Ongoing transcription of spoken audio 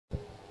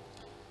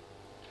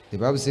The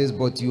Bible says,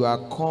 but you are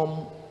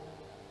come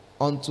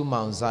unto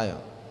Mount Zion.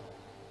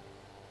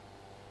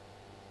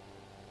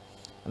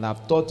 And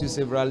I've taught you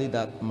severally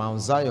that Mount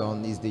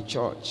Zion is the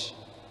church.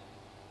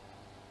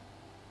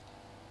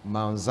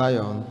 Mount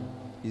Zion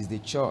is the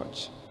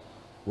church.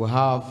 We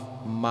have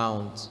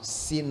Mount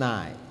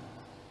Sinai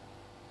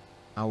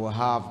and we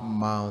have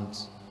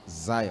Mount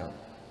Zion.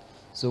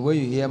 So when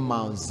you hear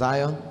Mount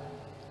Zion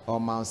or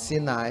Mount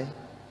Sinai,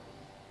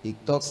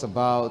 it talks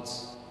about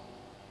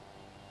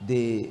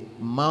the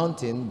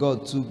mountain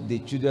God took the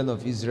children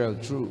of Israel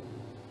through.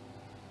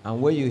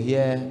 And when you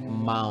hear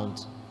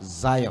Mount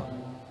Zion,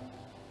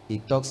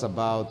 it talks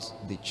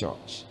about the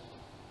church.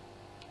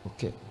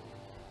 Okay.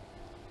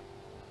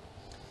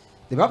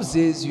 The Bible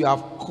says, you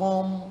have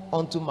come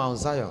unto Mount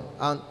Zion.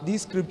 And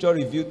this scripture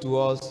revealed to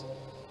us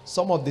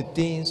some of the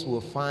things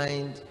we'll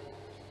find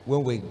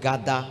when we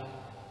gather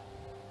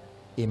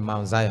in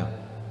Mount Zion.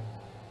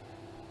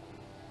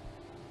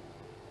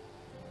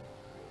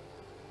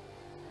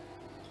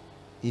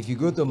 If you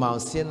go to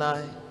Mount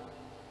Sinai,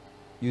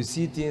 you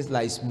see things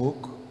like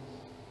smoke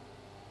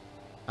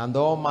and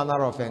all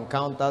manner of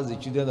encounters the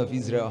children of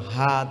Israel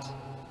had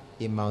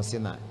in Mount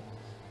Sinai.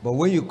 But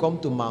when you come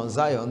to Mount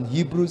Zion,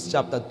 Hebrews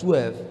chapter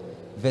 12,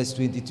 verse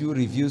 22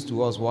 reveals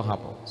to us what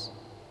happens.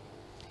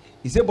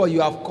 He said, but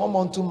you have come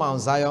unto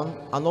Mount Zion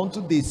and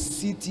unto the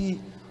city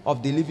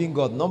of the living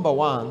God. Number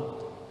one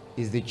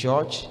is the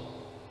church.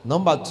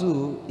 Number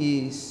two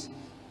is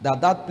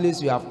that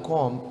place you have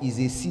come is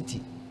a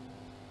city.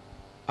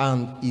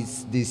 And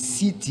it's the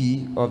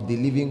city of the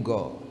living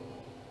God.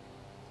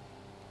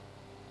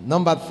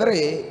 Number three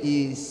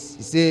is,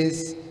 it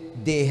says,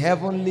 the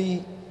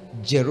heavenly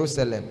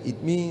Jerusalem.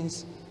 It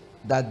means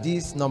that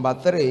this number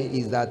three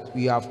is that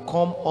we have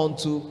come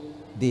unto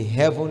the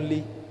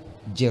heavenly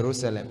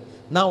Jerusalem.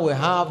 Now we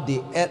have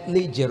the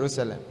earthly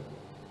Jerusalem.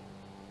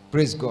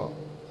 Praise God.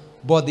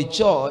 But the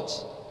church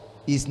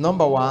is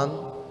number one,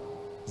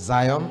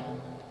 Zion.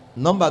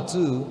 Number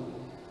two,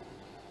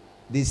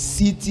 the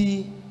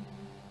city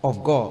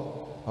of God.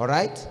 All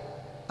right?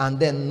 And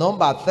then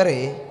number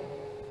three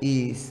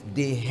is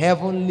the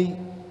heavenly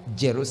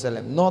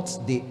Jerusalem,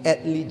 not the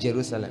earthly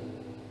Jerusalem.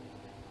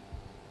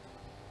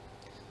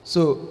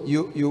 So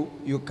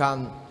you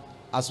can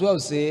as well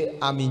say,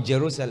 I'm in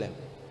Jerusalem,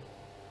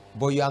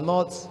 but you are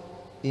not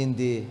in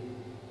the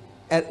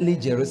earthly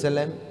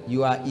Jerusalem,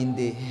 you are in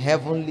the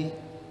heavenly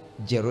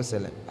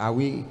Jerusalem. Are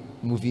we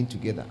moving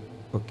together?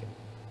 Okay.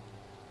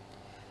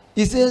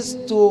 It says,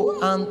 to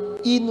an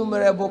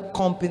innumerable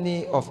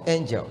company of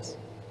angels.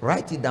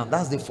 Write it down.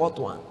 That's the fourth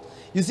one.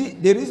 You see,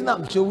 the reason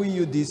I'm showing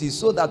you this is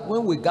so that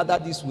when we gather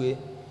this way,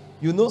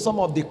 you know some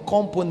of the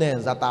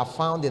components that are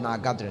found in our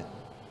gathering.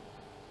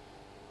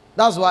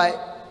 That's why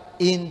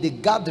in the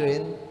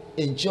gathering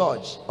in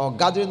church or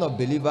gathering of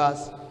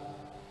believers,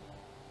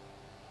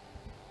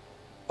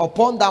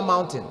 upon that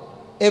mountain,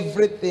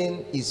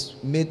 everything is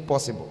made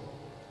possible.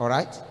 All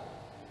right?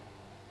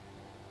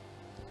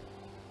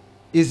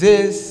 It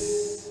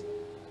says,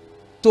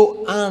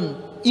 to an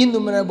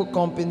innumerable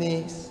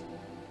company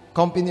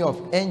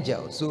of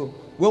angels. So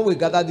when we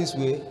gather this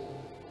way,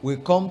 we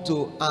come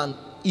to an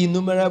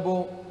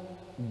innumerable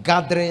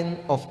gathering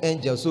of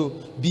angels. So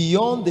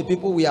beyond the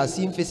people we are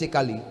seeing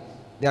physically,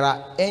 there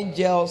are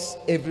angels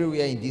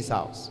everywhere in this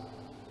house.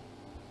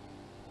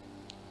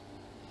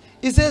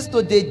 It says,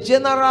 to the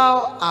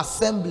general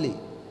assembly.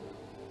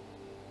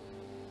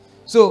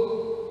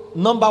 So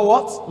number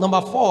what?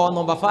 Number 4,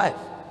 number 5.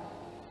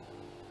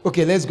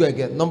 Okay, let's go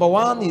again. Number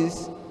 1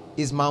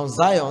 is Mount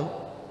Zion,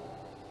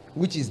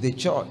 which is the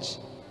church.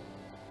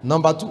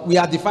 Number 2, we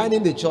are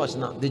defining the church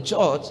now. The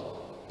church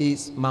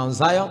is Mount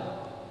Zion.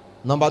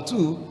 Number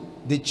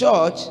 2, the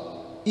church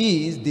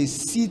is the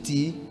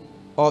city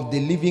of the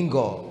living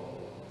God.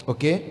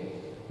 Okay.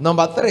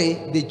 Number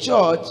 3, the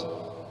church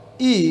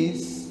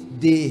is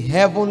the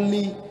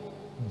heavenly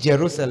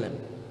Jerusalem.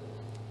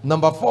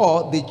 Number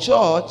 4, the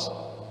church.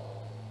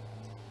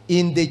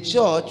 In the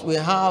church, we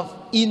have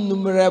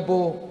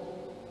innumerable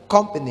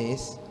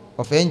companies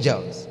of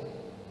angels.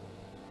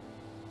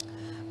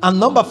 And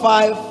number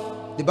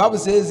 5, the Bible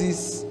says,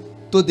 is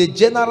to the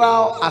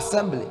general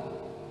assembly.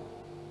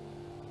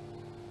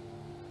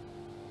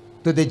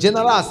 To the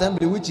general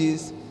assembly, which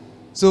is,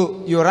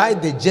 so you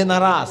write the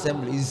general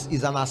assembly,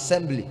 is an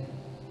assembly.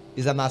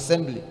 Is an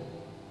assembly.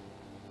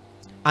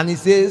 And it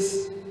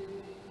says,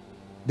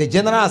 the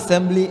general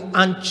assembly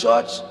and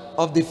church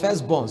of the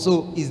firstborn.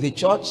 So is the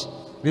church.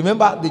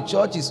 Remember, the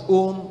church is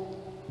owned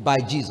by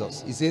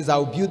Jesus. He says, I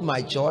will build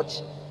my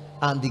church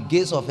and the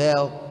gates of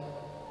hell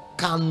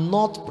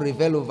cannot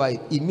prevail over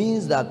it. It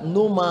means that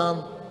no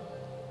man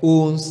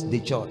owns the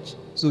church.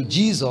 So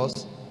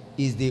Jesus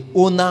is the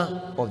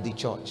owner of the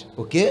church.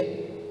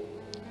 Okay?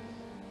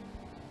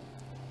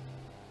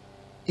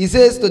 He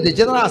says, to the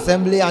general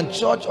assembly and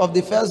church of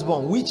the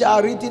firstborn, which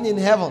are written in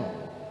heaven.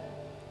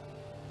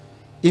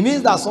 It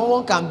means that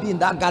someone can be in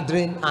that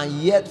gathering and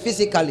yet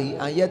physically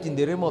and yet in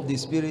the realm of the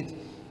spirit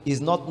is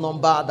not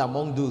numbered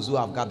among those who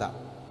have gathered.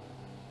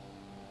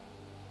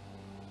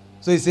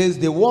 So it says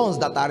the ones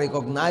that are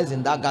recognized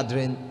in that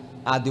gathering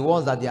are the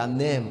ones that their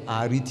name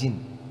are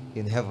written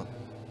in heaven.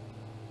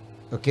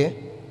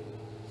 Okay?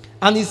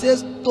 And he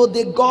says, to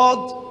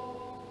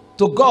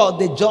God,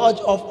 the judge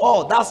of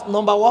all. That's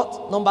number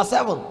what? Number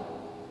 7.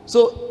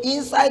 So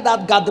inside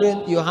that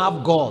gathering, you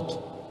have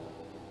God.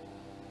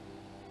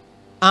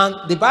 And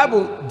the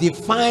Bible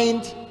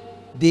defined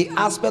the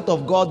aspect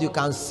of God you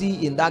can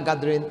see in that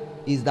gathering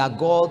is that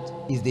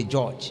God is the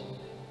judge.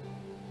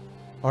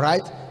 All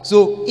right?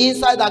 So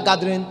inside that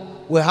gathering,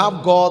 we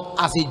have God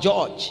as a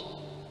judge.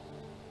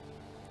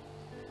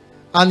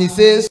 And he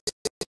says,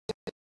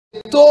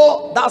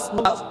 so that's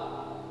number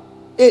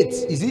 8.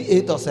 Is it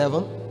 8 or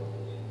 7?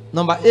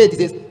 Number 8, it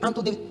says, and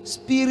to the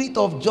spirit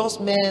of just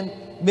men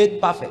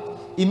made perfect.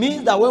 It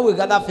means that when we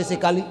gather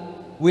physically,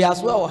 we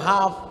as well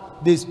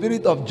have the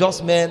spirit of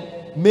just men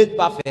made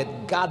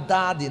perfect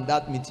gathered in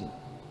that meeting.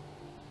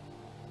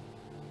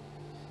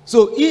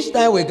 So each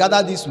time we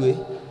gather this way,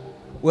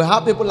 we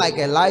have people like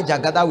Elijah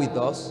gather with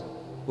us.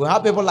 We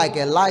have people like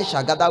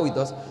Elisha gather with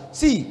us.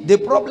 See, the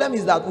problem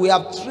is that we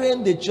have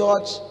trained the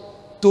church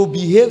to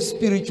behave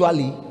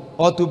spiritually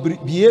or to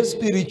behave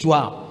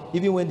spiritual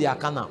even when they are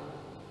carnal.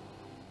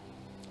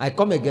 I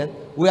come again.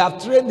 We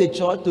have trained the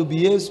church to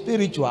behave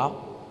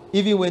spiritual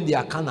even when they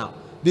are carnal.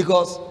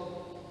 Because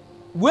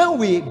when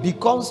we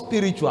become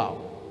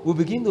spiritual, we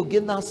begin to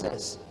gain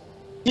access,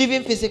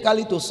 even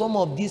physically, to some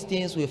of these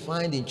things we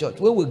find in church.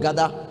 When we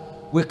gather,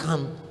 we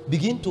can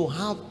begin to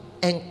have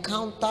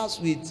encounters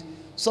with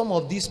some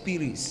of these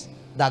spirits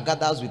that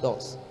gathers with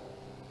us.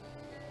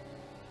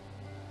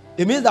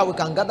 It means that we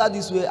can gather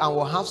this way and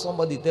we'll have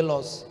somebody tell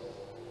us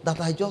that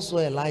I just saw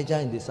Elijah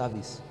in the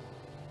service.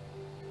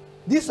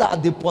 These are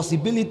the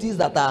possibilities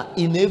that are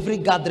in every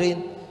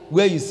gathering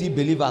where you see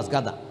believers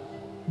gather.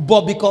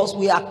 But because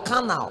we are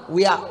carnal,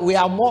 we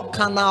are more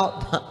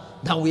carnal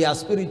than we are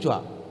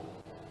spiritual.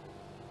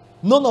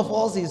 None of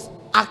us is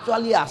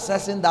actually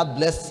accessing that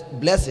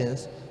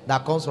blessings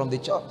that comes from the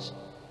church.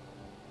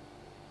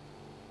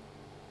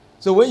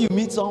 So when you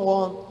meet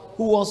someone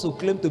who wants to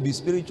claim to be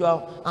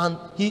spiritual and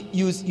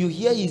you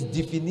hear his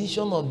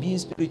definition of being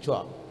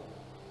spiritual,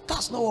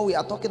 that's not what we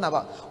are talking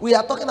about. We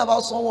are talking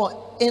about someone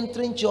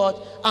entering church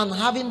and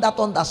having that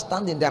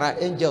understanding there are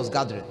angels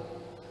gathering.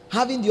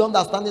 Having the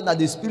understanding that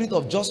the spirit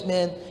of just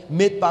men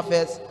made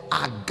perfect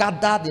are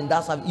gathered in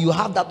that service. You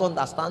have that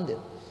understanding.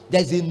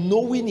 There's a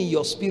knowing in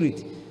your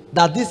spirit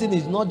that this thing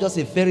is not just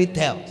a fairy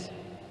tale.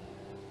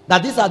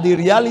 That these are the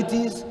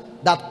realities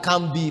that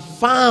can be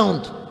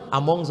found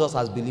amongst us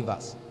as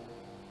believers.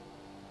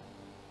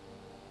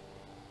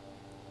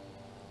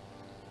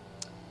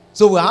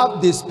 So we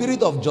have the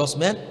spirit of just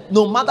men.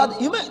 No matter,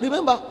 you may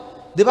remember,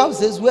 the Bible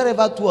says,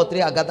 wherever 2 or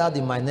 3 are gathered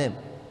in my name,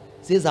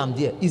 it says I'm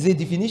there. It's a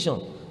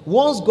definition.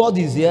 Once God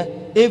is here,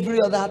 every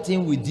other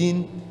thing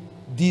within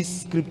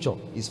this scripture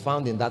is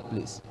found in that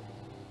place.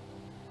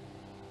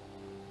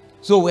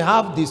 So we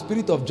have the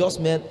spirit of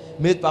just men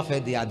made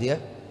perfect. They are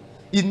there.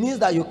 It means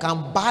that you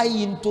can buy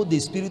into the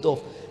spirit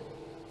of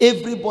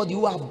everybody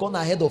who have gone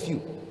ahead of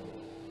you.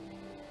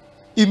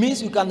 It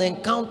means you can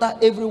encounter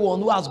everyone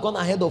who has gone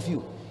ahead of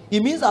you.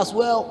 It means as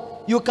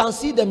well, you can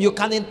see them, you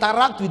can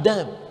interact with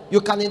them,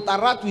 you can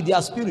interact with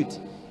their spirit.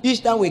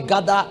 Each time we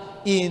gather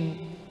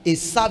in a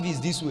service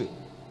this way.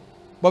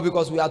 But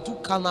because we are too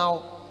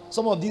carnal,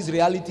 some of these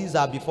realities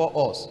are before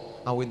us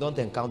and we don't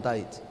encounter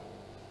it.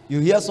 You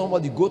hear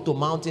somebody go to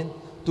mountain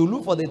to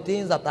look for the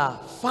things that are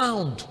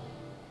found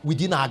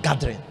within our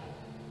gathering.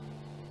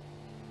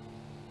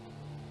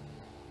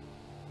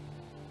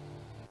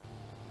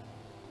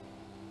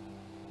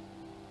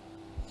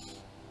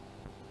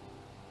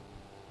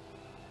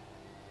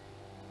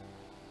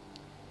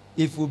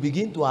 If we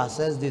begin to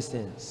assess these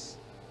things,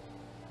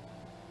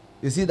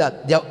 you see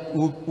that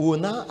we will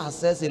now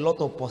assess a lot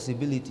of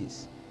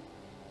possibilities.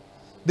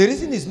 The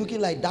reason it's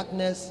looking like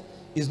darkness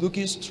is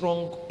looking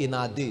strong in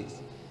our days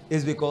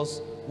is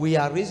because we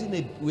are raising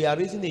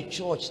a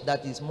church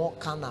that is more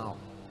carnal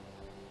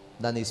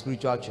than a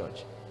spiritual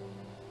church.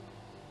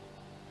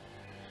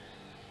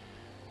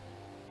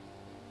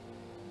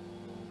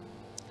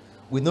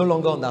 We no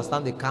longer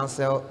understand the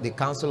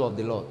counsel of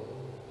the Lord.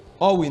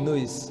 All we know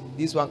is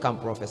this one can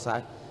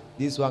prophesy,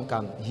 this one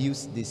can heal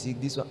the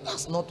sick, this one.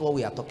 That's not what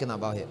we are talking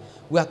about here.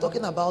 We are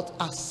talking about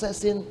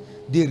assessing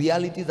the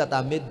realities that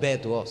are made bare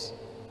to us.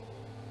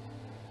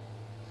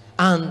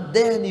 And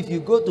then if you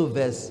go to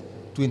verse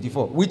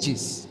 24, which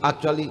is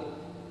actually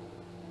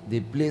the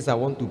place I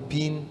want to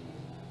pin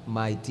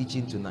my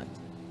teaching tonight.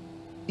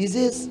 It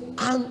says,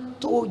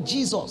 and to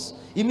Jesus.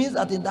 It means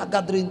that in that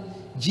gathering,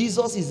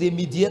 Jesus is a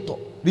mediator.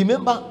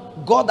 Remember,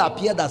 God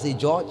appeared as a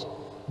judge,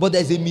 but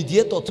there's a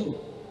mediator too.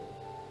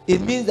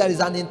 It means there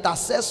is an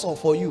intercessor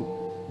for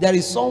you. There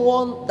is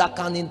someone that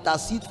can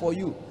intercede for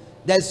you.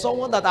 There is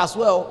someone that as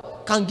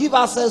well can give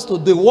access to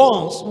the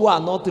ones who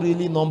are not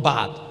really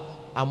numbered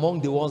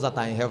among the ones that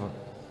are in heaven.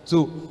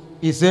 So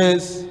it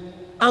says,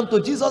 and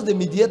to Jesus, the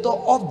mediator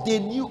of the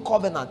new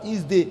covenant,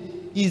 is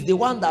the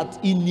one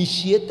that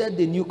initiated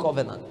the new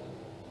covenant.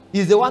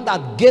 He's the one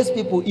that gets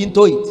people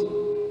into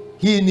it.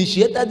 He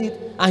initiated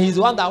it, and he's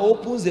the one that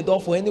opens the door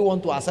for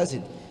anyone to access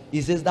it.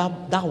 He says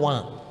that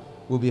one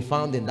will be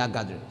found in that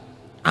gathering.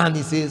 And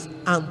he says,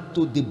 and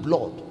to the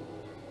blood.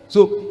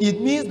 So it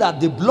means that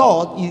the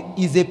blood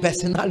is a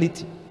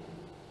personality.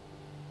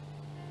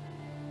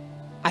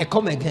 I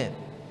come again.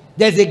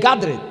 There's a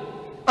gathering.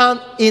 And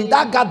in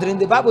that gathering,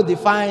 the Bible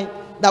defines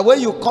that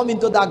when you come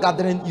into that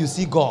gathering, you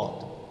see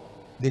God,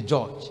 the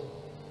judge.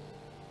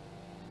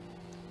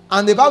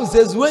 And the Bible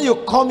says, when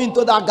you come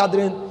into that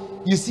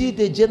gathering, you see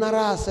the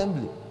general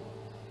assembly.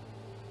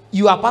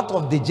 You are part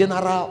of the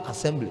general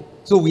assembly.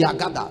 So we are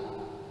gathered.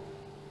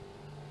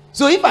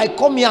 So if I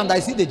come here and I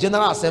see the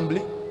general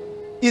assembly,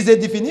 it's a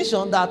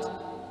definition that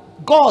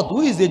God,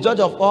 who is the judge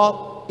of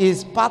all,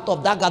 is part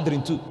of that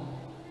gathering too.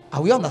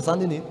 Are we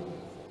understanding it?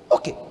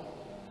 Okay.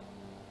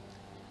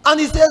 And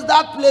he says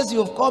that place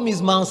you've come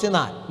is Mount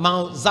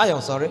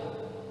Zion, sorry.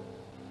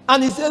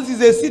 And he says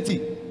it's a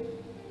city.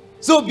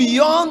 So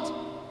beyond,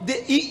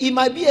 it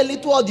might be a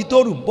little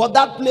auditorium, but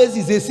that place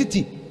is a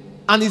city.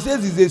 And he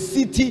says it's a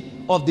city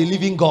of the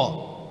living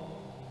God.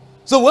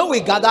 So when we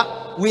gather,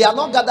 we are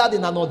not gathered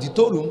in an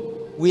auditorium,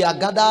 we are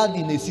gathered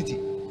in a city.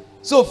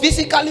 So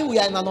physically we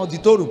are in an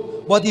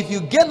auditorium, but if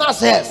you gain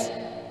access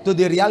to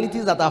the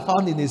realities that are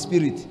found in the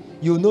spirit,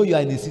 you know you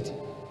are in a city.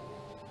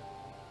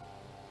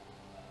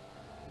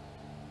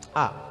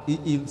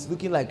 It's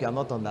looking like you are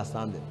not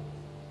understanding.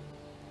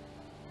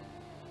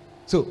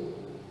 So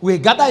we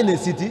gather in a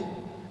city,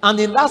 and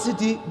in that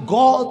city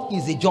God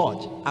is a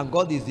judge, and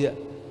God is there.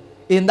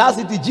 In that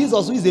city,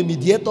 Jesus, who is a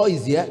mediator,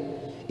 is here.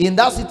 In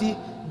that city,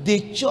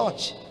 the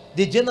church,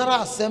 the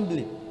general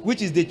assembly,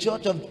 which is the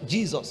church of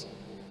Jesus,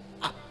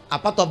 are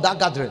part of that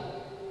gathering.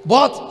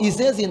 But he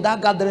says in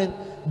that gathering,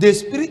 the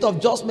spirit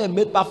of just men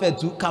made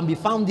perfect too can be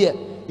found there.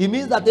 It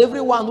means that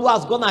everyone who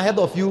has gone ahead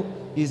of you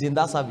is in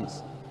that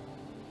service.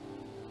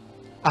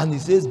 And he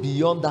says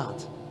beyond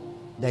that,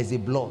 there is a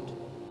blood.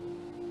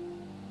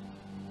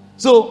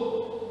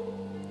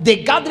 So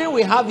the gathering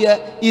we have here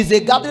is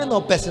a gathering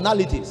of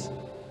personalities.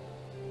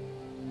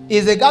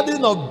 It's a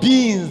gathering of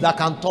beings that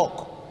can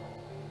talk,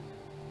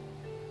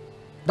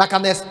 that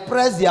can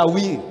express their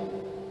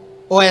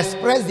will or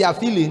express their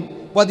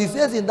feeling. But he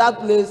says in that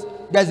place,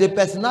 there's a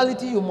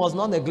personality you must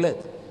not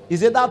neglect. He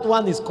said that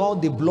one is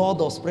called the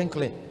blood of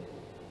sprinkling.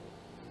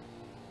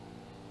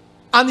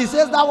 And he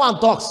says that one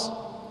talks.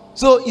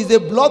 So it's a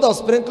blood of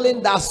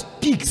sprinkling that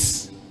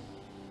speaks.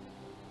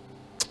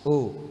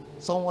 Oh,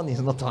 someone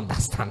is not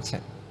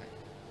understanding.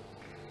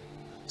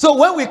 So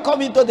when we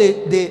come into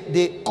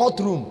the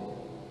courtroom,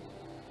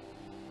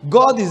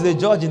 God is the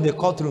judge in the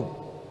courtroom.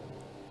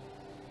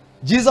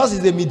 Jesus is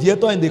the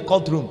mediator in the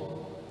courtroom.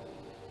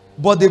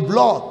 But the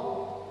blood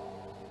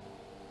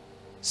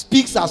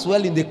speaks as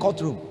well in the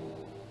courtroom.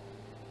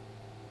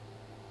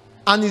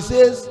 And he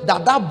says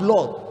that that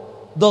blood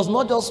does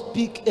not just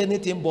speak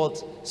anything,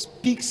 but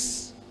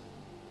speaks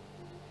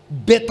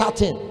better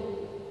thing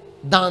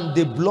than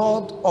the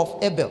blood of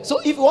Abel.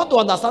 So if you want to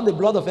understand the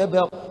blood of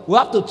Abel, we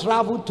have to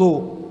travel to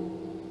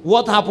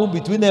what happened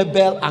between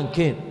Abel and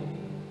Cain.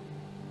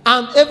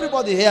 And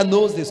everybody here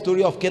knows the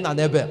story of Cain and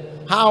Abel.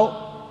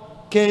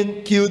 How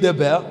Cain killed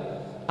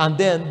Abel, and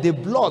then the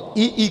blood,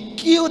 he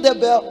killed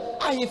Abel,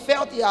 and he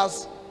felt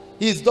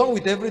he's done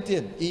with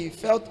everything. He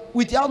felt,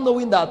 without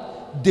knowing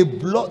that the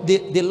blood,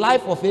 the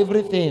life of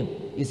everything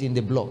is in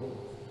the blood.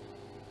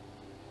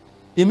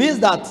 It means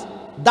that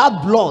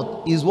that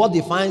blood is what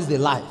defines the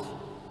life.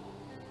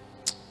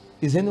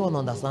 Is anyone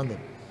understanding?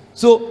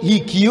 So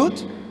he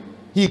killed,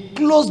 he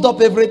closed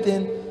up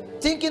everything,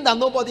 thinking that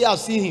nobody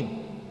has seen him.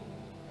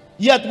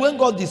 Yet when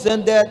God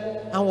descended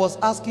and was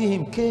asking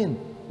him, Cain,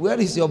 where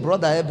is your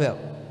brother Abel?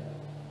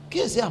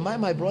 Cain said, am I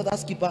my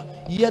brother's keeper?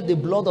 Yet the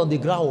blood on the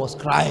ground was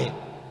crying.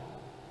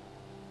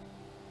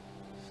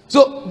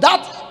 So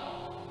that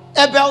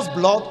Abel's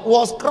blood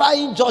was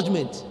crying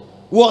judgment,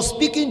 was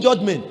speaking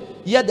judgment.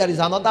 Yet there is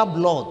another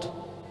blood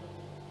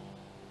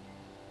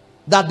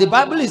that the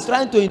Bible is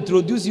trying to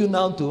introduce you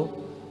now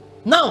to.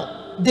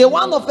 Now, the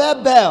one of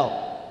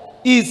Abel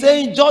is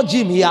saying, judge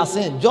him, he has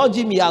sinned. Judge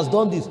him, he has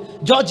done this.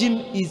 Judge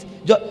him,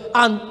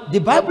 and the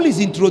Bible is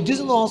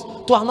introducing us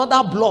to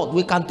another blood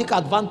we can take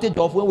advantage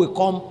of when we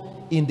come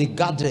in the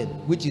gathering,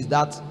 which is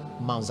that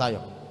Mount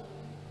Zion.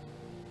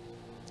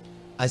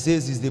 I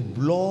says it's the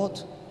blood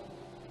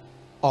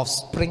of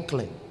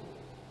sprinkling.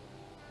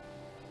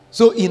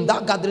 So in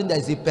that gathering, there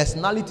is a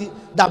personality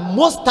that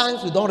most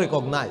times we don't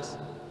recognize.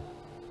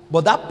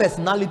 But that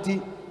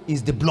personality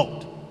is the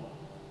blood.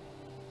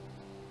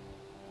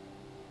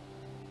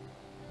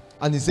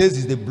 And he says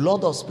it's the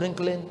blood of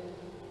sprinkling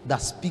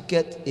that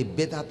speaketh a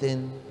better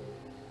thing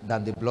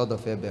than the blood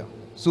of Abel.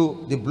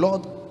 So the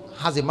blood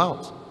has a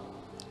mouth.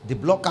 The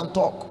blood can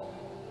talk.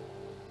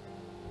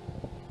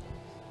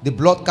 The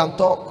blood can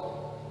talk.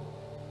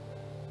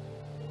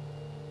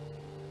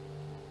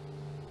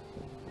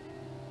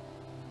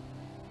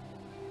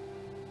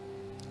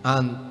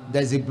 And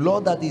there's a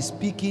blood that is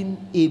speaking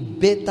a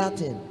better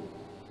thing.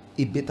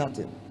 A better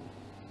thing.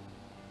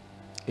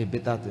 A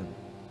better thing.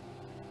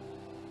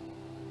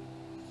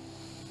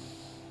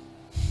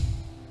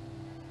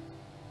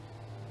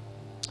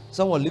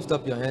 Someone lift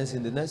up your hands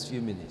in the next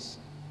few minutes.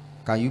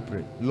 Can you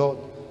pray? Lord,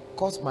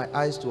 cause my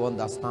eyes to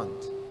understand.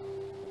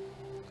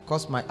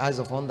 Cause my eyes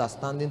of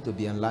understanding to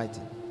be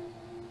enlightened.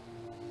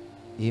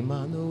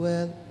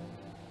 Emmanuel,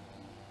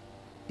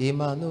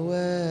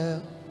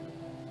 Emmanuel,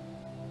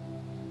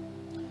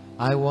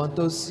 I want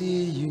to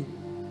see you.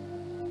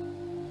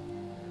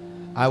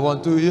 I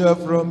want to hear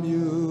from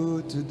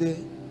you today.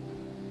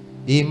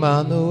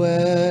 Emmanuel,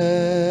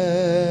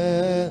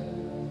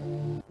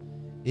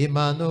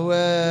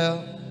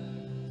 Emmanuel,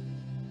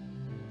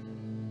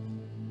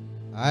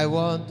 I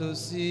want to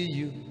see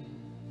you.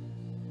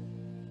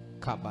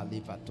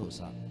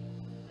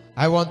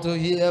 I want to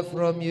hear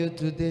from you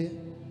today.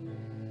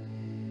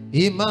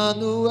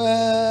 Emmanuel,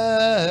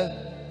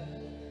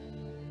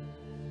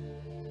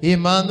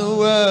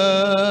 Emmanuel,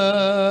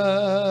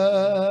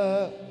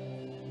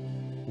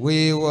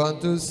 we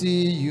want to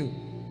see you.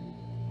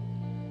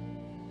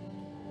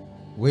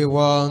 We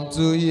want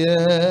to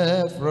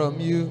hear from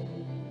you.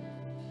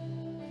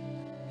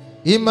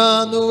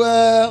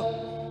 Emmanuel,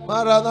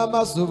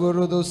 Maranama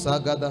Suburudu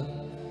Sagada.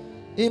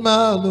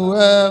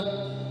 Emmanuel,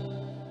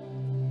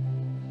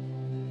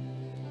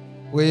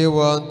 we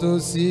want to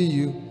see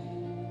you.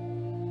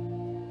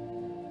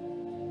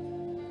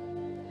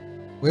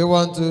 We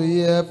want to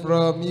hear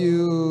from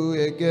you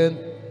again.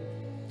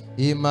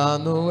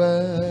 Emmanuel,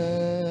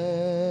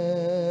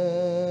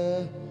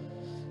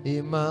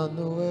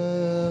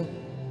 Emmanuel,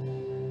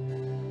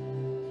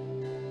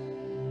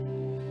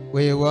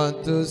 we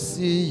want to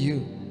see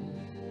you.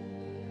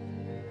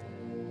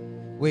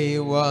 We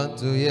want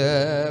to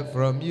hear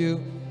from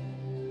you.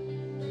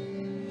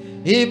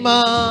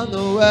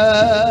 Emmanuel,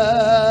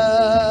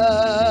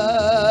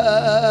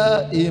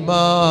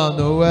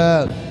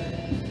 Emmanuel,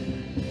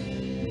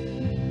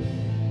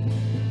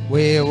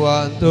 we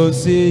want to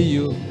see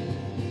you.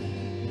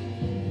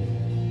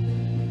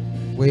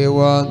 We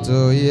want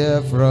to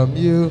hear from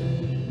you.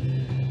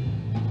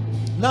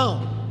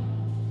 Now,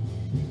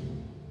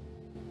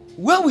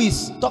 when we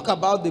talk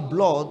about the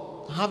blood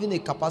having a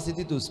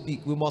capacity to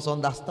speak, we must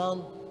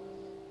understand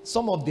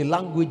some of the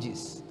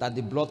languages that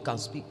the blood can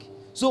speak.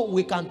 So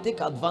we can take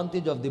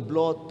advantage of the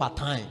blood per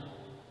time.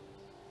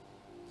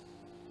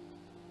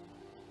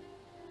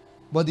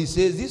 But he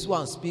says this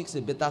one speaks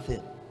a better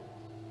thing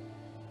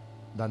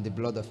than the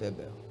blood of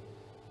Abel.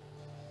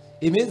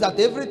 It means that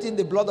everything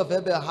the blood of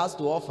Abel has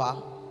to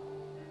offer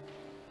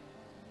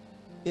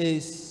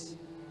is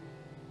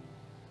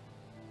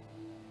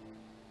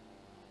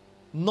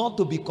not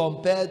to be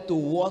compared to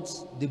what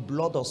the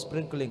blood of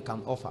sprinkling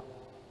can offer.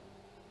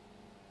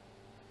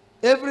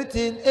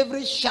 Everything,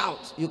 every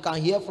shout you can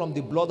hear from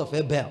the blood of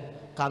Abel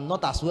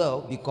cannot as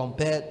well be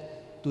compared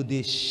to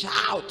the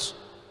shout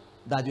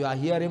that you are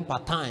hearing per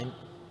time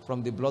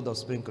from the blood of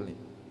sprinkling.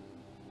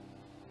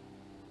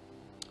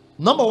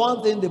 Number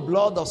one thing the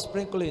blood of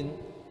sprinkling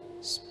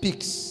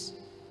speaks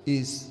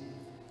is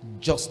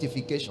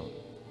justification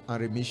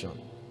and remission.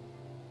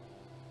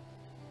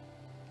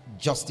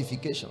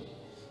 Justification.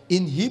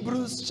 In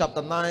Hebrews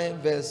chapter 9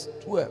 verse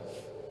 12,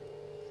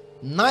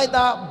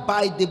 neither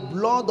by the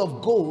blood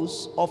of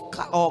goats or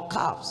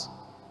calves,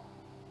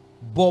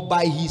 but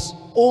by his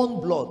own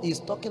blood. He's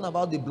talking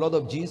about the blood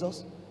of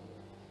Jesus.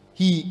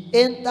 He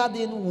entered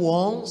in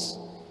once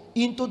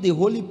into the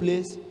holy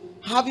place,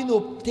 having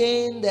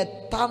obtained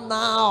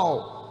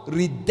eternal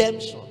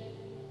redemption.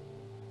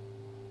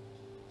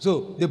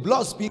 So the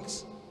blood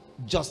speaks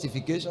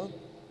justification,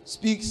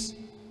 speaks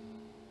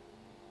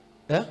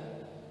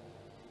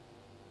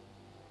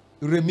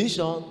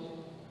remission,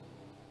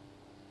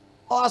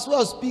 or as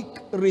well speak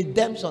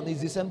redemption.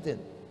 Is the same thing.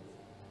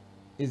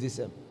 Is the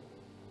same.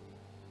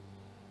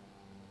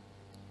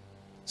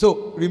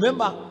 So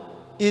remember,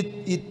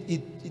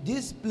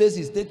 this place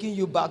is taking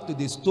you back to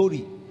the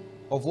story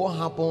of what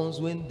happens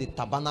when the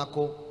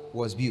tabernacle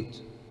was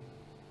built.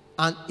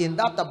 And in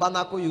that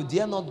tabernacle, you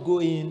dare not go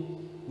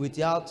in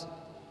without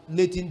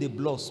letting the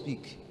blood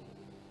speak,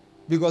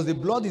 because the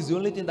blood is the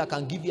only thing that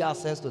can give you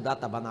access to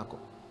that tabernacle.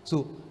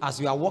 So as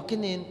you are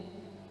walking in,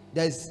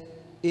 there's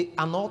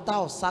an altar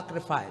of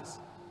sacrifice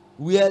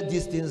where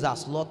these things are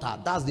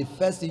slaughtered. That's the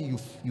first thing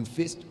you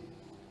face.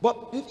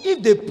 But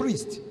if the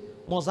priest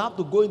must have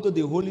to go into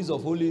the holies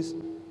of holies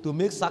to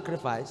make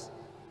sacrifice,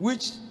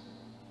 which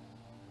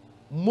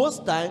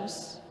most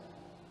times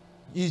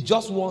is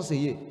just once a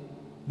year,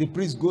 the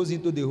priest goes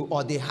into the,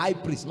 or the high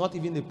priest, not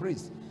even the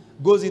priest,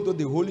 goes into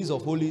the holies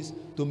of holies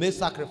to make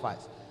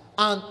sacrifice.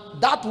 And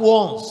that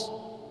once,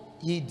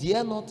 he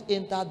dare not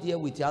enter there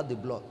without the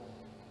blood.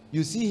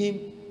 You see him,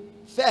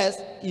 first,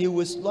 he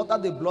will slaughter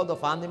the blood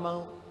of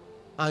animal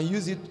and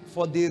use it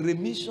for the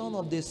remission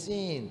of the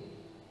sin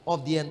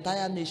of the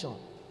entire nation.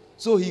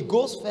 So he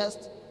goes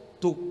first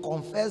to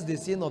confess the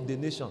sin of the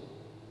nation.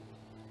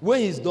 When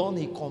he's done,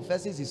 he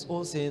confesses his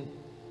own sin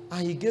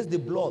and he gets the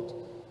blood,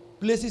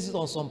 places it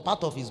on some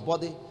part of his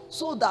body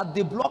so that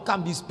the blood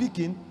can be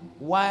speaking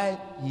while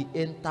he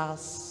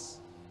enters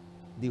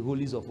the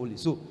holies of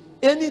holies. So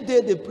any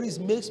day the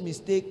priest makes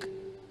mistake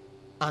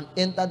and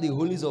enter the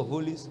holies of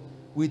holies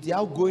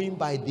without going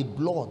by the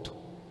blood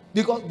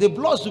Because the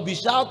blood should be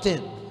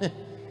shouting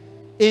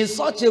in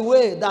such a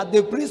way that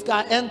the priest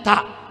can enter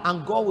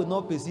and God will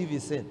not perceive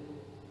his sin.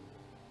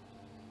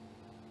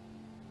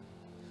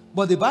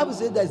 But the Bible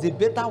says there's a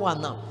better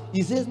one now.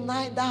 It says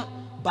neither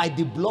by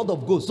the blood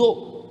of goats.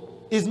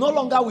 So it's no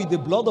longer with the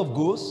blood of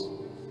goats.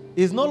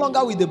 It's no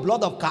longer with the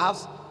blood of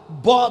calves.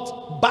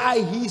 But by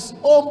his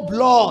own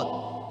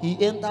blood, he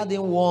entered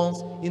in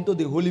once into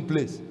the holy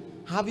place,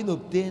 having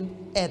obtained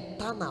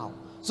eternal.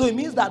 So it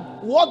means that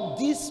what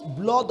this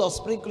blood of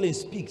sprinkling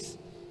speaks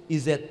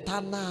is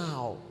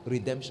eternal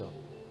redemption,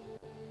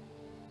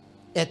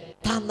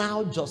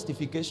 eternal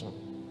justification,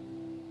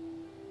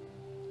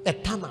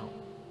 eternal.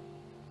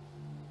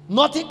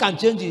 Nothing can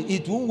change it.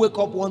 It won't wake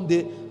up one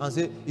day and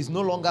say it's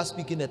no longer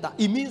speaking eternal.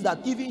 It means that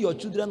even your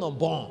children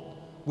unborn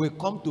will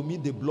come to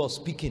meet the blood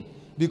speaking,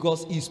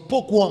 because he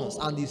spoke once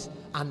and is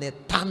an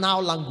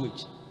eternal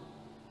language.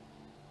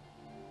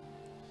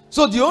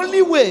 So the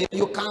only way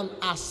you can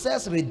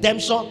access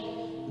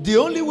redemption, the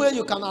only way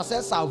you can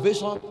access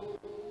salvation,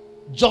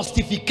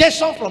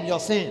 justification from your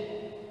sin,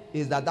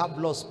 is that that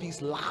blood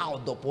speaks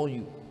loud upon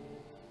you.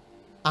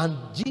 And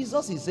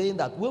Jesus is saying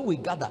that when we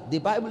gather, the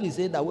Bible is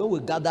saying that when we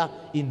gather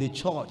in the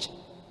church,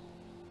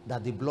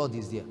 that the blood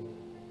is there.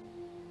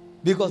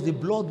 Because the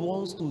blood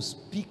wants to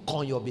speak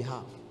on your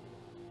behalf.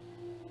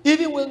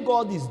 Even when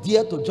God is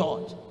there to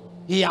judge,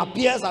 he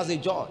appears as a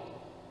judge.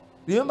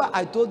 Remember,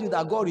 I told you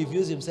that God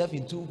reveals himself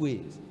in two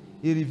ways.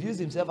 He reveals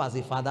himself as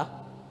a father,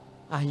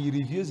 and he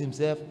reveals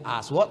himself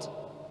as what?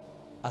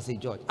 As a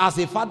judge. As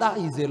a father,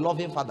 he's a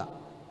loving father.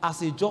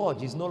 As a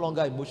judge, he's no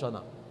longer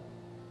emotional.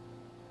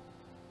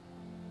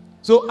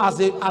 So as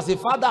a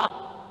father,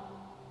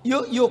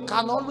 you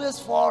can always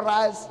fall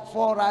rise,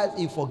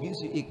 he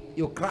forgives you.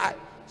 You cry,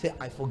 say,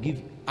 I forgive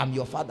you, I'm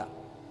your father.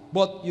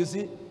 But you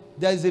see,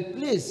 there is a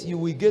place you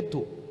will get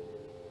to,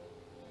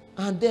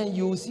 and then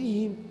you will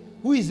see him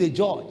who is a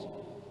judge.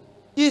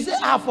 He said,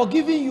 I've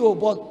forgiven you,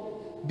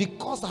 but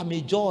because I'm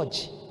a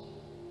judge,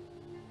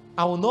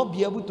 I will not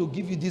be able to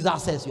give you this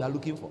access you are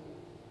looking for.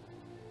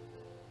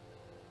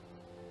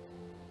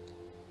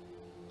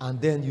 And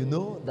then you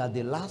know that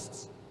the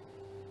last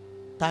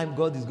time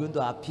God is going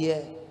to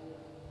appear,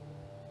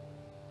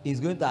 he's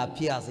going to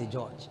appear as a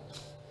judge.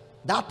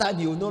 That time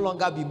he will no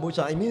longer be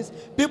emotional. It means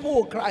people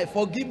will cry,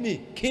 forgive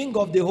me, king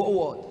of the whole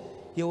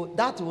world.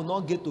 That will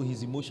not get to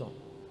his emotion.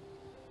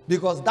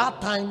 Because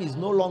that time is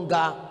no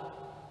longer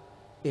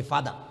a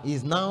father. He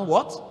is now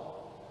what?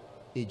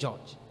 A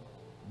judge.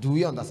 Do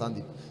we understand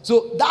it?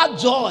 So that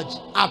judge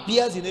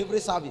appears in every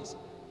service,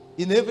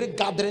 in every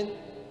gathering,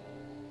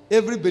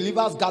 every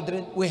believer's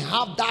gathering. We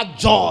have that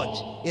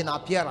judge in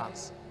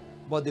appearance.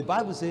 But the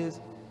Bible says,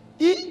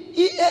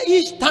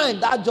 each time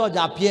that judge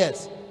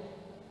appears,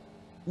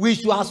 we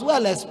should as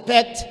well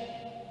expect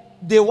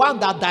the one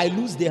that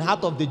dilutes the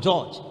heart of the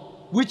judge,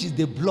 which is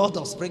the blood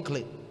of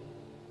sprinkling.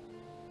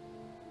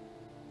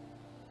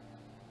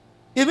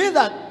 It means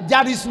that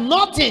there is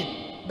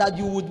nothing that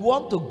you would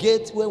want to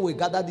get when we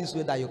gather this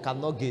way that you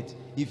cannot get,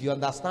 if you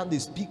understand the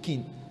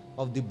speaking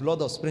of the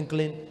blood of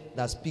sprinkling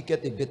that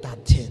speaketh a better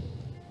thing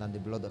than the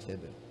blood of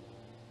Abel.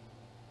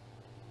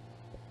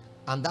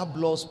 And that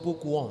blood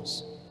spoke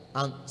once,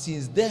 and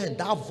since then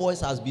that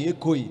voice has been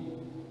echoing.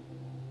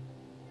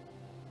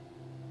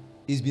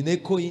 It's been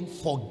echoing,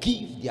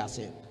 forgive their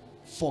sin,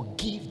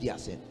 forgive their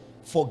sin,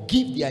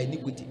 forgive their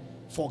iniquity,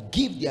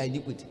 forgive their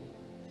iniquity.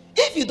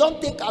 If you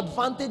don't take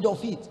advantage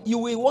of it, you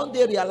will one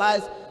day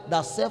realize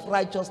that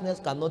self-righteousness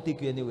cannot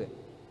take you anywhere.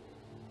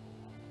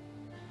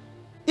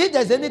 If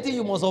there's anything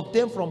you must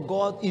obtain from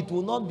God, it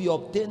will not be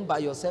obtained by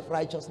your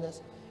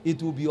self-righteousness.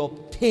 It will be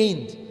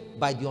obtained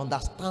by the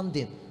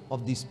understanding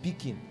of the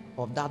speaking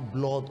of that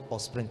blood or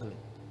sprinkling.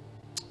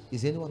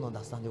 Is anyone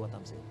understanding what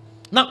I'm saying?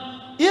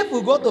 Now, if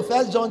we go to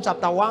 1 John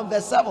chapter 1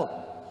 verse 7,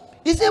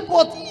 he said,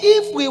 but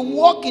if we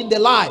walk in the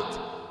light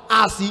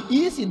as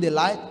he is in the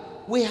light,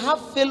 we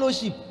have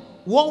fellowship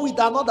one with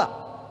another.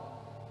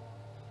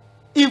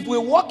 If we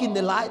walk in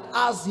the light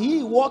as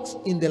he walks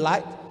in the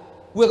light,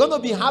 we're going to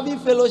be having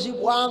fellowship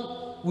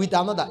one with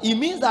another. It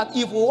means that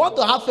if we want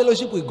to have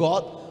fellowship with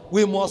God,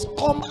 we must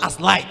come as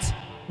light,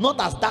 not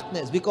as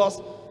darkness,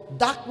 because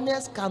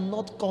darkness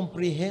cannot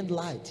comprehend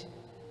light.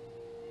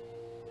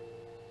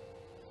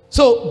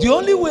 So the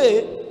only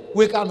way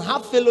we can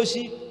have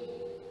fellowship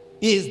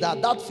is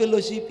that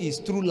fellowship is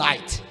through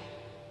light.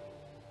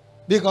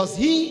 Because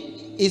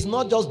he is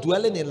not just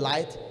dwelling in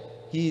light,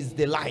 he is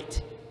the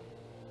light.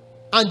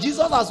 And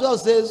Jesus as well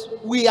says,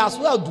 we as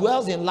well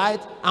dwells in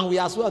light, and we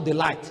as well the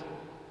light.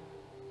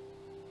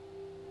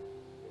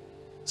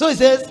 So he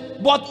says,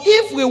 but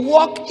if we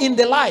walk in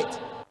the light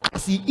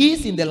as he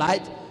is in the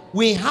light,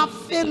 we have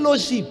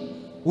fellowship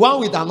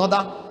one with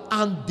another,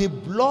 and the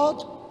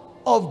blood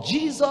of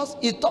Jesus,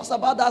 it talks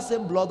about that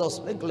same blood of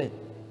sprinkling.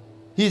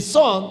 His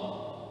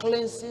son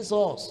cleanses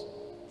us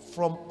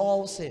from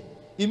all sin.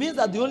 It means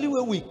that the only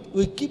way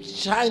we keep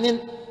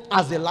shining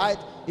as a light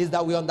is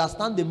that we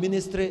understand the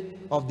ministry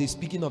of the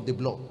speaking of the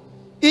blood.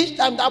 Each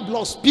time that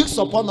blood speaks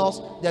upon us,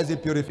 there's a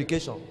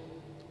purification.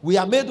 We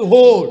are made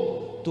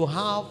whole to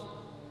have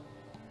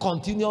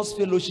continuous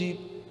fellowship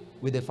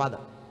with the Father.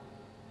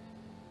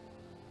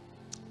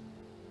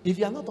 If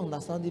you are not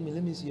understanding me,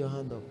 let me see your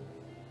hand up.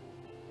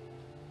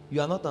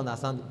 You are not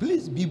understanding.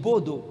 Please be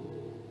bold though.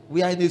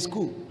 We are in a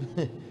school.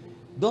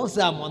 Don't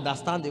say I'm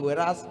understanding,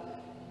 whereas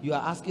you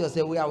are asking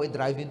yourself, where are we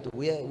driving to?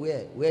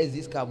 Where is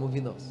this car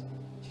moving us?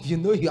 If you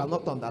know you are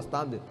not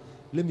understanding,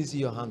 let me see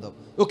your hand up.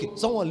 Okay,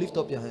 someone lift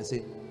up your hand and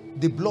say,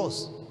 the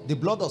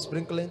blood of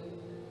sprinkling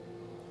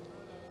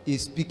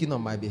is speaking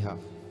on my behalf.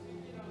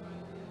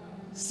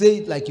 Say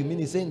it like you mean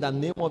it. Say in the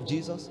name of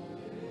Jesus,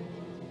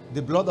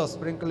 the blood of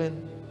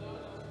sprinkling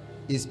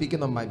is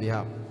speaking on my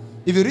behalf.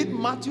 If you read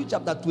Matthew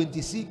chapter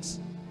 26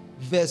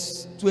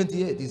 verse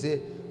 28, he says,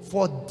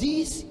 for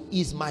this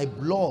is my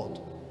blood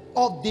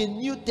of the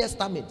New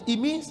Testament. It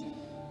means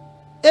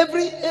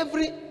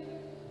every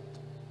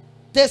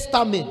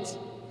testament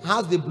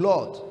has the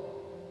blood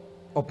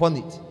upon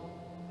it.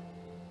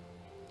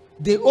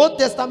 The Old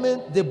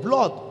Testament, the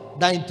blood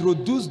that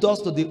introduced us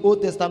to the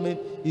Old Testament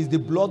is the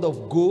blood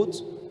of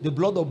goats, the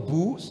blood of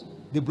bulls,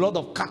 the blood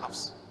of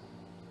calves.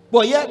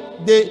 But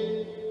yet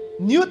the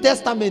New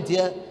Testament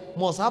here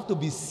must have to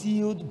be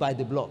sealed by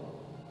the blood.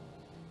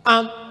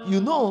 And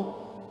you know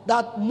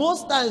that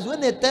most times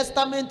when a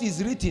testament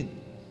is written,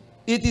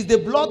 it is the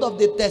blood of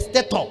the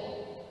testator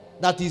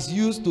that is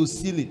used to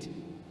seal it.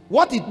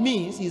 What it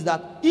means is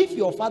that if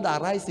your father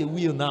writes a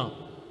will now,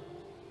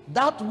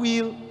 that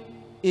will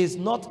is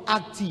not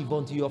active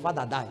until your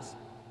father dies.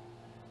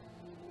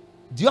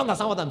 Do you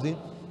understand what I'm saying?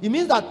 It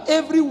means that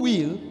every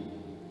will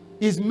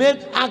is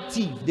made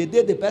active the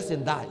day the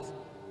person dies.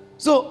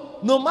 So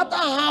no matter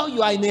how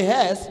you are in a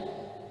haste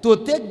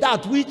to take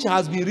that which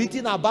has been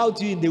written about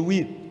you in the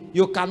will,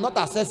 you cannot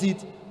access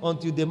it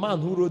until the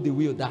man who wrote the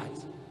will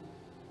dies.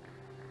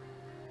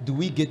 Do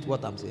we get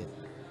what I'm saying?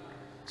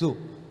 So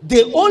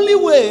the only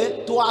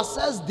way to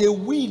access the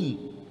will,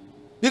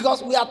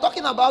 because we are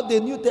talking about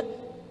the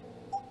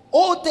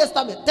Old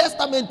Testament.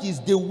 Testament is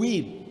the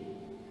will.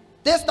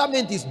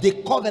 Testament is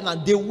the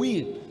covenant, the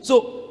will.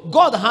 So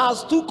God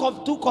has two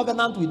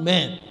covenants with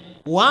men.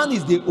 One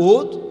is the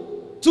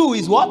old, two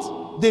is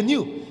what? The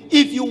new.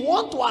 If you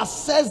want to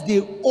access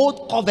the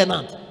old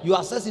covenant, you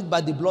access it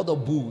by the blood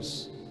of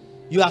bulls.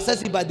 You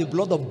access it by the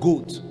blood of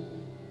goats.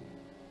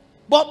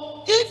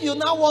 But if you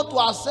now want to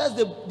access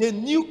the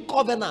new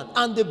covenant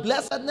and the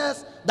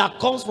blessedness that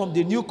comes from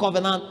the new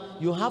covenant,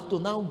 you have to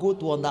now go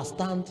to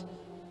understand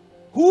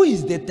who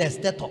is the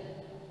testator.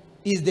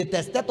 Is the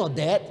testator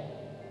dead?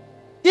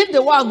 If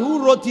the one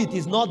who wrote it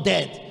is not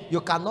dead,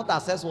 you cannot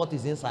access what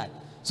is inside.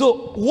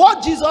 So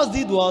what Jesus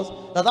did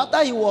was that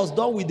after he was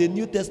done with the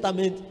New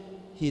Testament,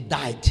 he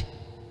died.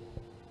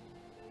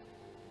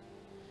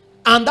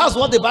 And that's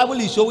what the Bible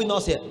is showing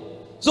us here.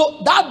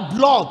 So that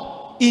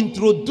blood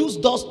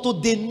introduced us to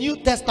the New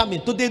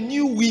Testament, to the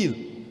new will.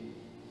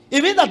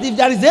 It means that if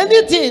there is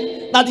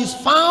anything that is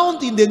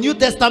found in the New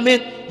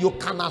Testament, you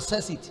can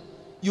access it.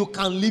 You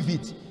can live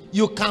it.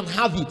 You can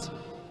have it.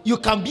 You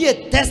can be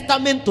a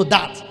testament to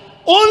that.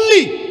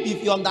 Only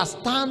if you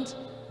understand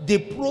the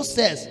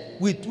process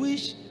with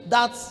which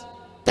that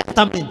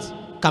testament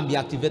can be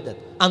activated.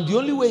 And the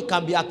only way it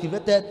can be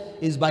activated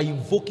is by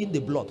invoking the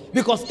blood.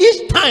 Because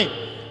each time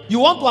you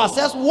want to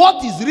assess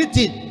what is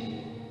written,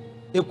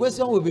 a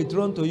question will be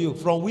thrown to you.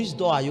 From which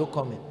door are you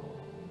coming?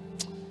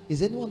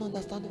 Is anyone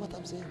understanding what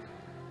I'm saying?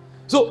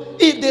 So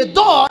if the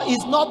door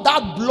is not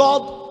that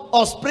blood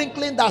or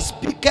sprinkling that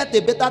speaketh a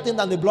better thing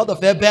than the blood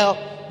of Abel,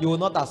 you will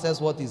not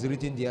access what is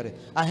written there.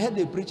 I heard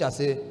a preacher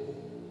say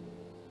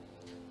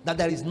that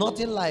there is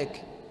nothing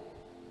like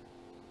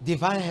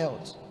divine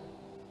health.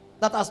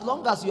 That as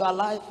long as you are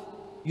alive,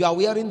 you are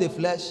wearing the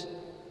flesh,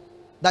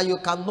 that you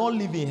cannot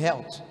live in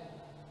health.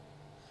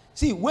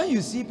 See, when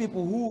you see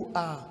people who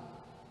are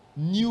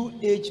new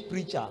age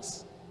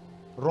preachers,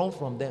 run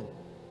from them.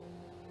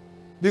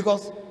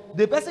 Because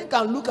the person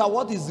can look at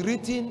what is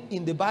written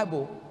in the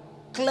Bible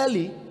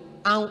clearly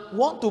and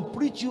want to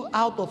preach you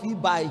out of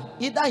it by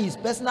either his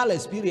personal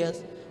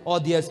experience or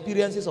the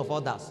experiences of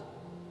others.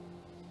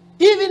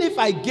 Even if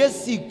I get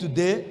sick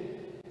today,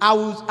 I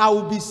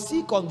will be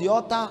sick on the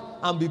altar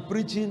and be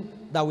preaching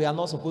that we are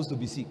not supposed to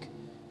be sick.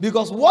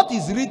 Because what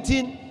is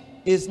written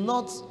is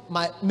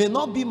may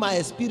not be my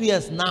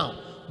experience now,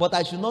 but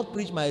I should not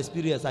preach my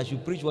experience. I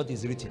should preach what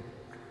is written.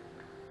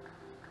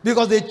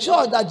 Because the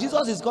church that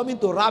Jesus is coming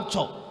to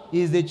rapture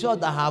is the church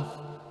that have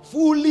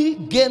fully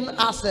gained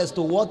access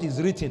to what is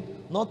written,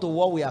 not to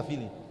what we are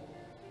feeling.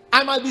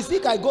 I might be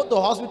sick, I go to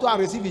hospital and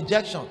receive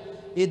injection.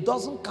 It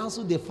doesn't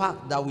cancel the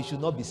fact that we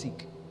should not be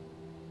sick.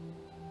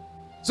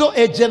 So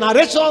a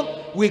generation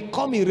will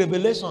come in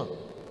revelation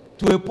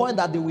to a point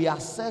that they will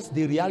assess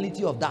the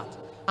reality of that.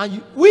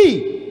 And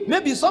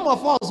maybe some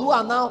of us who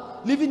are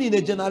now living in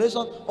a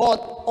generation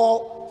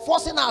or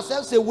forcing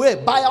ourselves away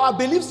by our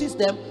belief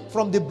system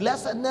from the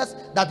blessedness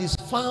that is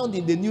found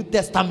in the New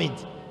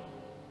Testament,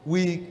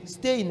 we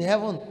stay in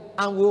heaven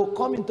and we'll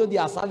come into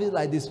their service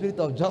like the spirit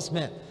of just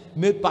men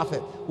made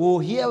perfect. We'll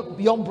hear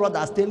young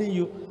brothers telling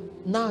you,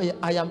 now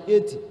I am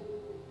 80.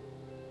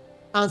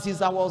 And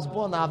since I was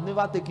born, I have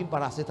never taken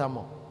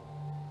paracetamol.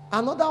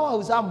 Another one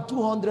will say, I'm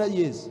 200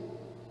 years.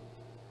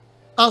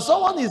 And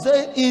someone is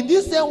saying, in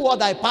this same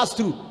world I passed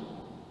through.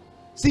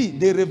 See,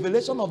 the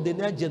revelation of the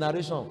next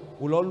generation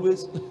will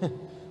always,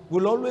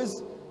 will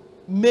always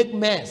make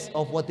mess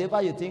of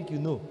whatever you think you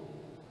know.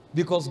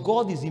 Because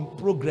God is in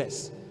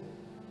progress.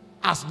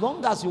 As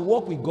long as you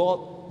walk with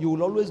God, you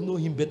will always know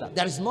him better.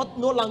 There is no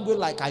language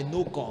like I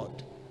know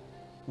God.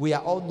 We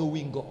are all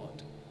knowing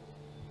God.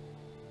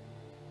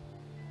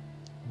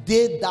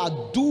 They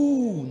that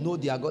do know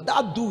their God.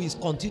 That do is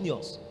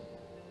continuous.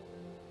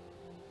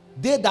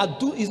 They that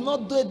do is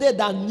not they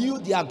that knew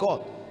their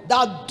God.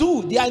 That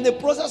do, they are in the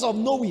process of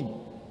knowing.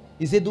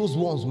 He said those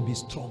ones will be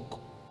strong.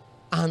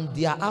 And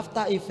their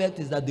after effect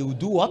is that they will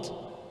do what?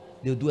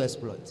 They will do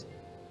exploit.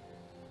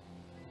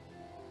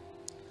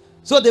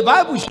 So the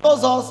Bible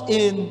shows us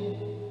in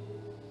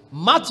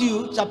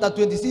Matthew chapter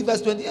 26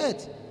 verse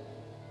 28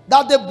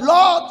 that the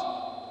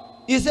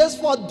blood, it says,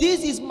 for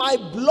this is my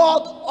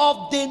blood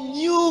of the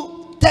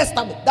New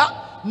Testament,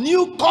 that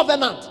new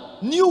covenant,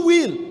 new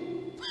will.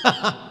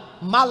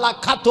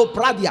 Malakato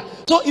Pradia.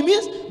 So it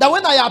means that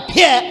when I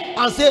appear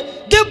and say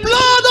the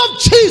blood of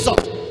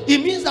Jesus,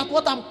 it means that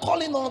what I'm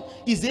calling on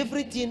is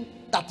everything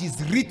that is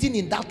written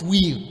in that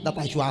will that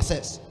I should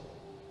access.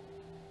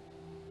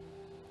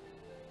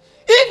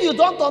 If you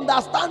don't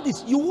understand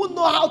this, you won't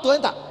know how to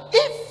enter.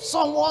 If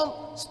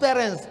someone's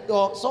parents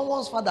or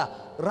someone's father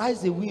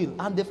writes a will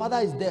and the father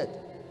is dead,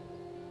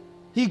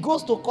 he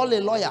goes to call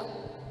a lawyer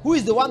who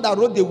is the one that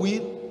wrote the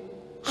will,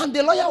 and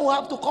the lawyer will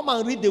have to come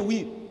and read the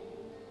will.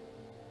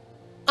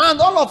 And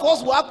all of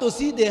us will have to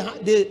see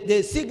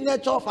the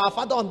signature of our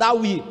father on that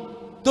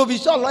will to be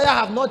sure lawyer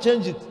have not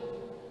changed it.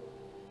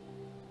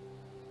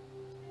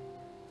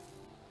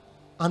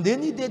 And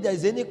any day there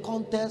is any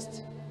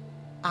contest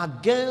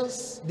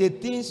against the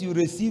things you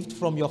received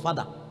from your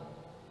father,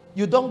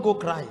 you don't go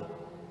crying.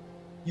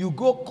 You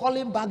go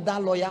calling back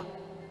that lawyer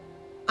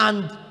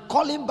and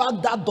calling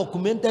back that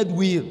documented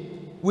will.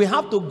 We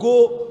have to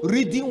go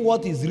reading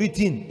what is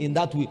written in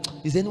that will.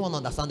 Is anyone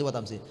understanding what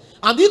I'm saying?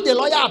 And if the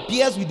lawyer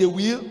appears with the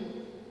will,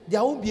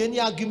 there won't be any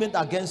argument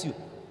against you.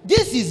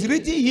 This is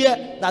written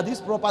here that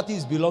this property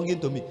is belonging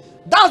to me.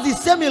 That's the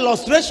same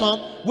illustration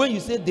when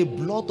you say the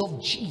blood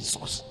of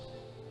Jesus.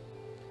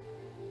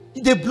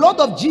 The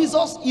blood of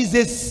Jesus is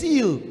a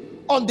seal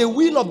on the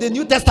will of the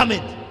New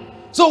Testament.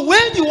 So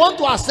when you want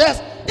to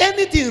access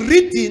anything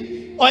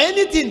written or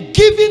anything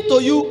given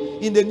to you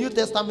in the New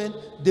Testament,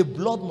 the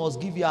blood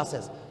must give you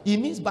access. It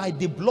means by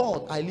the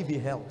blood I live in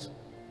health.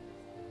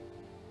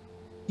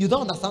 You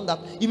don't understand that?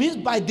 It means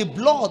by the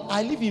blood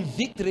I live in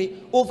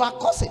victory over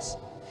curses.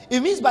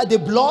 It means by the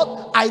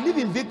blood I live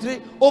in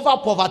victory over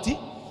poverty.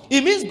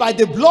 It means by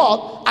the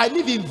blood I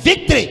live in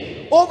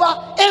victory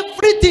over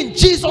everything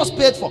Jesus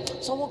paid for.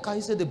 Someone can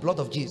you say the blood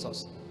of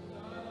Jesus?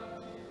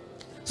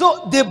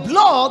 So the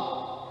blood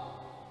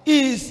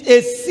is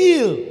a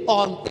seal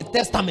on a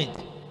testament.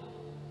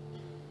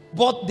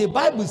 But the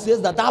Bible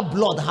says that that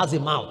blood has a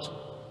mouth.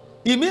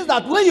 It means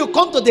that when you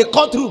come to the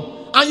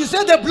courtroom and you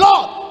say the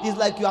blood, it's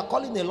like you are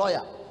calling a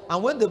lawyer.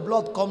 And when the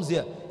blood comes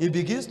here, it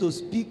begins to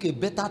speak a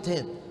better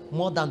thing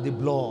more than the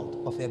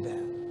blood of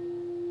Abel.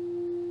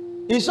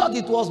 In short,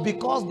 it was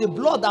because the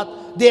blood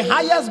that the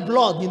highest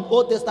blood in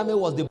Old Testament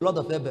was the blood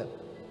of Abel.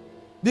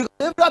 Because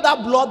every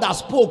other blood that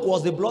spoke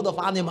was the blood of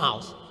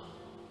animals.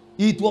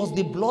 It was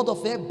the blood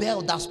of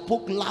Abel that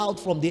spoke loud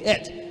from the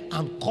earth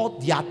and caught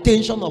the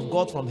attention of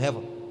God from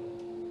heaven.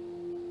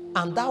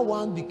 And that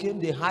one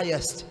became the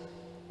highest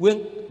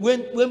when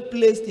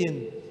placed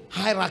in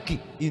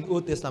hierarchy in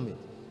Old Testament.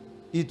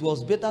 It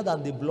was better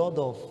than the blood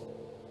of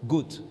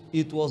goat.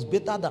 It was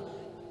better than,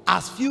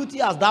 as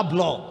filthy as that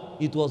blood,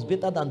 it was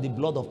better than the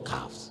blood of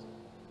calves.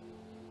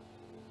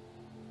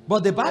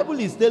 But the Bible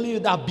is telling you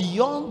that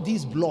beyond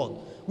this blood,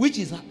 which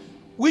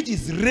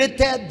is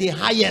rated the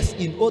highest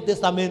in Old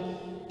Testament,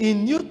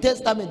 in New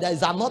Testament there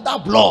is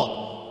another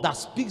blood that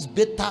speaks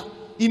better.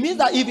 It means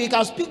that if it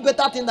can speak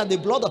better things than the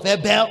blood of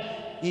Abel,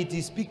 it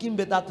is speaking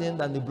better things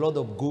than the blood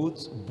of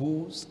goats,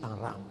 bulls,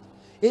 and rams.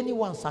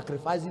 Anyone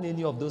sacrificing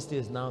any of those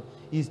things now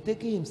is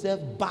taking himself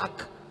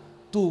back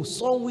to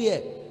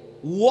somewhere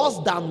worse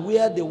than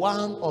where the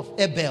one of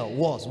Abel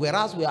was,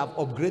 whereas we have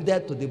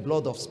upgraded to the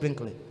blood of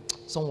sprinkling.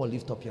 Someone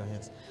lift up your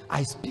hands.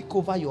 I speak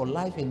over your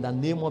life in the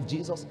name of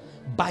Jesus.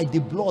 By the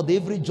blood,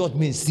 every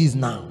judgment cease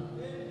now.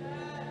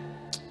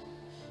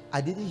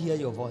 I didn't hear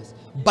your voice.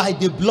 By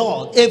the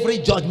blood, every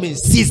judgment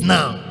cease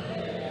now.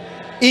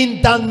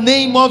 In the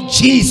name of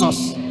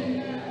Jesus.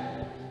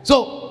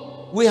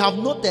 So, we have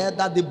noted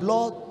that the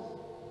blood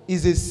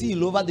is a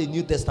seal over the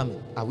New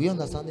Testament. Are we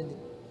understanding it?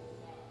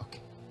 Okay.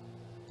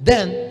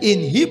 Then,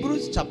 in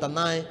Hebrews chapter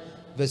 9,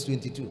 verse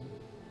 22.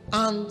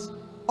 And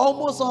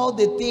almost all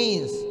the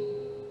things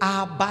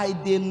are by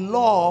the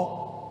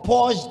law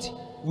purged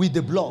with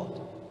the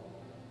blood.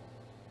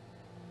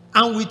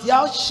 And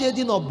without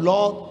shedding of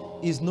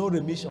blood is no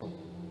remission.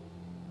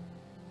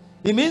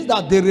 It means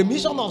that the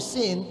remission of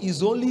sin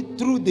is only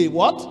through the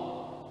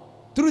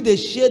what? Through the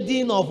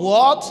shedding of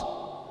what?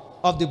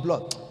 Of the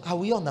blood. Are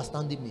we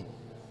understanding me?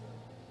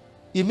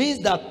 It means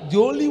that the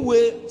only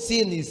way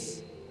sin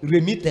is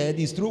remitted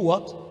is through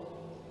what?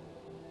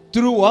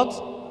 Through what?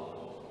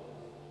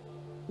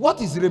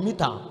 What is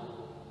remitter?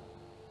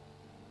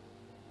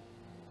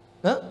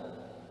 Huh?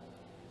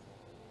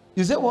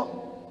 You say what?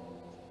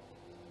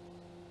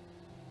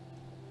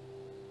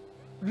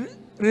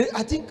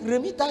 I think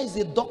remitter is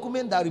a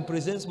document that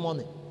represents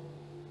money.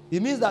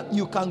 It means that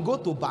you can go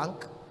to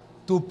bank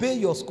to pay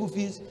your school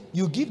fees.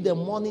 You give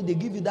them money, they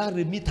give you that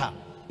remitter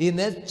in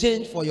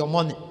exchange for your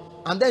money.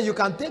 And then you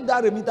can take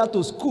that remitter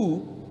to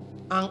school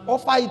and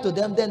offer it to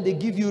them. Then they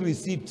give you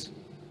receipt.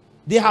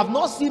 They have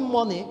not seen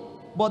money,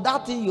 but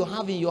that thing you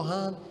have in your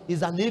hand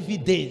is an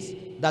evidence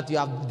that you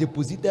have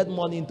deposited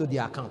money into the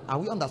account. Are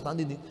we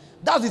understanding it?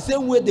 That's the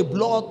same way the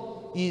blood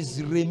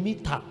is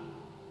remitter.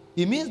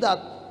 It means that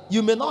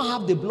you may not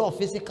have the blood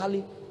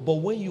physically, but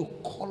when you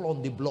call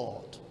on the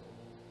blood,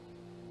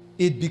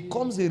 it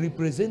becomes a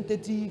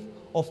representative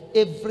of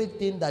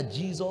everything that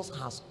Jesus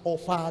has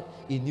offered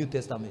in New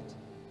Testament.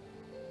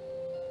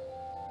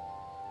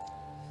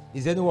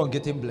 Is anyone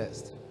getting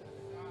blessed?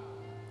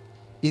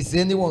 Is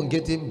anyone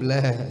getting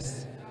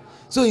blessed?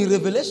 So in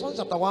Revelation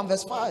chapter 1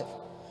 verse 5,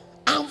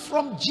 and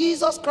from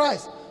Jesus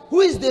Christ,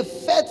 who is the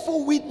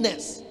faithful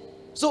witness.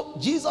 So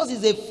Jesus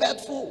is a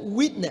faithful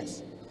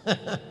witness.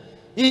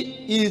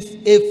 He is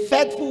a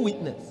faithful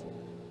witness.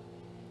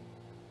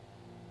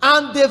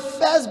 And the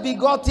first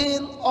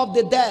begotten of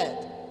the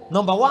dead.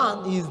 Number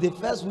one, he is the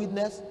first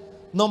witness.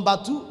 Number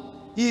two,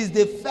 he is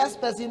the first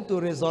person to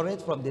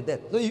resurrect from the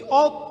dead. So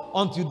up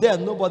until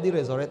then, nobody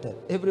resurrected.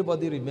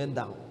 Everybody remained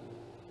down.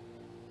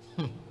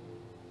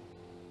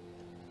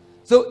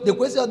 So the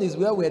question is,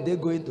 where were they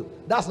going to?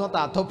 That's not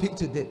our topic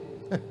today.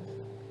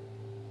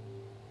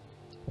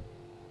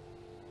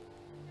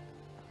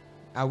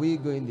 Are we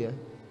going there?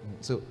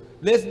 So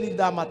let's leave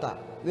that matter.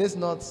 Let's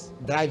not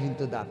dive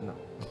into that now.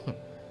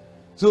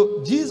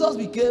 So Jesus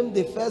became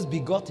the first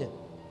begotten,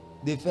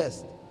 the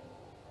first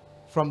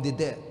from the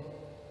dead.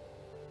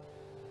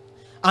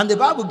 And the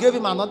Bible gave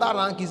him another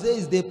rank. He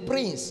says, the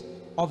prince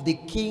of the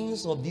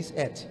kings of this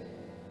earth.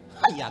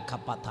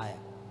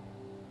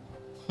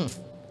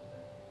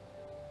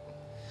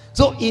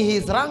 So in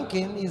his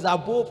ranking is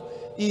above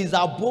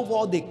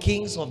all the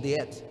kings of the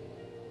earth.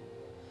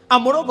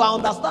 And moreover, I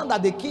understand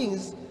that the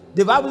kings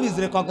the Bible is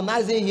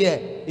recognizing here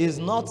is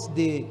not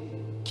the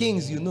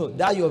kings, you know,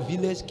 that your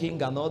village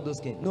king and all those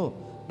kings. No,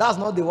 that's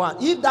not the one.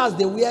 If that's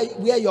the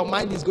where your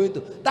mind is going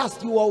to,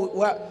 that's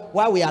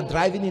why we are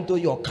driving into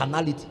your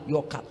carnality.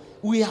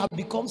 We have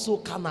become so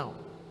carnal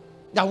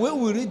that when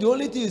we read, the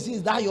only thing you see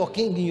is that your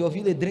king in your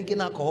village drinking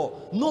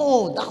alcohol.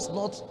 No, that's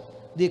not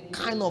the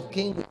kind of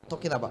king we're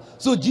talking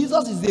about. So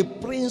Jesus is the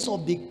prince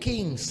of the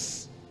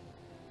kings.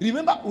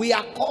 Remember, we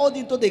are called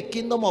into the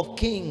kingdom of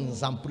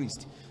kings and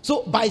priests.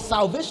 So by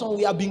salvation,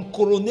 we have been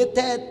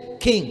coronated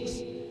kings.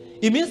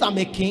 It means I'm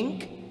a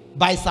king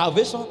by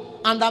salvation,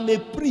 and I'm a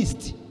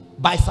priest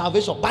by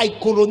salvation. By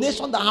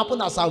coronation that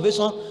happened at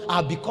salvation, I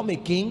have become a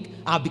king,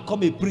 I have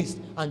become a priest,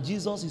 and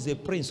Jesus is a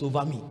prince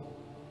over me.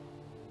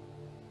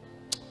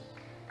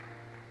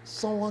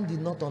 Someone did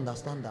not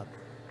understand that.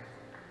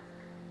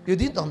 You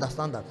didn't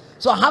understand that.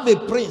 So I have a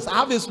prince, I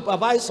have a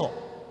supervisor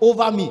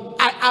over me.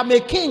 I am a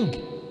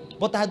king,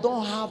 but I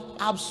don't have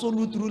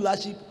absolute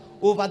rulership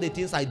over the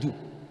things I do.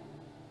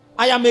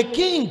 I am a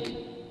king,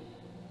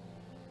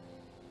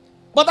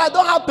 but I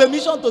don't have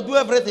permission to do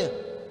everything,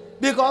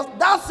 because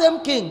that same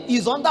king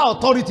is under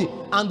authority,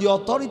 and the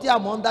authority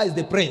I'm under is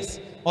the prince,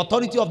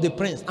 authority of the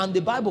prince, and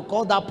the Bible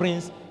called that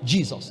prince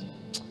Jesus.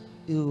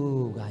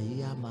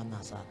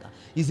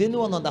 Is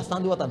anyone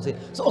understanding what I'm saying?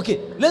 So okay,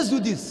 let's do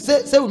this.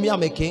 Say with me,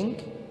 I'm a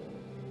king.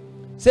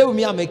 Say with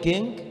me, I'm a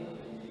king.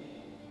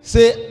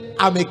 Say,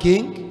 I'm a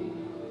king,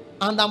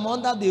 and I'm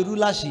under the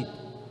rulership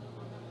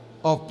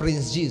of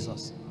Prince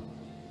Jesus.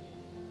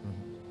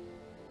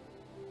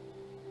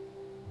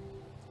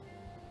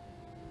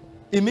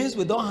 It means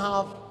we don't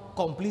have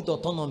complete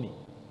autonomy.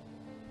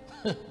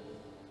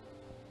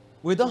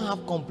 We don't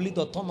have complete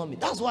autonomy.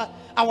 That's why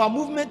our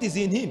movement is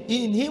in him.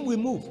 In him we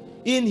move.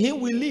 In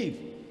him we live.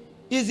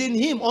 It's in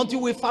him.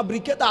 Until we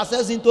fabricate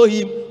ourselves into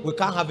him, we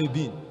can't have a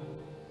being.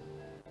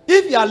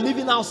 If you are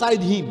living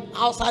outside him,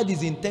 outside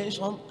his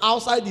intention,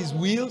 outside his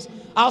wills,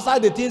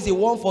 outside the things he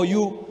wants for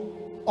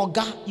you, oh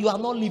God, you are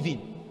not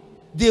living.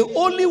 The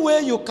only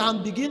way you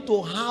can begin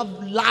to have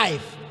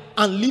life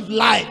and live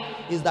life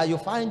is that you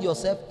find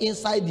yourself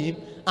inside him,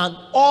 and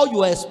all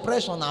your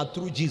expression are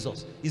through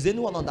Jesus. Is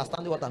anyone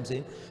understanding what I'm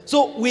saying?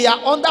 So we are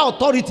under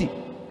authority.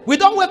 We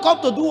don't wake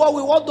up to do what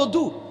we want to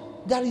do.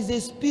 There is a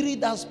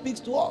spirit that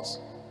speaks to us.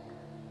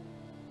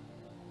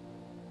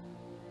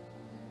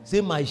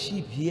 Say, my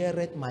sheep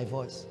heareth my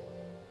voice.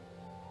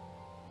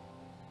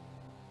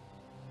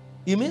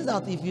 It means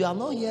that if you are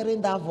not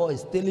hearing that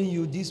voice telling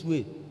you this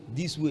way,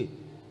 this way,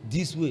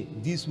 this way,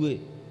 this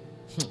way,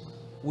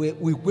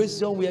 we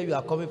question where you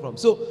are coming from.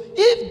 So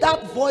if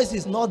that voice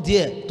is not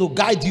there to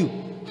guide you,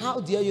 how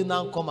dare you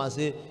now come and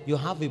say you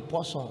have a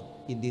portion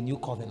in the new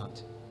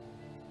covenant?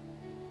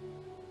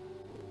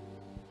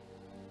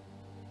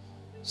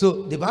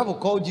 So the Bible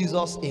called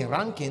Jesus in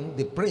ranking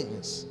the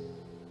prince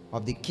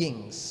of the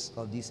kings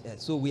of this earth.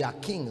 So we are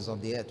kings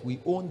of the earth. We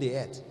own the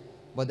earth.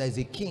 But there is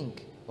a king,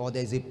 or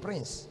there is a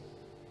prince,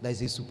 there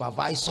is a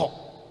supervisor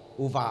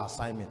over our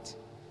assignment.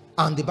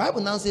 And the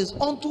Bible now says,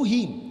 unto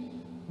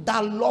him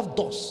that loved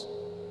us.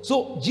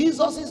 So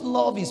Jesus'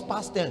 love is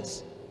past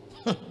tense.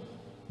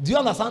 Do you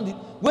understand it?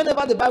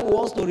 Whenever the Bible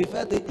wants to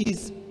refer to it,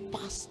 is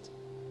past.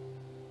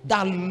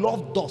 That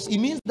loved us. It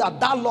means that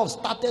that love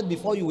started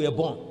before you were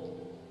born.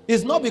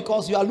 It's not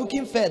because you are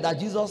looking fair that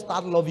Jesus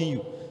started loving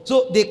you.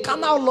 So the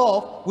carnal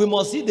love, we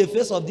must see the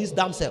face of this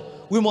damsel.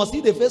 We must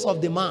see the face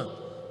of the man.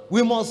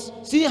 We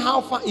must see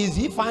how fine, is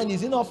he fine,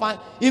 is he not fine?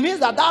 It means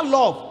that that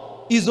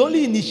love is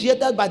only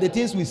initiated by the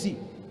things we see.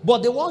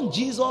 But the one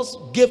Jesus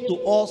gave to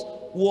us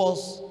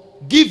was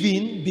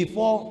given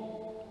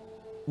before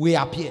we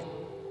appear.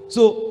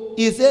 So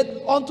he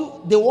said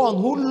unto the one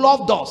who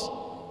loved us,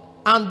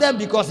 and then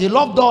because he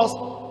loved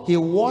us, he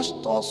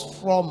washed us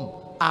from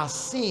our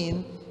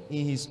sin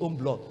in his own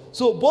blood.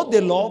 So both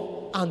the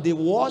love and the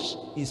wash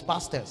is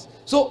past tense.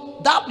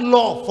 So that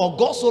love, for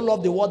God so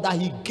loved the world that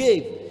he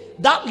gave,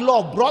 that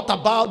love brought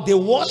about the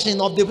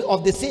washing of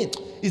the sin.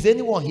 Is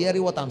anyone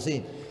hearing what I'm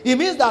saying? It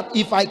means that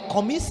if I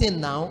commit sin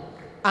now,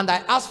 and I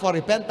ask for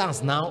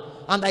repentance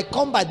now, and I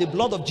come by the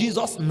blood of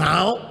Jesus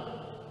now,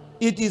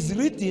 it is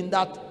written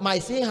that my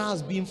sin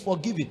has been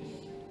forgiven.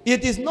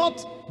 It is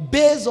not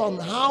based on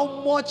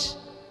how much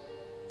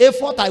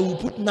effort I will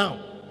put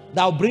now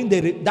that will bring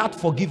that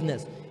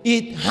forgiveness.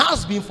 It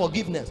has been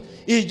forgiveness.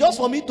 It's just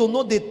for me to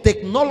know the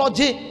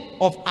technology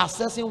of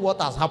assessing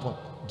what has happened.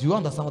 Do you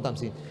understand what I'm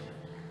saying?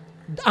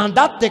 And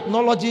that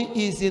technology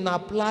is in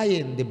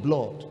applying the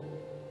blood.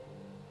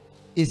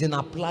 Is in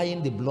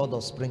applying the blood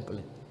of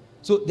sprinkling.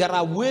 So there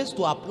are ways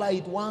to apply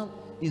it. One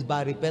is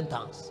by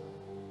repentance.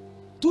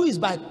 Two is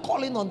by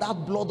calling on that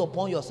blood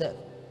upon yourself.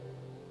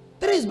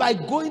 Three is by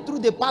going through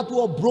the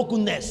pathway of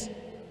brokenness.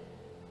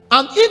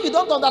 And if you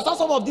don't understand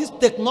some of this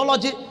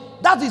technology,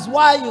 that is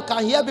why you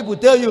can hear people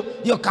tell you,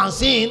 you can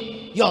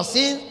sin, your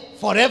sin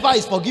forever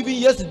is forgiven,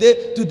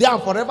 yesterday, today,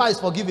 and forever is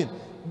forgiven.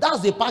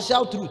 That's a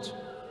partial truth.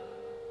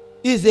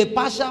 It's a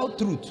partial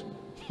truth.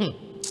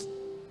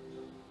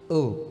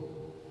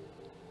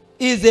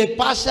 It's a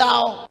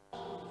partial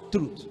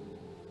truth.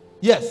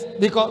 Yes,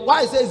 because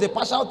why I say it's a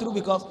partial truth,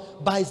 because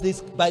by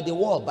the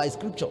word, by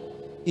scripture,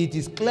 it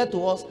is clear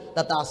to us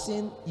that our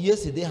sin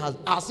yesterday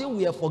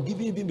we are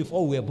forgiven even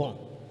before we were born.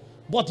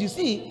 But you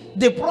see,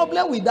 the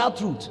problem with that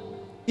truth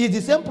is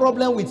the same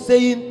problem with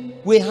saying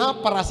we have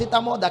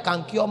paracetamol that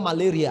can cure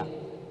malaria,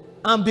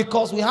 and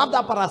because we have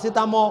that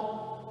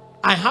paracetamol,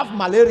 I have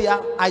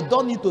malaria, I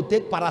don't need to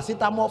take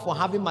paracetamol for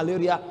having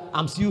malaria,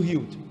 I'm still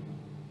healed.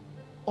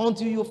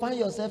 Until you find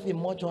yourself in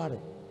mortuary.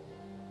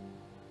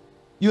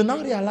 You now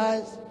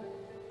realize,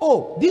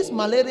 oh, this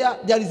malaria,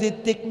 there is a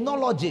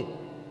technology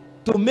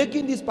to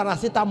making this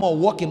paracetamol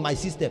work in my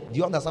system. Do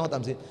you understand what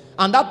I'm saying?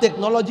 And that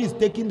technology is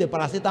taking the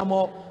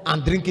paracetamol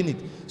and drinking it.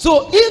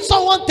 So if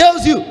someone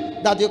tells you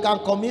that you can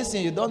commit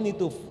sin, you don't need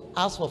to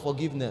ask for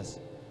forgiveness.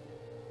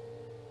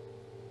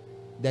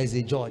 There is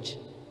a judge.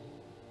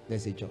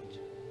 There's a judge.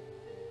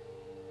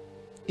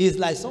 It's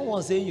like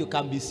someone saying you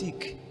can be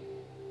sick.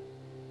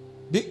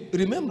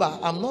 Remember,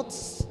 I'm not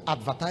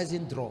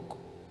advertising drug.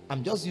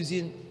 I'm just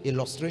using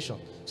illustration.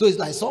 So it's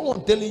like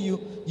someone telling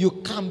you, you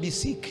can be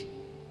sick,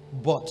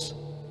 but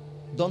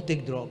don't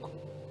take drug.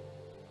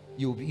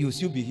 You'll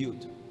still be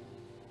healed.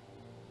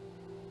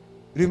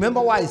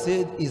 Remember why I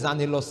said it's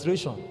an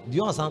illustration. Do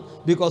you understand?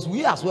 Because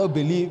we as well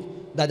believe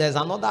that there's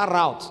another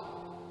route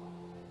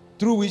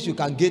through which you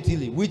can get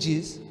healing, which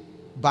is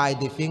by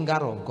the finger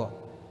of God.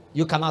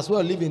 You can as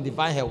well live in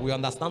divine health. We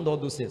understand all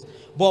those things.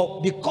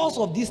 But because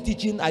of this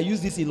teaching, I use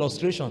this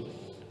illustration.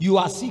 You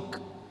are sick,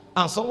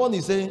 and someone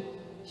is saying,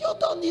 you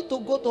don't need to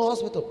go to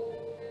hospital.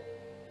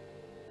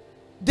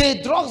 The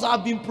drugs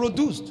have been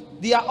produced.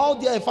 They are all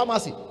there in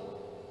pharmacy.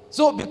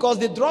 So because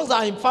the drugs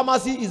are in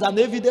pharmacy is an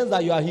evidence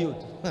that you are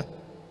healed.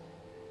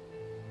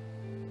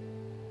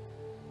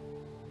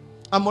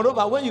 And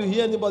moreover, when you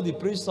hear anybody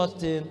preach such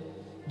thing,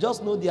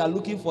 just know they are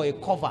looking for a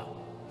cover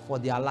for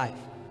their life.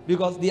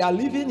 Because they are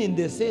living in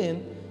the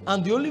sin,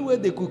 and the only way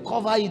they could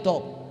cover it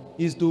up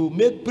is to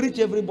preach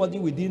everybody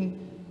within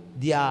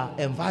their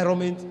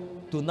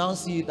environment to now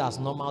see it as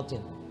normal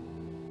thing.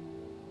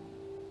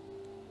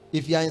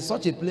 If you are in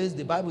such a place,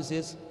 the Bible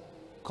says,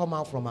 come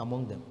out from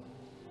among them.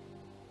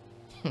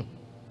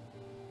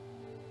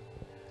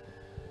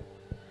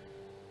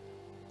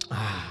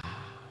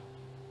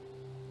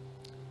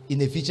 In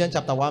Ephesians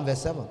chapter 1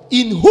 verse 7,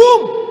 in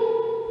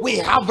whom we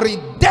have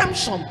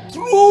redemption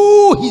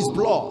through his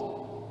blood.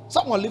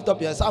 Someone lift up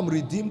your hands. I'm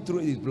redeemed through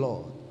his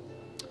blood.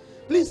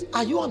 Please,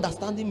 are you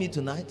understanding me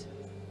tonight?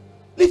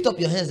 Lift up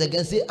your hands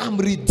again. Say, I'm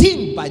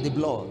redeemed by the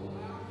blood.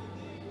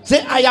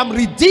 Say, I am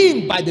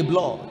redeemed by the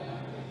blood.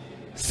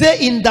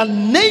 Say, in the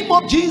name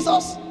of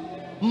Jesus,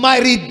 my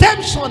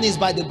redemption is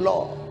by the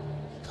blood.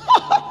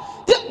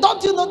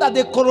 Don't you know that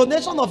the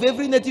coronation of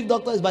every native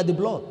doctor is by the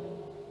blood?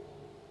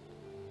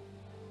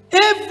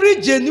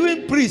 Every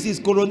genuine priest is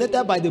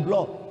coronated by the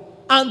blood.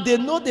 And they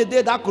know the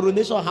day that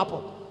coronation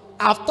happened.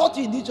 I've taught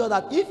you in each other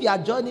that if you are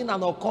joining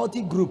an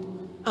occultic group,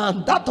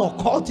 and that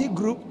occultic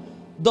group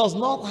does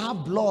not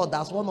have blood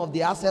as one of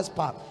the access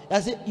parts,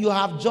 I say you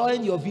have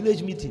joined your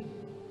village meeting.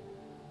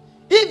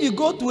 If you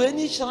go to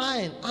any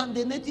shrine and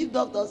the native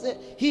doctor say,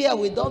 here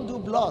we don't do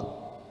blood,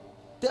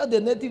 tell the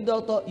native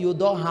doctor you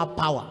don't have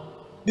power.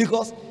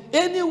 Because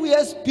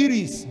anywhere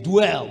spirits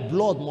dwell,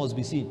 blood must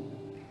be seen.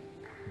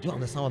 Do you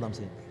understand what I'm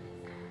saying?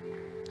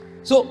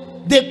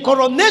 So the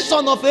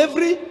coronation of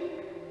every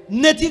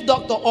native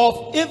doctor,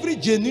 of every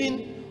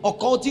genuine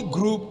occultic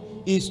group,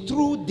 is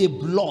through the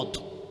blood.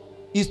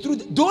 Is through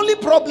the only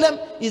problem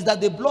is that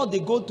the blood they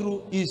go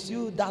through is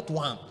through that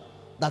one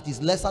that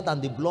is lesser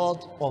than the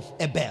blood of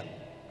Abel.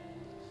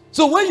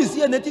 So when you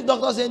see a native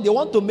doctor saying they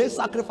want to make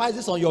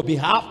sacrifices on your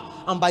behalf,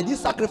 and by this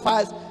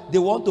sacrifice they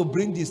want to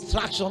bring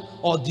distraction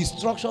or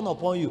destruction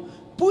upon you,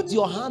 put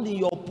your hand in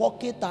your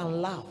pocket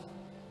and laugh.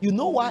 You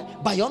know why?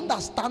 By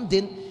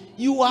understanding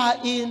you are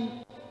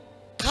in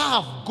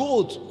calf,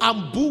 goat,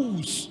 and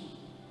bulls.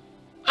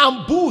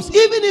 And bulls.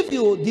 Even if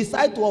you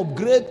decide to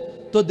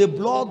upgrade to the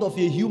blood of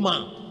a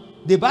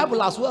human, the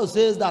Bible as well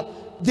says that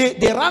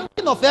the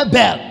ranking of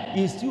Abel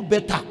is still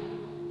better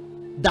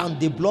than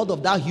the blood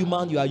of that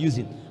human you are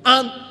using.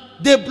 And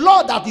the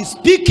blood that is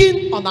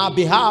speaking on our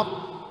behalf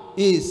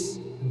is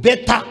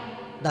better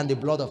than the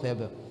blood of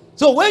Abel.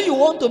 So when you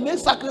want to make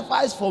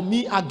sacrifice for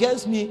me,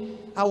 against me,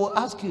 I will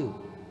ask you,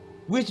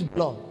 which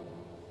blood?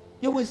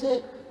 You will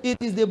say, it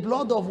is the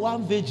blood of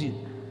one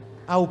virgin.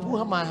 I will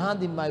put my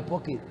hand in my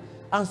pocket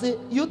and say,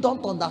 you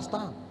don't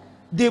understand.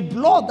 The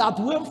blood that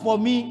went for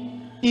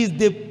me is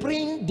the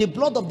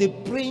blood of the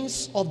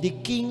prince of the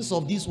kings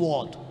of this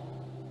world.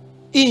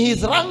 In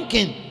his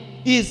ranking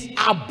is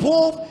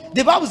above.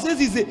 The Bible says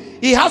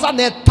he has an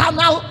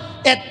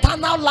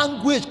eternal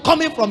language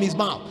coming from his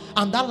mouth,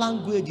 and that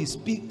language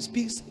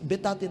speaks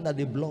better thing than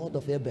the blood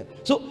of Abel.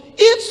 So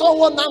if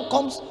someone now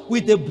comes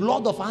with the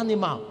blood of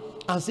animal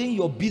and saying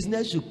your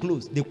business should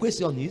close, the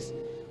question is,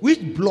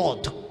 which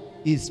blood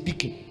is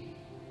speaking?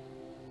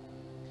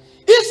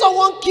 If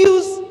someone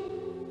kills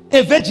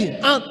a virgin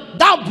and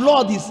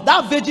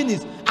that virgin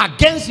is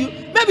against you,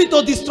 maybe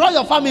to destroy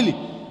your family,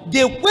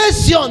 the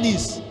question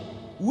is,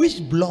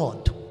 which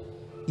blood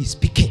is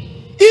speaking?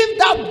 If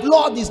that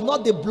blood is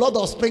not the blood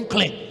of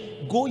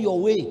sprinkling, go your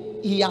way.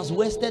 He has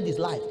wasted his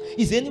life.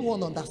 Is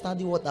anyone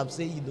understanding what I'm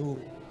saying? You know,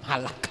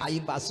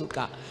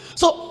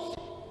 so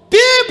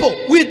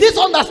people with this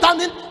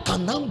understanding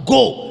can now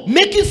go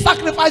making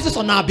sacrifices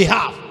on our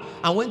behalf,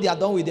 and when they are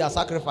done with their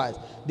sacrifice,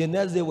 the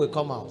next day will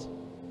come out.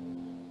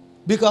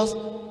 Because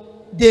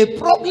the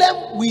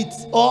problem with,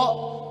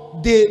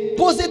 or the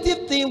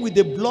positive thing with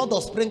the blood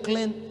of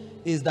sprinkling,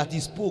 is that he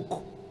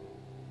spoke.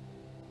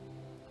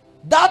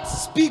 That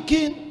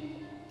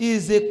speaking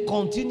is a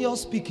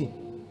continuous speaking.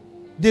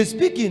 The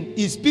speaking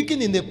is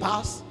speaking in the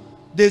past,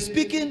 the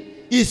speaking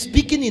is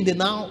speaking in the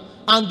now,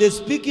 and the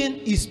speaking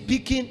is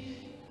speaking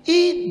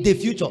in the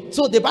future.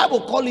 So the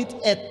Bible calls it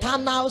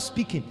eternal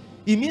speaking.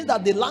 It means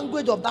that the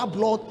language of that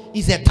blood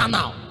is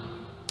eternal.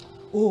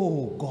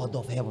 Oh, God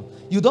of heaven,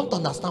 you don't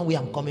understand where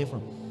I'm coming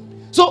from.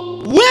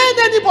 So when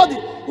anybody,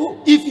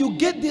 if you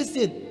get this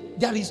thing,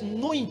 there is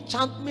no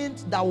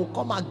enchantment that will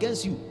come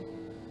against you.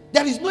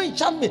 There is no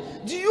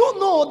enchantment. Do you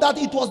know that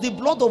it was the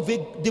blood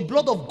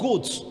of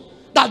goats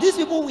that these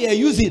people were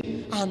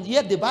using? And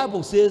yet the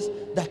Bible says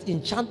that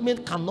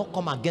enchantment cannot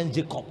come against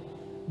Jacob,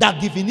 that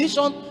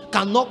divination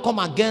cannot come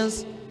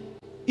against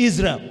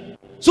Israel.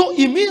 So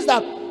it means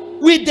that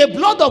with the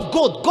blood of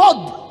goat,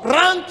 God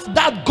ranked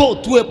that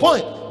goat to a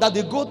point that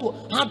the goat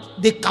had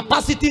the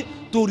capacity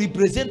to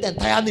represent the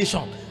entire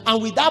nation.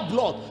 And with that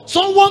blood,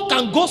 someone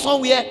can go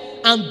somewhere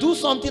and do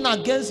something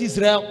against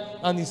Israel,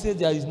 and he says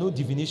there is no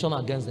divination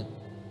against them,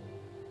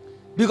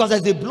 because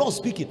there's a blood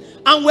speaking.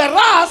 And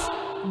whereas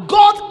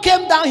God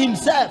came down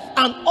himself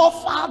and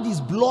offered his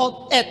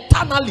blood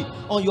eternally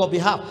on your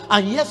behalf,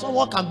 and yet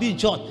someone can be in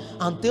church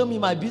and tell me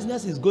my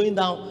business is going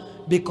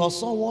down because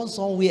someone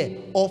somewhere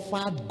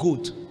offered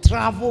goat,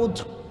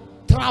 traveled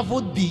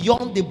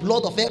beyond the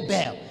blood of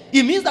Abel.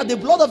 It means that the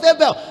blood of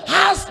Abel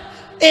has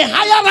a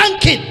higher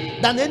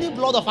ranking than any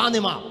blood of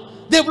animal.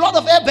 The blood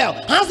of Abel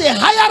has a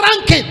higher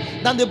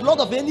ranking than the blood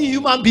of any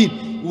human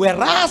being.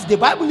 Whereas the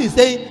Bible is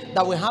saying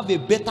that we have a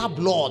better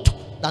blood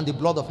than the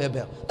blood of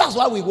Abel. That's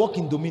why we walk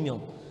in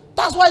dominion.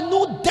 That's why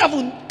no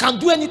devil can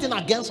do anything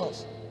against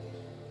us.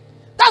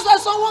 That's why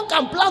someone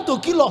can plan to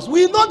kill us.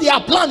 We know they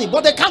are planning,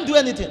 but they can't do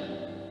anything,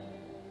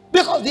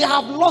 because they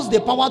have lost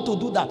the power to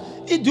do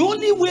that. The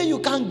only way you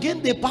can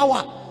gain the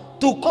power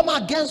to come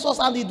against us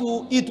and it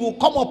will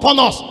come upon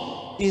us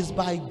is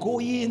by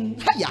going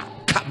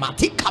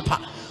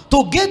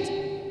to get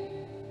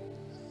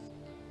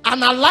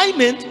an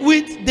alignment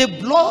with the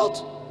blood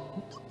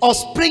of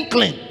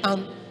sprinkling.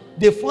 And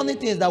the funny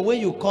thing is that when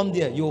you come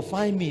there, you'll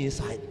find me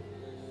inside.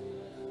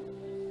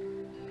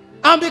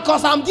 And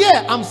because I'm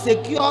there, I'm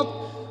secured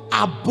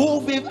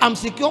above it. I'm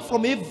secure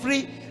from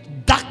every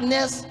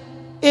darkness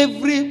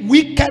every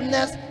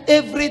wickedness,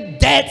 every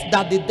death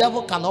that the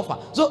devil can offer.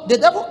 So the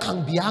devil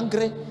can be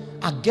angry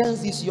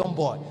against this young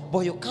boy, but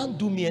you can't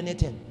do me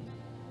anything.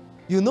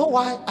 You know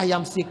why? I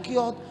am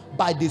secured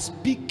by the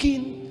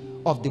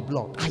speaking of the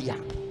blood. I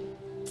am.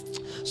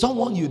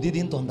 Someone, you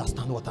didn't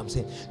understand what I'm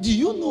saying. Do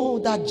you know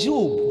that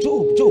Job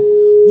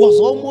was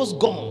almost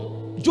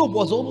gone? Job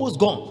was almost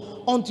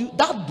gone until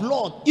that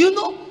blood. You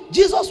know,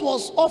 Jesus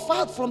was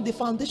offered from the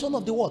foundation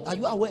of the world. Are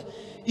you aware?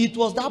 It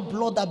was that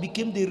blood that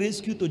became the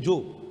rescue to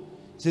Job.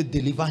 He said,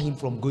 deliver him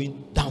from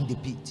going down the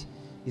pit.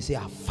 He said,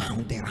 I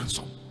found the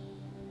ransom.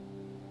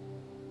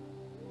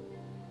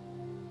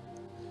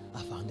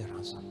 I found the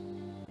ransom.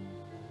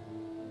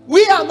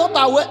 We are not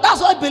aware.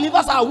 That's why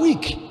believers are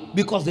weak,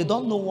 because they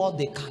don't know what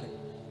they carry.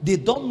 They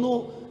don't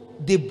know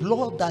the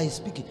blood that is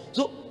speaking.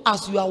 So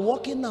as you are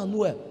walking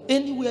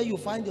anywhere you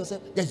find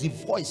yourself, there's a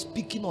voice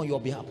speaking on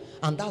your behalf,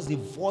 and that's the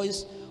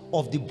voice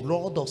of the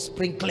blood of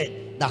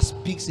sprinkling that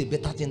speaks a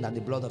better thing than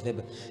the blood of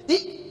Abel.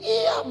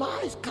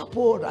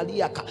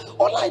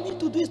 All I need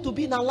to do is to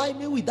be in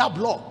alignment with that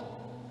blood.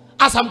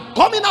 As I'm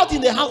coming out in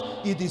the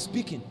house, it is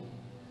speaking.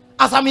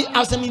 As I'm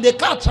in the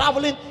car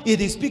traveling, it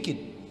is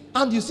speaking.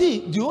 And you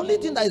see, the only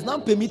thing that is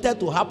not permitted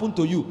to happen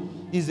to you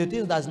is the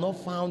thing that's not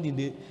found in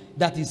the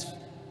that is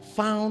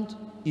found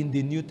in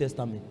the New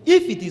Testament.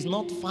 If it is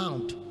not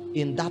found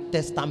in that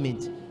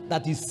testament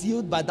that is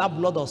sealed by that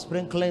blood of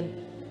sprinkling,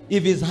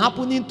 if it's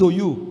happening to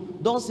you,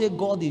 don't say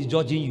God is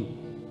judging you.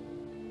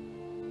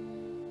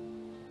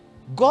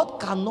 God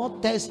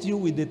cannot test you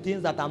with the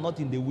things that are not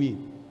in the way.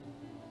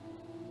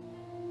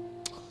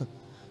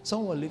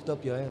 Someone lift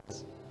up your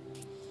hands.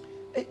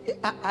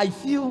 I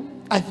feel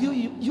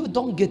you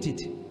don't get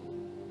it.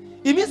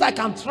 It means I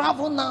can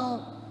travel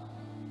now,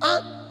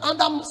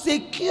 and I'm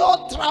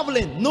secure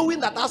traveling, knowing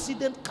that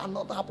accident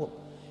cannot happen.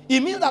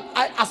 It means that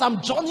as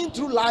I'm journeying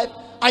through life,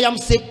 I am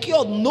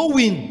secure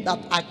knowing that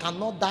I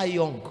cannot die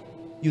young.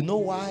 You know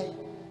why?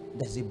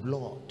 There's a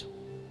blood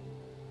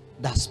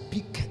that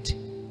speaketh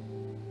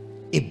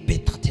a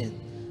better thing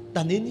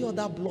than any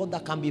other blood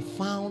that can be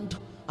found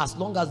as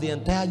long as the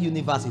entire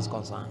universe is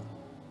concerned.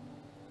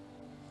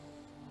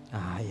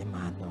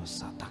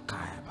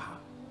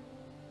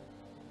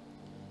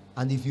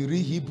 And if you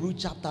read Hebrew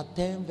chapter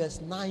 10 verse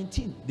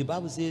 19, the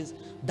Bible says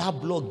that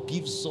blood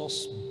gives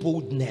us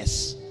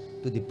boldness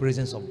to the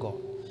presence of God.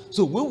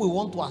 So when we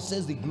want to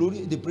access the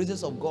glory, the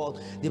presence of God,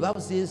 the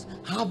Bible says,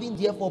 having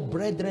therefore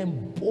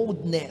brethren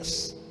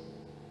boldness.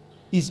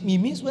 It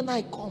means when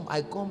I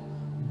come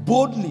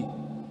boldly,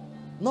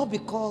 not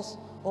because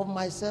of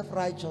my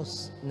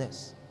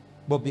self-righteousness,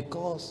 but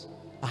because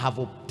I have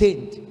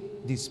obtained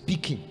the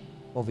speaking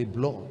of a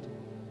blood.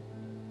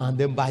 And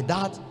then by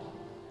that,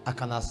 I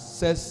can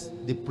access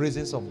the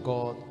presence of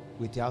God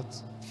without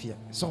fear.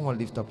 Someone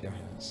lift up your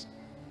hands.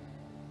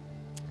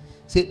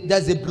 Say,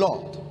 there's a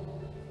blood.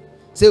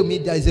 Say with me,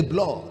 there is a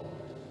blood.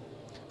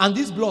 And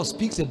this blood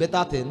speaks a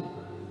better thing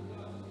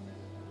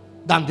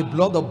than the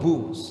blood of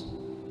bulls,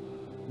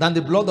 than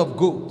the blood of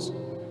goats,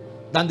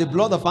 than the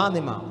blood of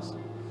animals.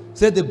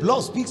 Say, the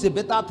blood speaks a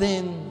better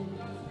thing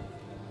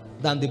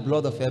than the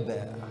blood of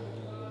Abel.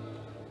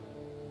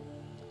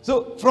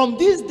 So from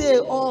this day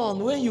on,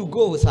 when you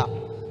go, sir,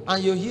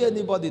 and you hear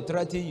anybody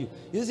threaten you,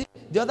 you see,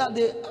 the other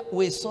day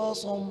we saw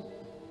some,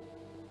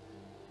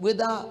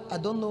 whether, I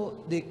don't know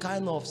the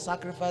kind of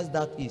sacrifice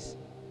that is.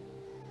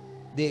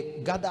 They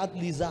gathered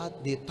lizard,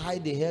 they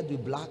tied the head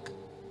with black.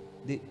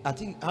 I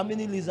think, how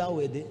many lizards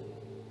were there?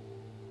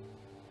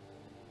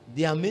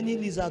 There are many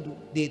lizards.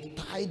 They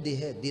tied the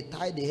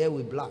head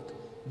with black.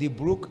 They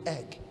broke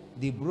egg.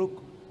 They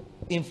broke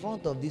in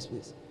front of this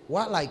place.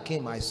 While I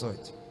came, I saw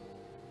it.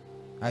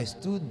 I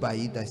stood by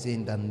it. I said,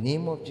 in the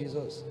name of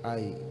Jesus,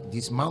 I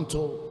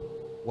dismantle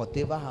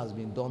whatever has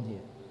been done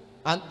here.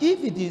 And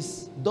if it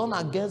is done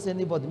against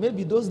anybody,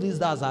 maybe those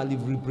lizards are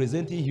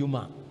representing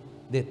human.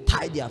 They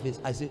tie their face.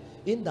 I say,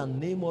 in the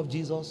name of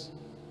Jesus,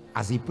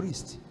 as a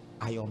priest,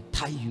 I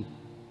untie you.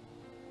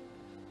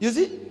 You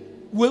see,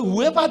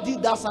 whoever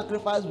did that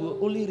sacrifice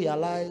will only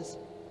realize,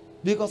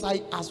 because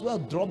I as well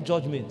drop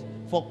judgment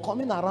for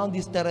coming around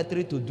this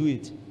territory to do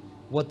it.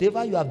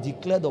 Whatever you have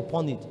declared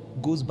upon it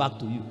goes back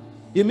to you.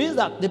 It means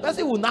that the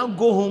person will now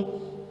go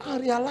home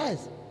and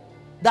realize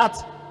that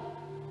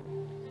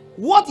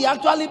what he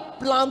actually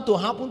planned to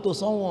happen to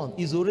someone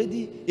is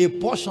already a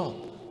portion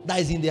that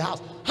is in the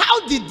house.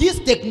 How did this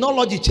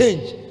technology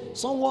change?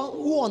 Someone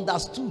who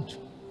understood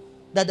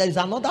that there is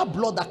another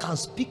blood that can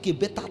speak a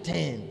better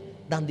thing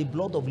than the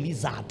blood of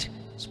lizard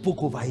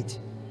spoke over it.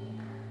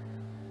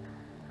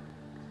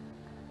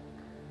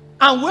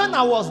 And when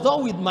I was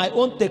done with my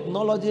own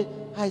technology,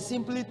 I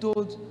simply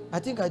told, I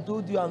think I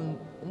told you and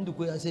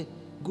Ndukwe, I said,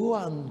 go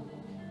and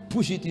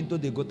push it into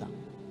the gutter,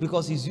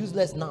 because it's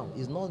useless now.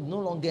 It's no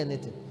longer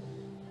anything.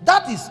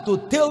 That is to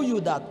tell you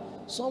that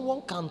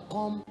someone can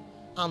come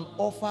and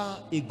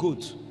offer a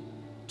goat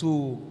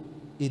to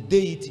a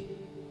deity,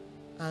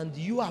 and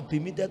you are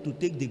permitted to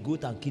take the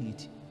goat and kill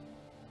it,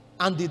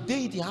 and the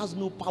deity has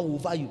no power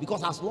over you,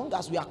 because as long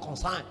as we are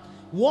concerned,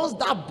 once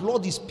that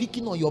blood is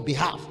speaking on your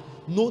behalf,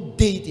 no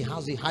deity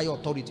has a higher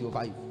authority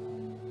over you.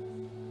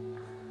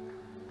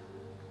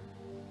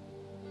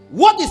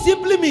 What it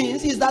simply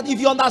means is that if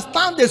you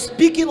understand the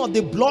speaking of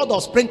the blood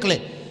of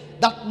sprinkling,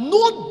 that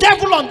no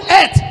devil on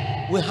earth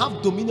will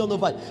have dominion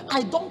over it.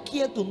 I don't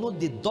care to know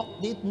the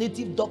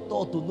native doctor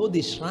or to know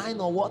the shrine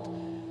or what.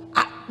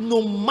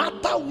 No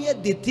matter where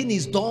the thing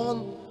is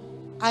done,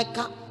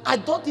 I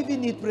don't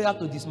even need prayer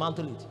to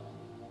dismantle it.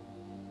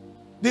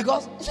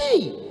 Because,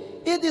 see,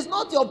 it is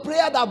not your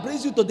prayer that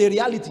brings you to the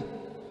reality.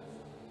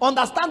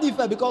 Understand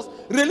it, because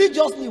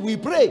religiously we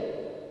pray.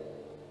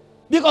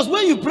 Because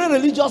when you pray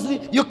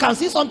religiously, you can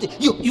see something,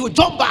 you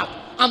jump back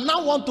and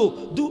now want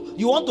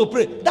to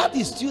pray. That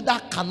is still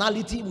that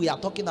carnality we are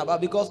talking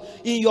about. Because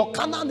in your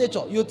carnal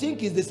nature, you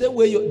think it's the same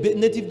way your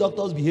native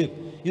doctors behave.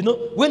 You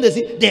know, when they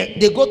say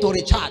they go to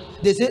recharge,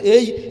 they say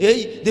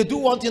hey, they do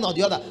one thing or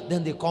the other,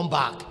 then they come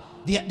back.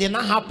 They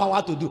now have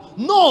power to do.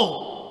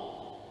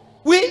 No,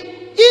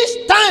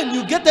 each time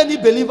you get any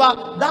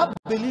believer, that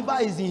believer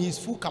is in his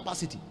full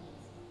capacity.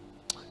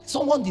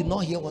 Someone did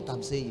not hear what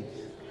I'm saying.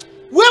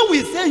 When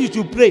we say you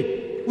should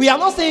pray, we are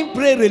not saying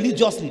pray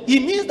religiously.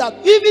 It means that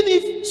even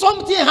if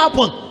something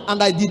happened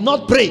and I did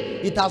not pray,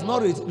 it has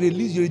not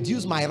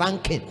reduced my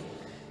ranking.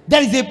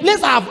 There is a place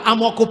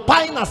I'm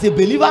occupying as a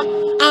believer,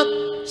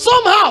 and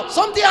somehow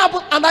something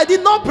happened and I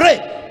did not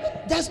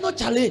pray. There's no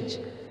challenge.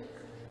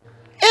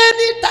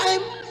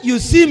 Anytime you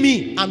see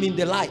me, I'm in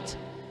the light.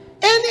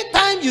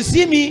 Anytime you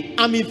see me,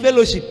 I'm in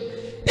fellowship.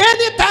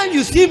 Anytime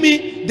you see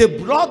me, the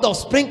blood of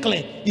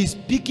sprinkling is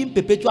speaking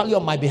perpetually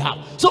on my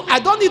behalf. So I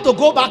don't need to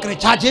go back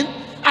recharging.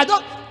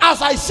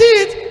 As I see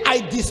it,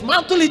 I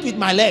dismantle it with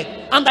my leg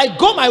and I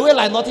go my way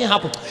like nothing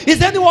happened.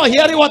 Is anyone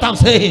hearing what I'm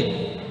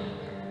saying?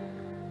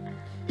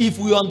 If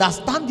we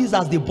understand this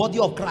as the body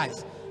of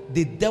Christ,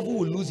 the devil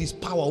will lose his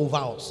power over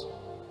us.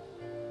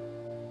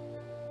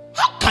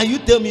 How can you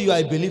tell me you are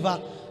a believer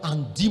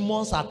and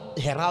demons are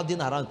heralding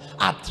around,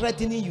 are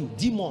threatening you?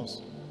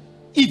 Demons.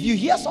 If you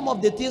hear some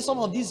of the things some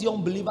of these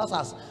young believers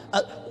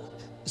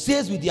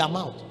says with their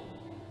mouth,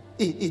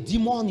 a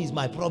demon is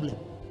my problem.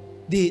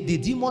 The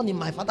demon in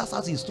my father's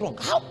house is strong.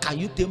 How can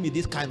you tell me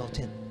this kind of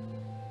thing?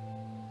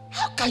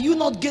 How can you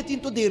not get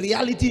into the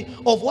reality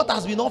of what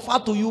has been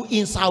offered to you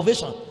in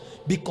salvation?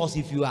 Because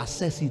if you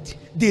access it,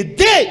 the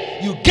day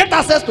you get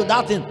access to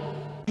that thing,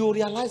 you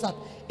realize that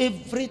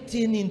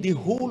everything in the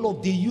whole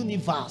of the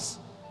universe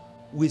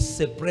will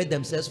separate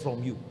themselves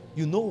from you.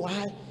 You know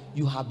why?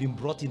 You have been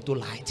brought into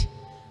light.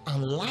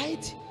 And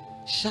light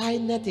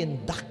shineth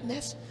in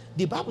darkness.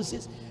 The Bible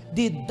says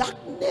the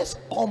darkness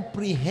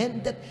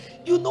comprehended.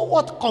 You know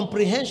what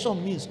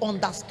comprehension means?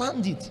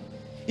 Understand it.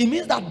 It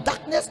means that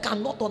darkness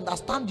cannot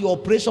understand the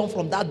operation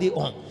from that day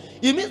on.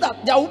 It means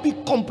that there will be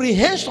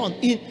comprehension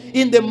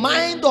in the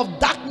mind of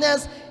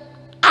darkness.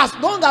 As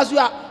long as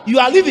you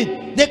are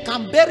living, they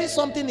can bury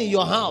something in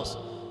your house.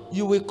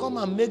 You will come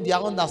and make their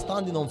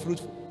understanding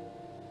unfruitful.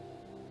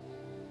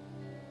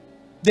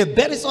 They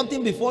bury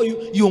something before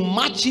you, you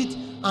match it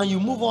and you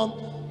move on.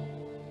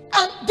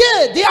 And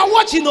they are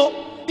watching.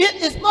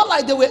 It's not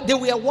like they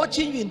were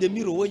watching you in the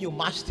mirror when you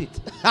matched it.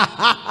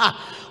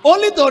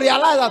 Only to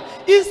realize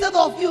that instead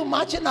of you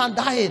matching and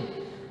dying,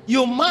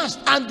 you matched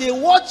and they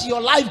watch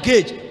your life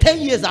gauge.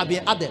 10 years have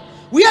been added.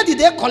 Where did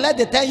they collect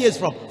the 10 years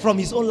from? From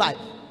his own life.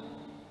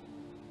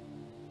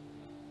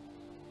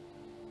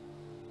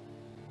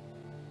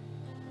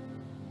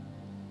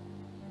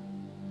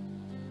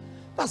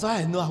 That's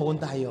why I know I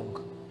won't die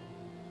young.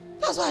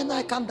 That's why I know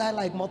I can't die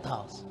like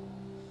mortals.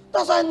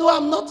 That's why I know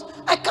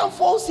I can't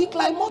fall sick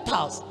like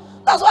mortals.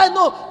 That's why I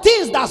know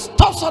things that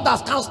stop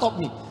others can't stop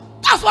me.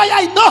 That's why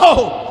I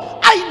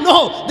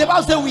know. The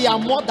Bible says we are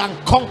more than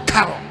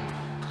conquerors.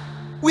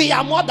 We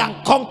are more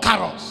than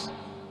conquerors.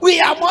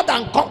 We are more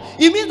than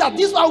It means that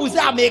this one we say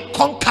I'm a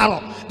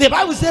conqueror. The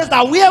Bible says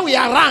that where we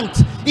are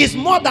ranked is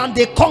more than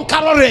the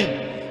conqueror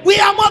realm. We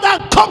are more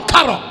than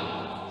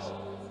conquerors.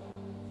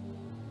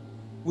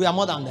 We are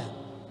more than them.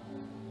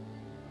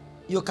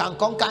 You can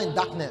conquer in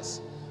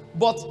darkness,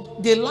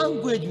 but the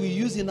language we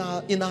use in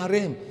our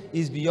realm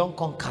is beyond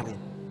conquering.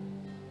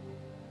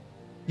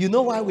 You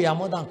know why we are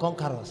more than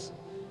conquerors?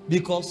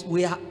 Because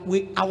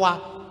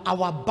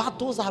our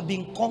battles have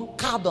been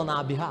conquered on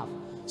our behalf.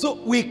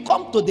 So we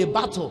come to the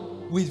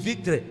battle with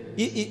victory.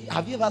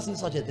 Have you ever seen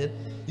such a thing?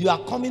 You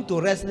are coming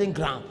to wrestling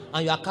ground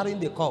and you are carrying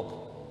the cup.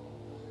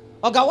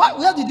 Okay,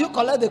 where did you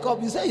collect the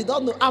cup? You say you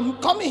don't know. I'm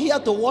coming here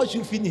to watch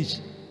you finish.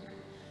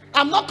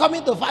 I'm not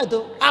coming to fight.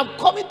 I'm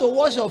coming to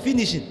watch your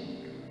finishing.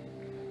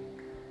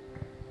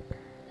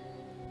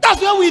 That's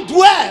where we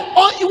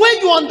dwell. When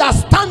you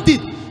understand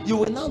it, you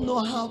will now know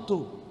how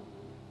to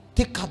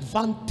take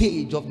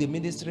advantage of the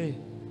ministry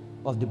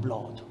of the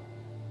blood.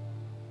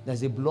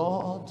 There's a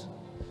blood.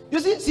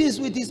 You see, since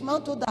we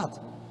dismantle that,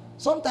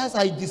 sometimes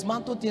I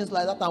dismantle things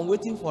like that. I'm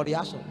waiting for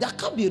reaction. There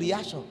can't be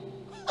reaction.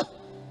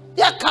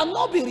 There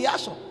cannot be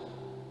reaction.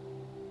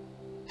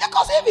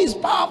 Because if it's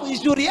powerful,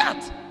 it should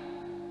react.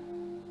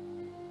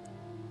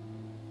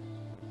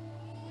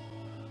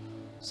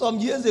 Some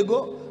years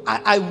ago,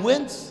 I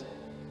went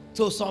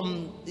So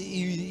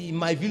in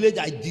my village,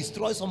 I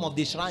destroy some of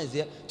the shrines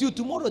here. Till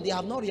tomorrow, they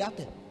have not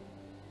reacted.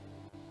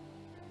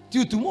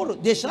 Till tomorrow,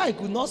 the shrine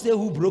could not say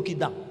who broke it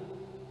down.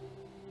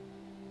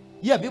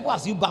 Yeah, people are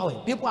still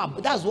bowing.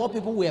 That's what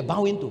people were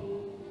bowing to.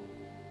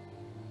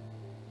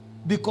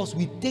 Because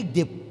we take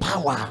the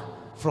power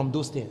from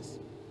those things.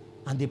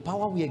 And the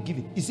power we are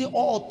given. You see,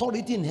 all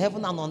authority in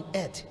heaven and on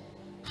earth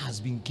has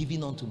been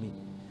given unto me.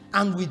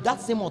 And with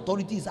that same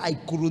authority, I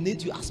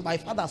coronate you as my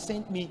Father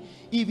sent me,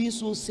 even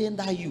so send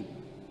I you.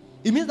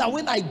 It means that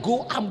when I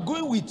go, I'm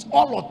going with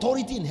all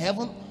authority in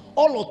heaven,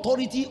 all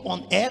authority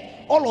on earth,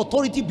 all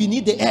authority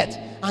beneath the earth.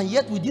 And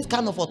yet with this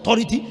kind of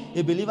authority,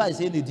 a believer is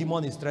saying the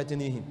demon is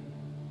threatening him.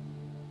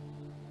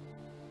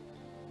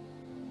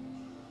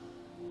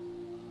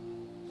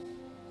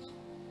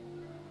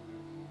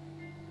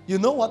 You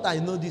know what I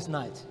know this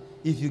night?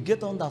 If you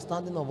get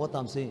understanding of what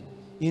I'm saying,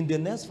 in the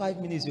next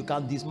 5 minutes, you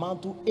can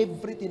dismantle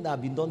everything that has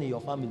been done in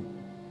your family.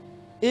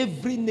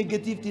 Every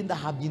negative thing that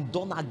has been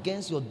done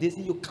against your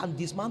destiny, you can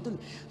dismantle it.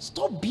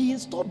 Stop being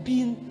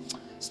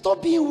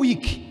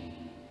weak.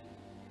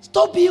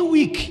 Stop being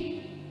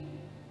weak.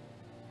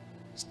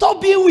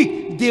 Stop being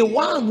weak. The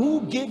one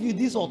who gave you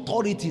this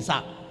authority,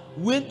 sir,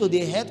 went to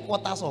the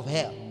headquarters of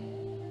hell.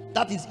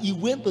 That is, he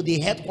went to the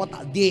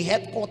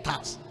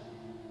headquarters.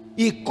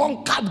 He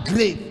conquered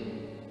grave.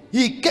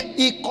 He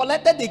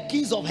collected the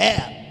keys of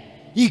hell.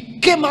 He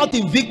came out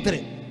in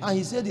victory. And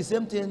he said the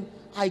same thing,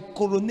 I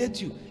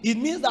coronate you. It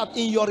means that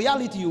in your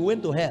reality, you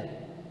went to hell.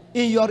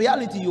 In your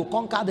reality, you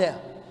conquered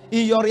hell.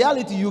 In your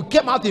reality, you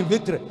came out in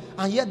victory.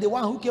 And yet the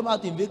one who came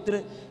out in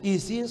victory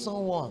is seeing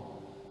someone,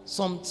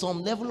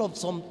 some level of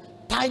some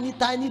tiny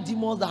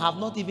demons that have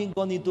not even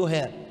gone into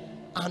hell.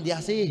 And they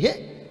are saying,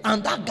 hey,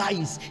 and that guy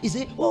is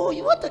saying, oh,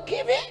 you want to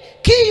kill me?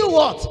 Kill you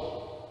what?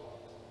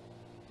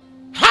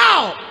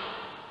 How?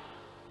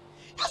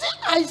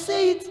 I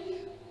say it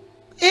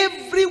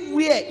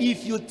everywhere.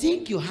 If you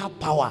think you have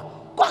power,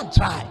 go and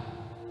try.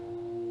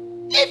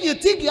 If you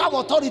think you have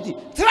authority,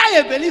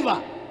 try a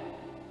believer.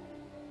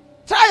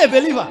 Try a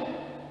believer.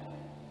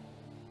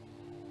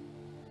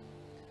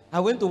 I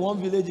went to one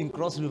village in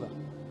Cross River,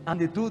 and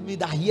they told me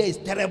that here is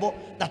terrible,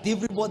 that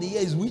everybody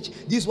here is witch.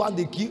 This one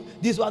they kill,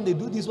 this one they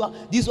do this one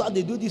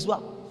they do this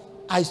one.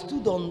 I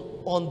stood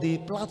on the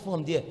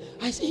platform there.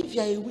 I said, if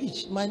you are a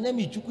witch, my name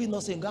is Chukwu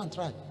Innocent, go and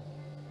try.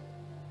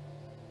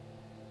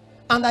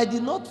 And I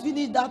did not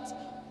finish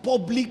that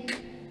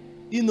public,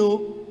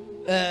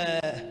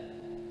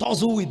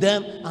 tussle with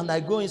them, and I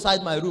go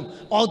inside my room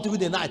all through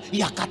the night.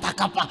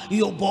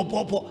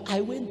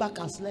 I went back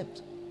and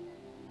slept.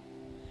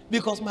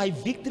 Because my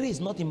victory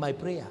is not in my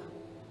prayer.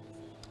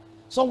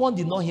 Someone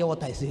did not hear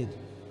what I said.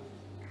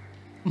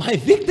 My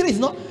victory is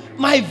not,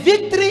 my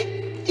victory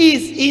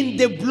is in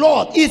the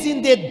blood, is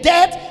in the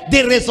death,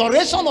 the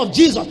resurrection of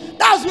Jesus.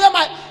 That's where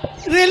my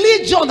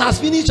religion has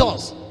finished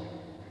us.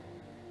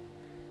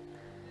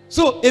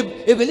 So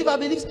a believer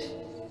believes,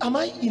 am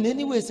I in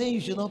any way saying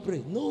you should not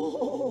pray?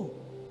 No.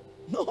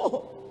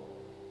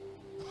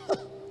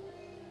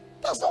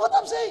 That's not what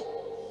I'm saying.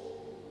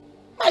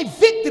 My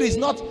victory is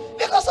not,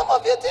 because some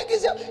of you think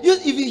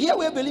if you hear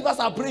where believers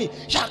are praying,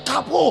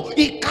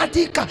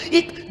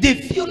 they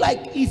feel like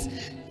it's,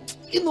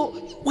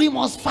 we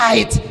must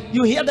fight.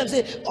 You hear them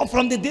say, oh,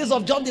 from the days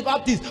of John the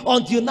Baptist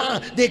until now,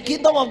 the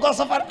kingdom of God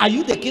suffered. Are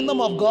you the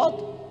kingdom of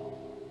God?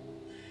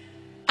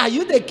 Are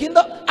you the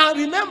kingdom? And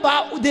remember,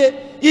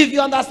 if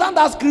you understand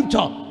that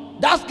scripture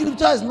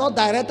is not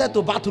directed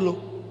to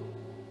battle.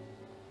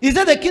 He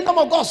said the kingdom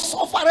of God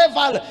suffereth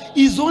violence.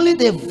 Is only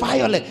the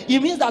violent. It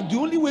means that the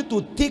only way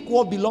to take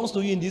what belongs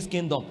to you in this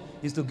kingdom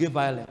is to give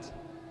violence.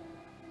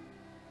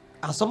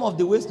 And some of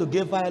the ways to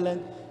give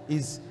violence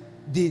is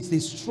the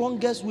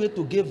strongest way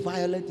to give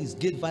violence is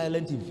get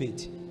violent in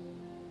faith.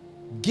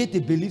 Get a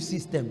belief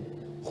system.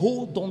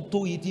 Hold on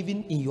to it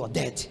even in your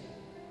death.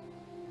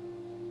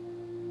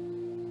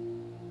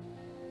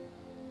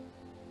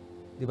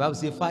 The Bible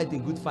says, fight a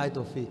good fight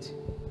of faith.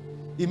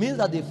 It means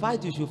that the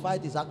fight you should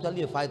fight is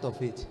actually a fight of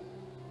faith.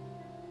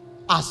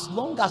 As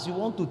long as you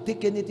want to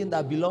take anything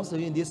that belongs to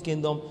you in this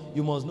kingdom,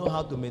 you must know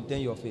how to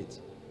maintain your faith.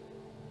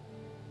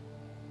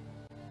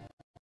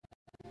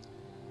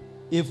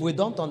 If we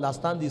don't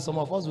understand this, some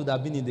of us would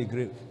have been in the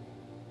grave.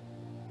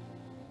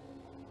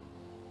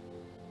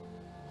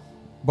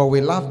 But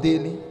we laugh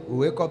daily,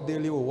 we wake up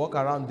daily, we walk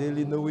around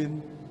daily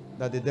knowing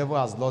that the devil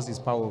has lost his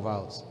power over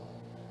us.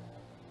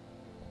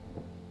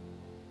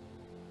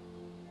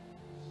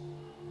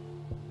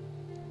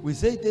 We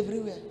say it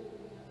everywhere.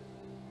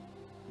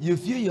 You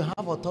feel you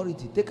have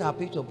authority, take a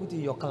picture, put it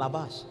in your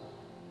calabash.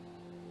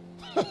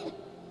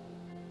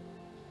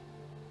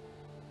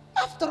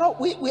 After all,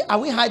 are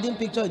we hiding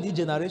picture in this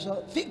generation?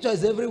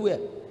 Pictures everywhere.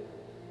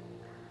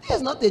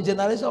 There's not a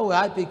generation where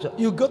I hide picture.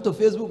 You go to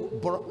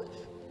Facebook,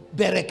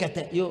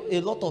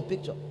 a lot of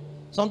picture.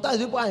 Sometimes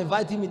people are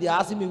inviting me, they're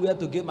asking me where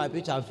to get my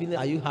picture. I'm feeling,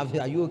 are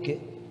you okay?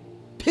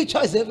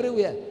 Pictures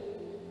everywhere.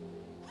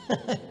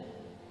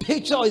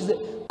 Picture is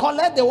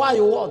collect the one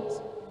you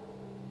want.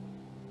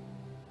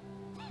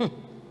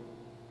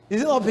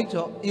 Is it not a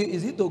picture?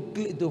 Is it to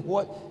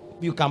what?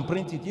 You can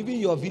print it. Even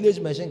your village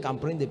machine can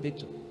print the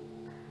picture.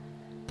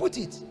 Put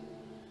it.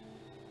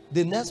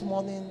 The next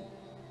morning,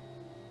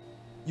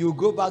 you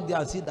go back there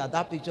and see that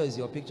that picture is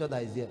your picture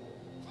that is there.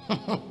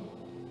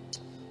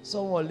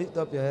 Someone lift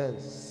up your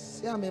hands.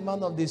 Say, I'm a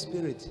man of the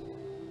spirit,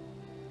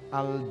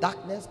 and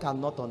darkness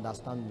cannot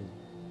understand me.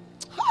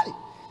 Hi!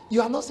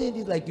 You are not saying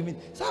this like you mean.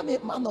 Say, I'm a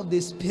man of the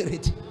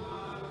spirit,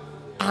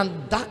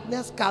 and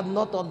darkness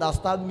cannot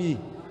understand me.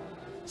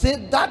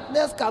 Say,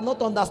 darkness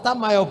cannot understand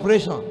my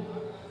operation.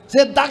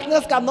 Say,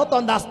 darkness cannot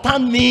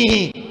understand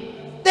me.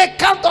 They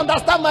can't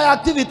understand my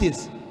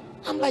activities.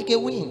 I'm like a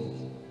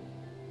wind.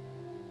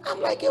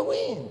 I'm like a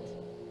wind.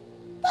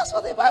 That's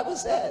what the Bible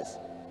says.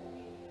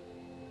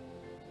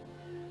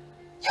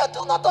 You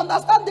do not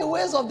understand the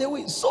ways of the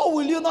wind. So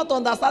will you not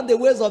understand the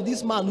ways of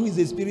this man who is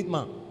a spirit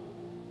man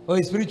or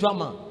a spiritual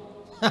man?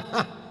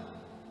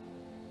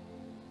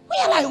 We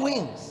are like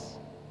winds.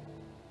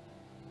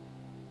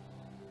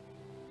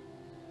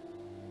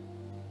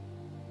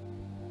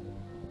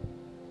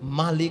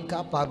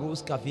 Malika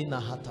Parus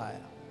Kavina Hataya.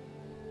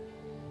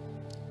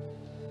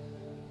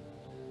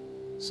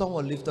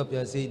 Someone lift up here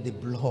and say, the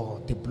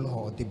blood, the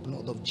blood, the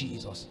blood of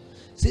Jesus.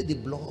 Say, the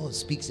blood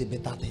speaks a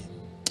better thing.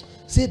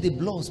 Say, the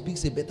blood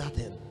speaks a better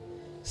thing.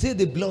 Say,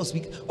 the blood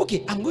speaks.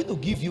 Okay, I'm going to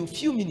give you a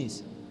few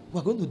minutes.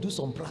 We're going to do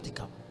some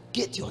practical.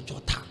 Get your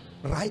jota.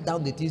 Write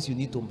down the things you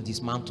need to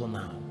dismantle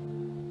now.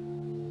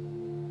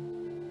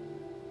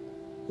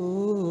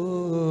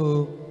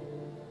 Oh,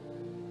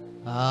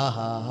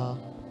 ah,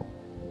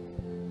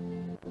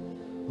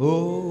 oh,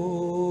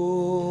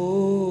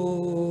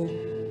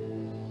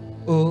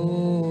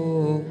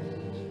 oh,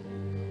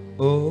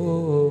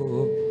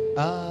 oh,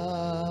 ah,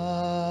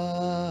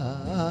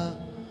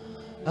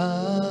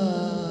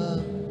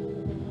 ah,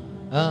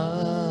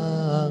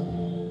 ah,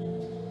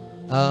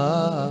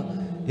 ah,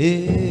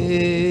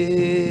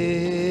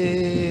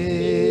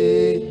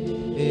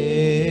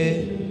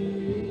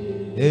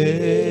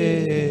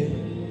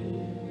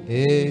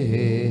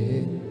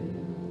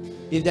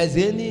 If there's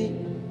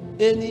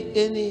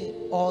any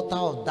altar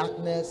of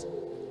darkness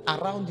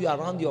around you,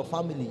 around your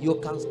family, you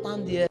can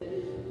stand there.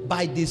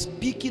 By the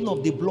speaking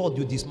of the blood,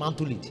 you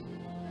dismantle it.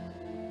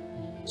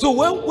 So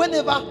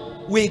whenever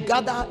we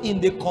gather in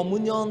the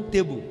communion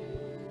table,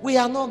 we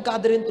are not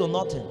gathering to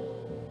nothing.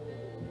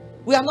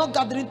 We are not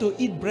gathering to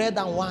eat bread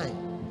and wine.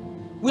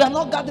 We are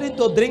not gathering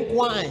to drink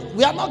wine.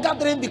 We are not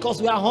gathering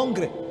because we are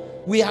hungry.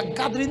 We are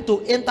gathering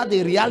to enter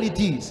the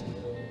realities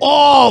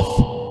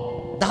of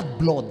that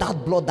blood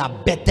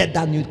that bettered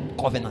than new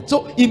covenant.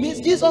 So it means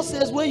Jesus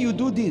says, when you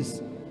do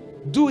this,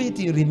 do it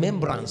in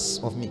remembrance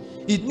of me.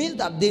 It means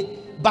that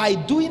by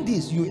doing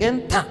this, you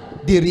enter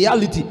the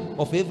reality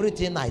of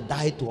everything I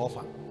died to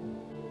offer.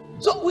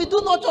 So we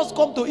do not just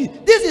come to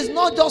eat. This is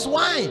not just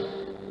wine.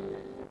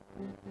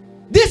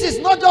 This is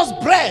not just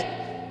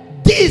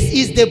bread. This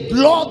is the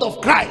blood of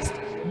Christ.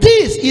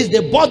 This is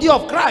the body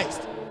of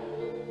Christ.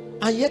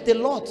 And yet a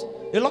lot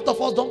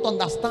of us don't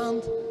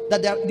understand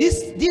that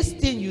this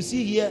thing you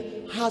see here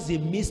has a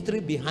mystery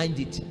behind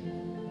it.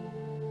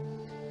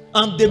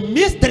 And the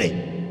mystery,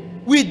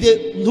 with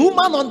the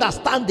human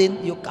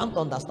understanding, you can't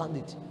understand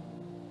it.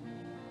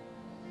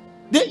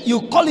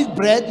 You call it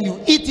bread, you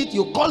eat it,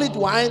 you call it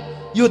wine,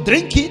 you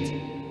drink it.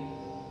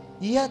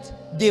 Yet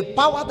the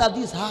power that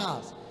this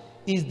has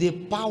is the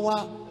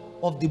power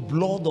of the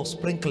blood of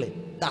sprinkling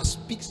that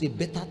speaks a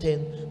better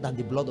thing than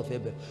the blood of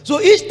Abel.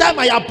 So each time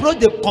I approach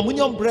the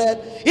communion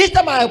bread, each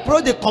time I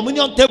approach the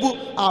communion table,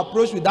 I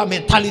approach with that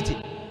mentality.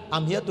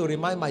 I'm here to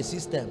remind my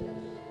system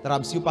that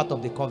I'm still part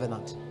of the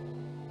covenant.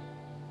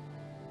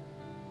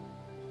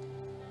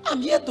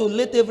 I'm here to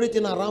let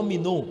everything around me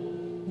know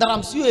that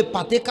I'm still a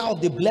partaker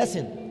of the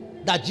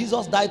blessing that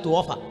Jesus died to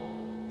offer.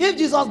 If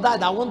Jesus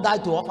died, I won't die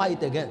to offer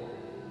it again.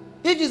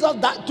 If Jesus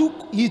died,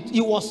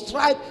 he was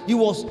striped, he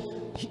was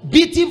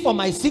beaten for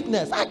my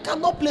sickness. I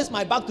cannot place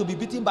my back to be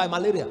beaten by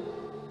malaria.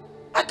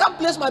 I can't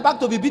place my back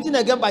to be beaten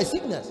again by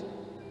sickness.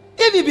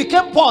 If he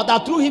became poor,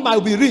 that through him I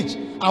will be rich,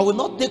 I will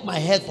not take my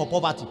head for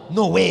poverty.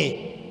 No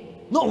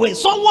way. No way.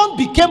 Someone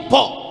became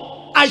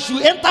poor, I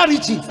should enter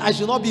riches. I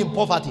should not be in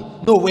poverty.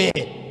 No way.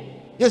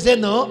 You say,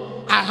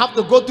 no, I have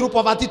to go through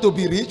poverty to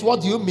be rich.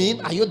 What do you mean?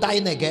 Are you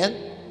dying again?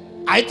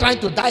 Are you trying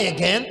to die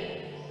again?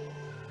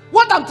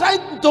 What I'm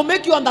trying to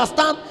make you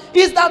understand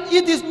is that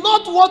it is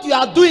not what you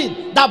are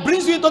doing that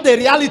brings you into the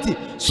reality.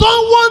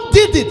 Someone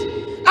did it,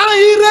 and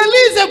he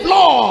released a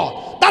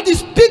blood that is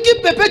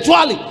speaking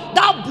perpetually.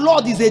 That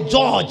blood is a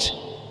judge,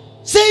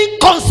 saying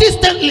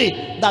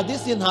consistently that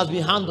this thing has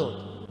been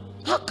handled.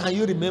 How can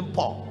you remain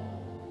poor?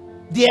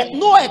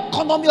 No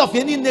economy of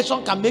any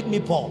nation can make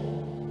me poor,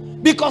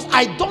 because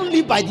I don't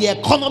live by the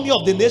economy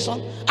of the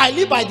nation. I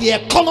live by the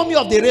economy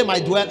of the realm I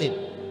dwell in.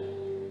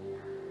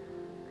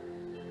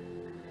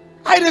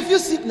 I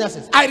refuse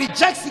sicknesses. I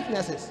reject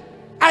sicknesses.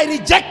 I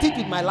reject it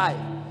with my life.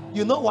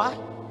 You know why?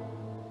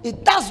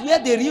 That's where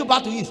the real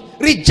battle is.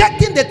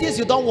 Rejecting the things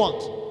you don't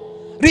want.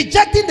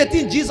 Rejecting the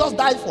things Jesus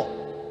died for.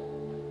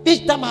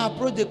 Each time I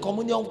approach the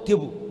communion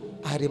table,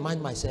 I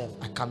remind myself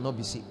I cannot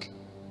be sick.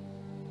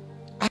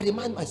 I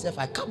remind myself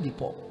I can't be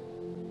poor.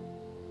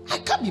 I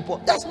can't be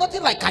poor. There's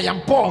nothing like I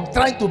am poor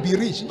trying to be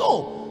rich.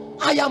 No,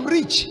 I am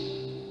rich.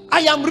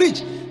 I am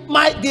rich.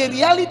 The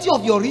reality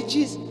of your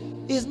riches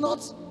is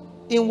not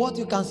in what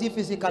you can see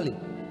physically.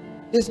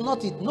 It's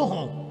not it.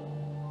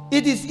 No.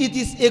 It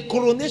is a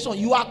coronation.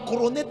 You are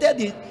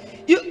coronated.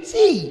 You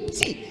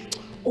see.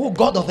 Oh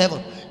God of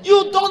heaven.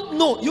 You don't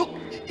know.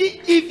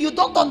 If you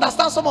don't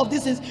understand some of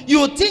these things,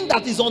 you think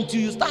that is until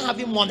you start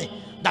having money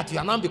that you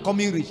are now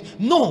becoming rich.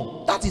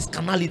 No, that is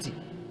carnality.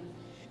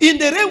 In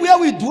the realm where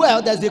we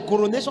dwell, there's a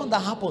coronation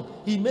that happened.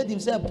 He made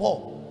himself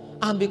poor.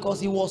 And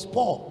because he was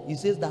poor, he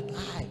says that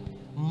I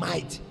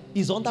might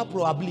is under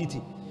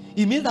probability.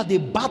 It means that the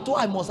battle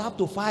I must have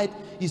to fight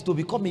is to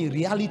become a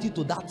reality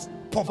to that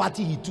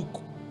poverty he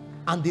took.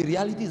 And the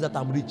reality is that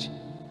I'm rich.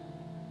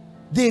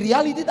 The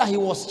reality that he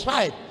was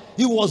tried,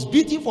 he was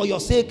beaten for your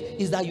sake,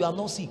 is that you are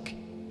not sick.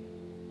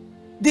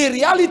 The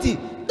reality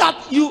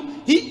that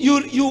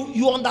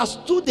you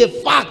understood the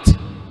fact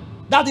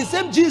that the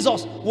same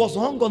Jesus was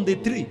hung on the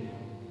tree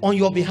on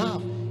your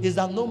behalf is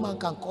that no man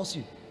can curse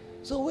you.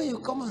 So when you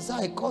come and say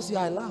I curse you,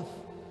 I laugh.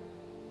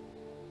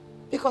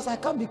 Because I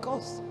can't be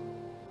cursed.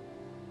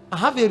 I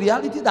have a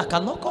reality that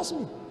cannot curse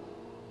me.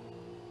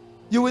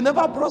 You will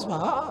never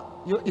prosper.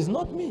 It's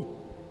not me.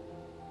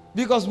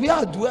 Because where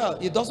I dwell,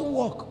 it doesn't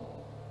work.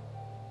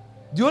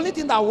 The only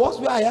thing that works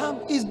where I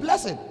am is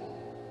blessing.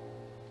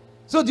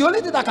 So the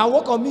only thing that can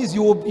work on me is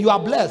you are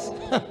blessed.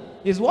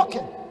 It's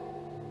working.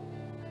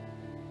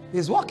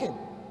 It's working.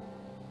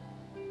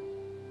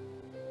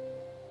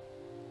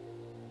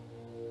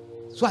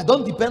 So I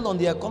don't depend on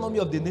the economy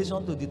of the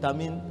nation to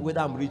determine whether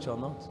I'm rich or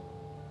not.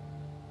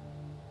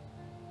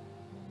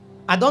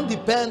 I don't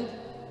depend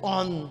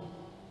on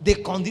the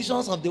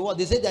conditions of the world.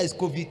 They say there is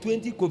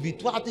COVID-20,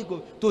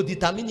 COVID-20 to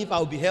determine if I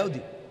will be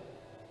healthy.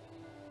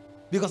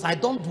 Because I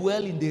don't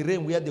dwell in the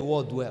realm where the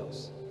world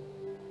dwells.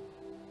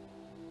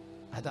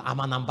 I'm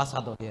an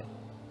ambassador here.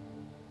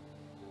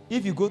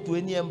 If you go to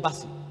any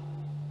embassy,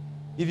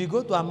 if you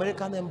go to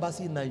American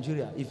embassy in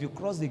Nigeria, if you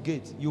cross the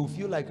gate, you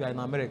feel like you're in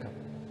America.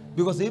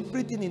 Because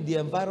everything in the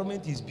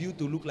environment is built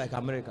to look like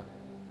America.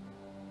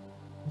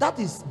 That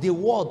is the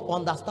world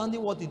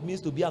understanding what it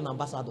means to be an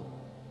ambassador.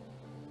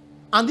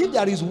 And if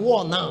there is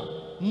war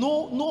now,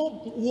 no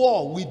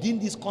war within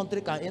this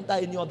country can enter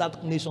any other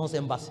nation's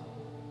embassy.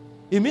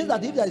 It means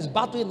that if there is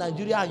battle in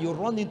Nigeria and you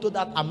run into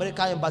that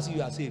American embassy,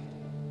 you are saved.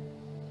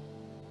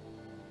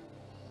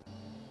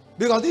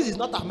 Because this is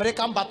not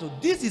American battle.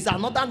 This is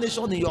another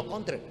nation in your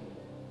country.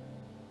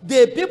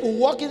 The people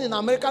working in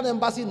American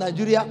embassy in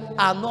Nigeria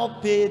are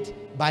not paid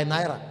by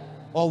Naira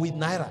or with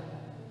Naira.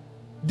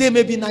 They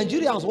may be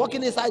Nigerians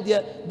working inside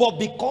there, but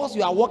because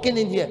you are working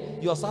in here,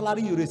 your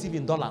salary you receive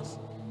in dollars.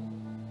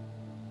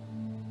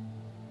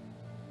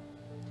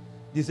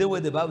 The same way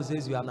the Bible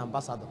says you are an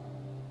ambassador.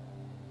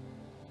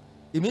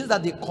 It means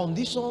that the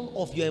condition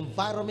of your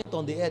environment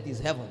on the earth is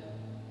heaven.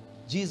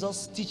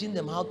 Jesus teaching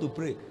them how to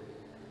pray.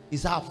 He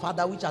said, our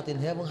Father which art in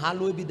heaven,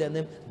 hallowed be thy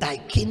name, thy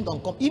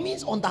kingdom come. It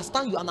means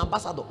understand you are an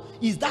ambassador.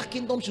 Is that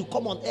kingdom should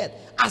come on earth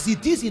as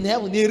it is in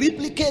heaven, a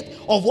replicate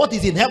of what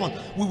is in heaven.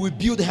 We will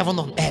build heaven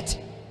on earth.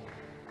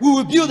 We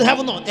will build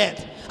heaven on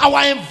earth.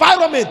 Our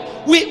environment,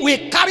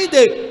 we carry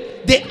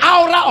the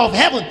aura of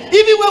heaven,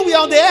 even when we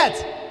are on the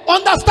earth.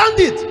 Understand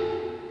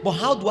it. But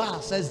how do I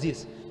assess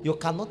this? You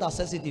cannot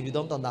assess it if you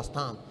don't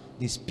understand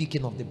the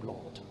speaking of the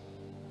blood.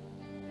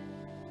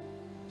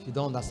 If you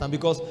don't understand,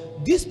 because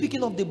this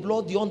speaking of the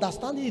blood, the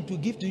understanding it will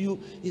give to you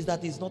is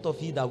that it's not of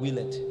he that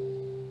willeth.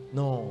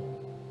 No.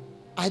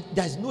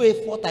 There's no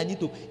effort I need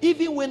to.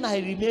 Even when I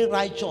remain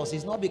righteous,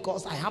 it's not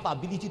because I have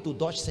ability to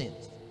dodge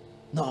sins.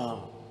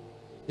 No.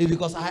 It's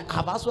because I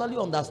have actually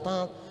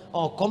understand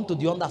or come to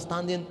the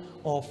understanding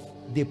of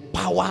the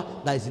power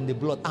that is in the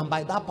blood. And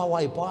by that power,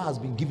 a power has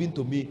been given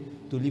to me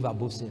to live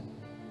above sin.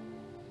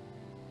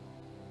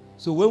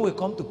 So when we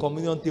come to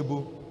communion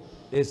table,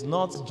 it's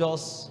not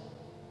just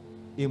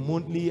a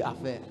monthly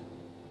affair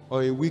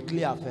or a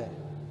weekly affair.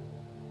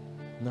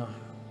 No.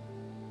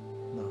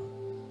 No.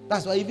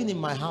 That's why even in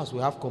my house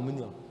we have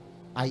communion.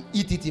 I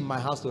eat it in my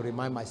house to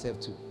remind myself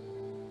too.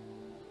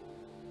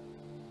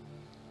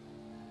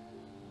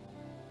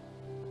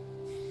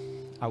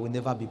 I will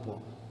never be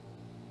poor.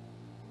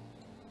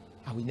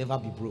 I will never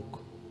be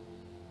broke.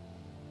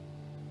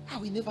 I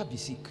will never be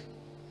sick.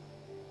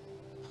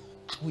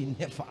 I will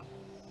never.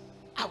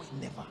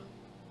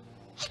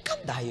 I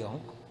can't die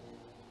young.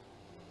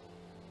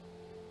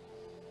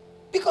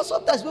 Because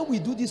sometimes when we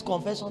do this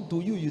confession to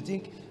you, you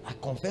think, I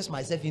confess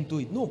myself into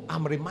it. No,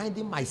 I'm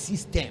reminding my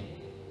system.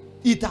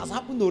 It has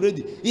happened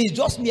already. It's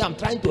just me I'm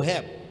trying to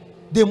help.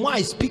 The more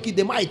I speak it,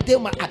 the more I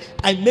tell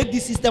I make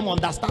this system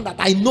understand that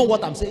I know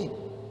what I'm saying.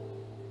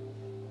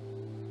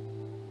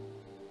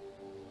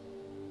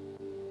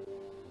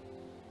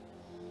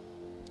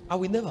 I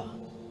will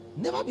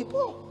never be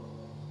poor.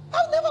 I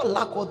will never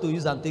lack what to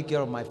use and take care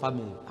of my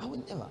family. I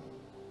will never.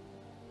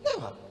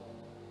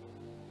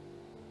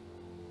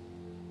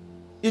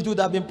 It would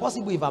have been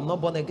possible if I'm not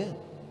born again.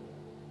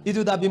 It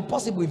would have been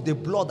possible if the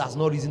blood has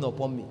not risen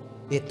upon me.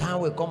 A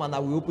time will come and I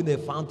will open a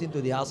fountain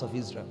to the house of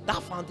Israel.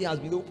 That fountain has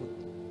been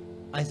opened.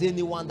 And say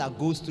anyone that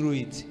goes through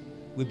it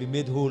will be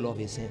made whole of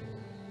his sin.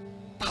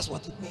 That's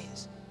what it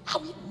means. I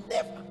will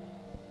never.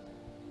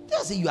 They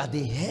say you are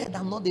the head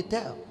and not the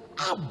tail.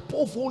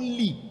 Above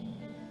only.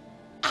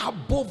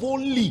 Above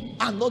only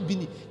and not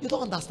beneath. You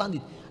don't understand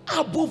it.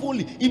 Above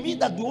only. It means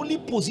that the only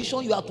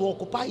position you have to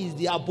occupy is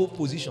the above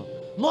position.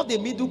 Not the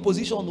middle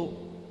position. No.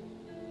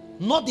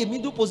 Not the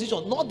middle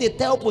position. Not the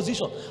tail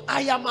position.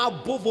 I am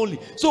above only.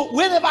 So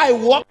whenever I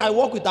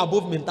walk with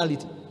above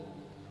mentality.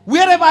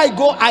 Wherever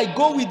I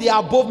go with the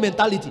above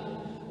mentality.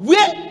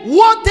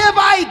 Whatever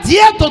I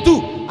dare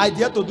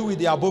to do with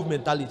the above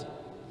mentality.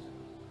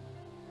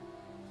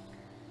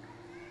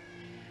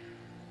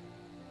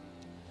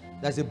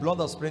 There's a blood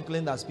of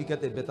sprinkling that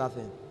speaketh a better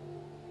thing.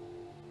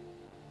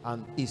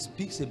 And it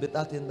speaks a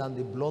better thing than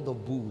the blood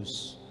of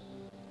bulls,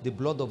 the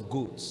blood of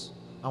goats.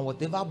 And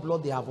whatever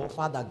blood they have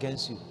offered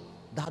against you,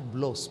 that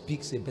blood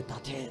speaks a better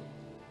thing.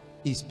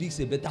 It speaks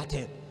a better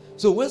thing.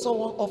 So when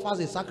someone offers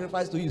a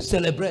sacrifice to you,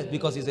 celebrate,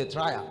 because it's a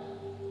trial.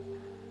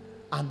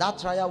 And that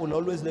trial will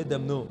always let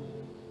them know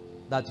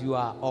that you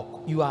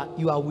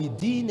are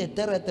within a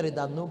territory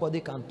that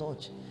nobody can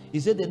touch. He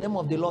said the name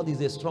of the Lord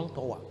is a strong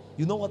tower.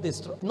 You know what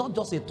is not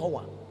just a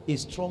tower, a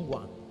strong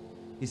one.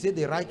 He said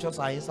the righteous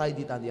are inside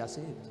it and they are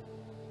saved.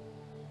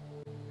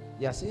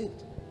 They are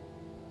saved.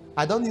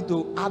 I don't need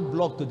to add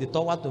block to the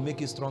tower to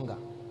make it stronger.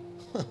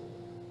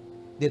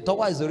 The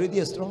tower is already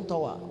a strong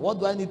tower. What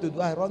do I need to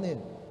do? I run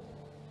in.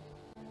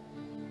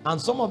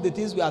 And some of the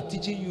things we are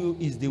teaching you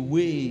is the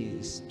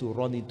ways to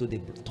run into the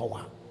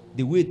tower.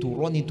 The way to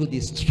run into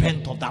the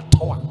strength of that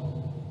tower.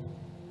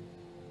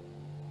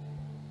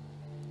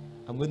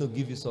 I'm going to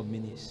give you some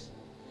minutes.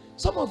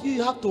 Some of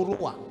you have to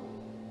roar.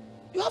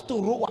 You have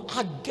to roar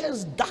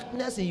against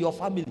darkness in your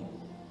family.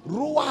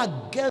 Roar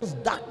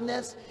against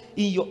darkness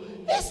in your...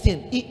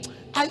 Listen,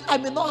 I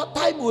may not have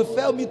time will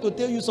fail me to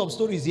tell you some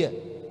stories here.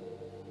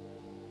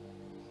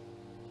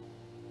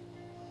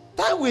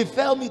 Time will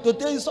fail me to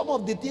tell you some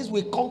of the things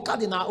we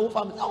conquered in our own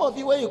family. Some of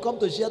you, when you come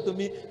to share to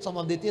me some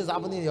of the things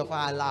happening in your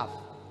family, I laugh.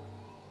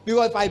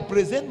 Because if I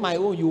present my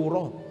own, you will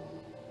run.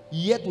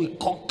 Yet we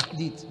conquered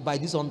it by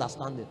this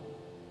understanding.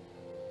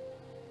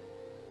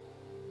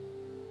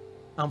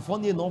 And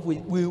funny enough,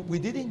 we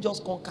didn't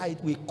just conquer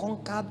it, we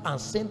conquered and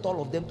sent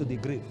all of them to the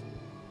grave.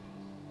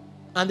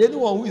 And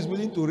anyone who is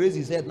willing to raise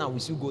his head now will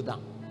still go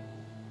down.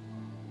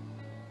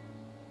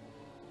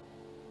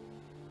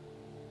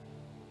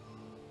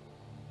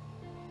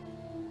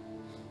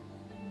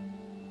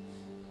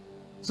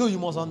 So you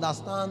must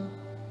understand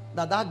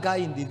that that guy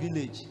in the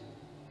village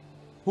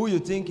who you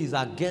think is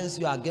against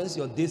you, against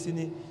your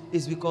destiny,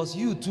 is because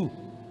you too,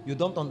 you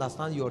don't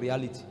understand your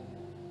reality.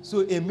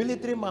 So a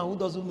military man who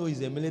doesn't know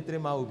he's a military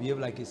man will behave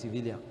like a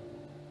civilian.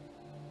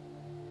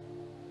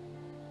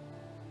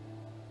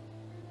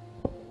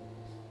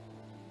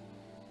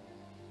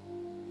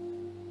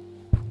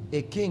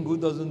 A king who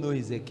doesn't know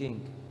he's a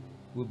king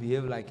will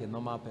behave like a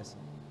normal person.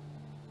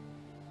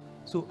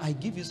 So I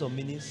give you some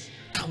minutes.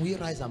 Can we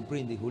rise and pray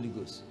in the Holy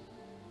Ghost?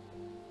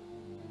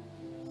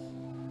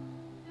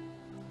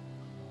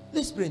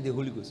 Let's pray in the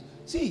Holy Ghost.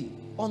 See,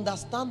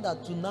 understand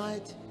that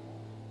tonight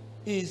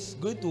is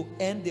going to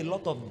end a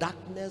lot of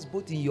darkness,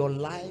 both in your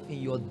life,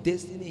 in your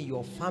destiny, in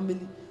your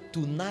family.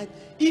 Tonight,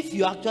 if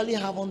you actually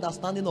have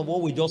understanding of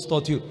what we just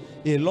taught you,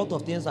 a lot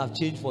of things have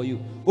changed for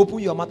you. Open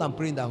your mouth and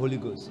pray in the Holy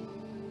Ghost.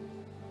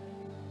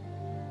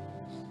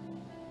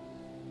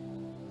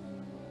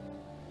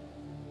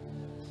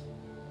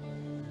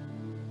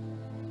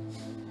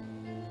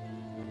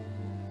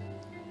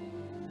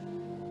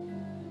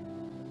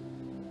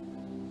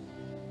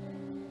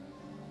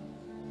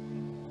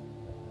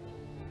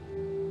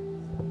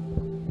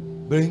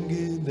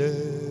 Bringing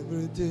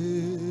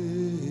everything.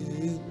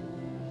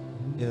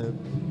 Yeah.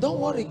 Don't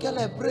worry,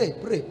 Kelly. Pray.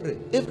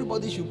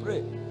 Everybody should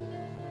pray.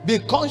 Be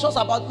conscious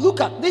about.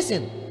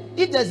 Listen.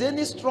 If there's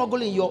any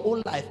struggle in your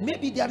own life,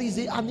 maybe there is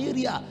an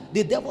area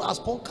the devil has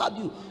conquered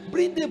you.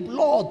 Bring the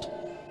blood.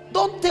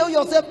 Don't tell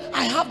yourself,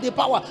 I have the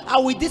power. I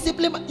will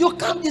discipline. You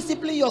can't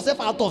discipline yourself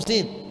out of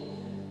sin.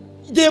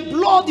 The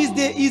blood is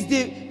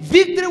the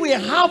victory we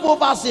have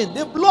over sin.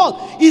 The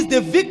blood is the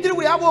victory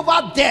we have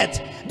over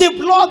death. The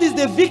blood is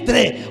the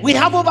victory we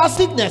have over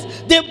sickness.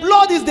 The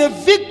blood is the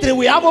victory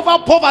we have over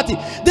poverty.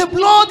 The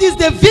blood is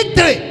the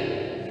victory.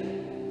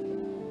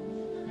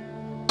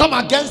 Come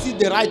against it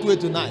the right way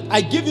tonight.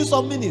 I give you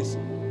some minutes.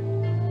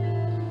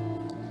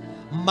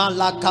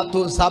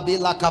 Malakato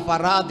sabila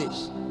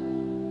kafaradish.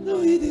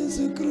 No, it is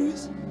a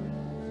Christ.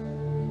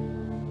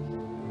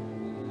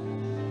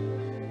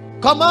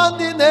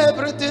 Commanding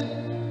everything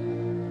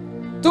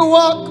to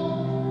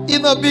walk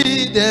in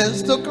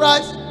obedience to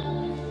Christ.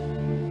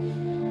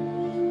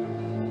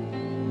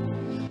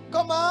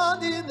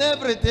 Commanding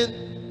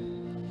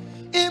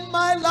everything in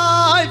my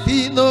life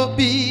in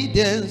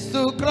obedience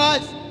to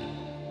Christ.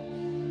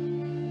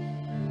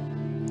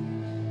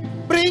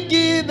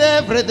 Bringing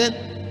everything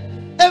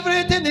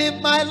everything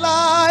in my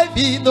life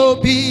in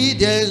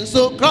obedience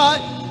to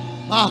Christ.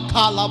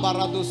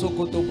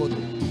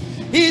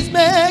 He's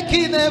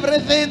making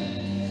everything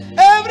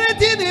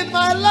in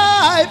my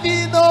life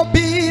in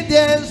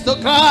obedience to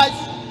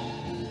Christ.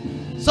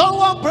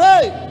 Someone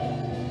pray.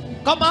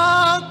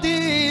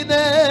 Commanding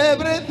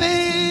everything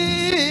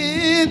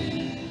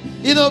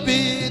in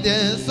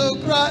obedience to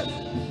Christ.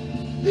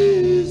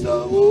 He's the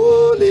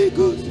Holy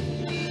Ghost.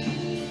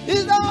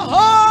 He's the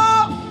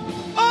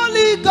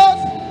Holy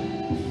Ghost,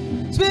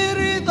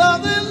 Spirit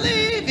of the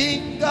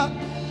living God.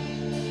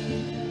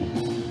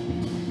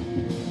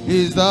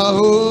 He's the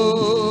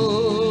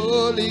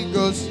Holy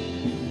Ghost,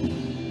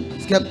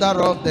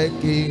 Scepter of the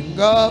King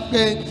of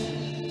Kings.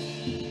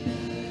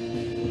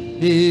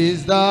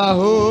 He's the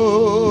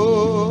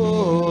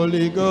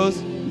Holy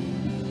Ghost,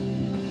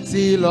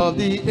 Seal of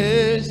the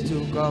age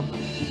to come.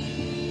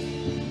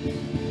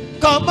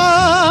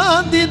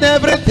 Commanding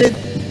everything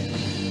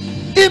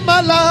in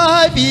my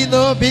life in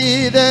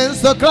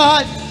obedience to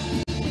Christ.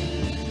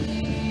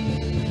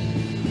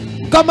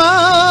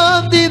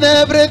 Commanding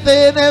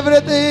everything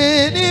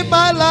in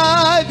my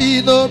life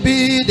in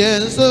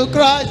obedience to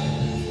Christ.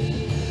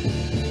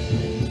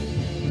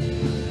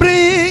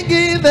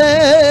 Bringing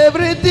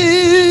everything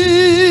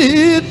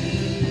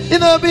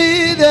in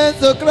obedience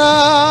to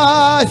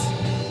Christ.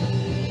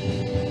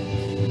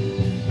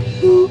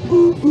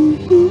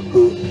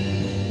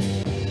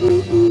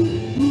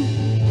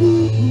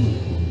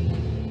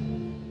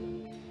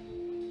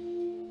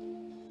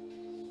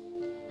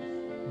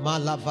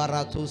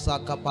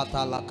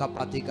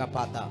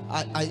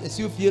 I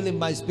still feel in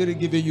my spirit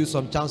giving you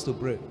some chance to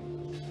pray.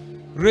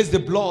 Raise the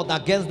blood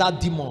against that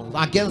demon,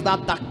 against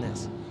that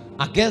darkness,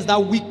 against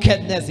that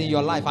wickedness in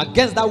your life,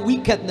 against that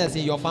wickedness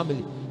in your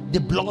family. The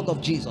blood of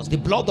Jesus, the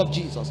blood of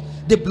Jesus,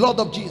 the blood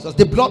of Jesus,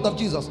 the blood of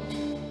Jesus.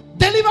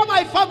 Deliver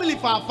my family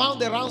for I found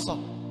the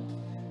ransom.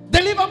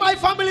 Deliver my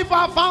family for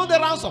I found the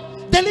ransom.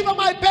 Deliver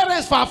my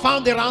parents for I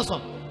found the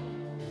ransom.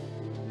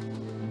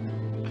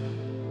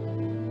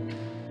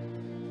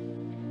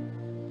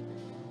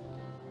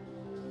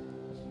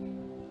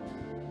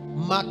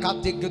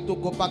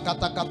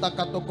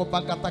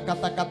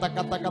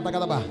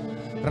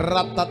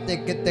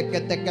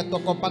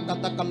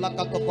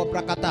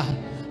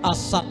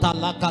 Asata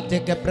laka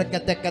teke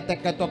prekete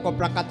teke toko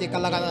prakati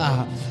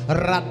kalagada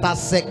rata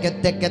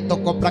seke teke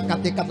toko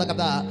prakati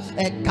kalagada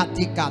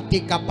ekatika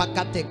tika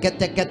pakate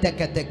teke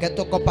teke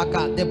toko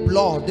paka. The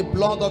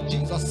blood of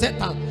Jesus.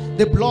 Satan,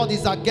 the blood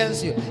is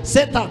against you.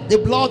 Satan, the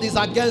blood is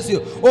against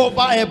you.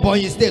 Over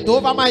Ebonyi State,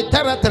 over my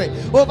territory,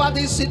 over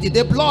this city,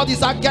 the blood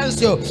is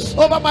against you.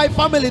 Over my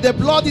family, the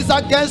blood is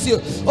against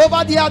you.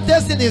 Over their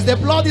destinies, the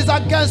blood is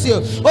against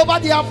you. Over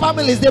their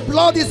families, the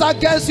blood is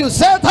against you.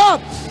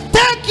 Satan,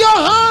 take your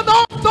hand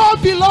off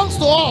what belongs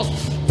to us.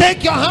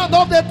 Take your hand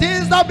off the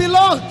things that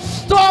belong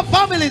to our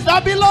families,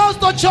 that belongs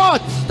to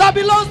church, that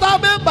belongs to our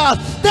members.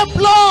 The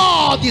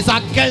blood is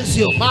against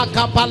you.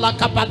 Makapala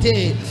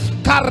kapate,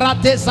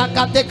 karate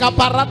sakate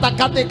kaparata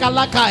kate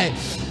kalakai,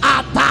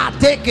 ata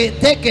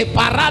teke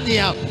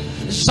parania,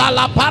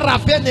 shalapara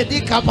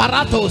fenedika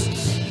paratos.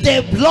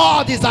 The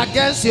blood is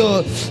against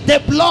you. The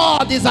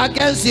blood is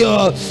against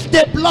you.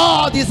 The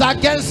blood is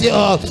against you.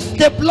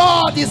 The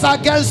blood is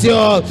against you.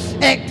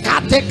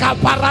 Ekateka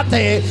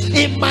parate.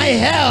 In my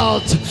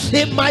health,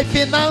 in my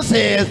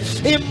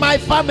finances, in my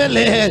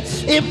family,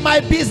 in my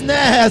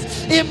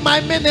business, in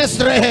my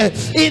ministry,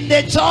 in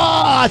the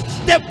church,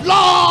 the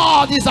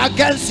blood is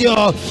against you.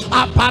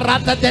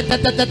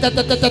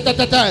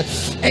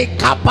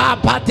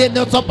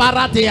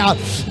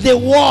 The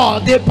war,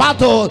 the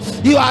battle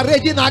you are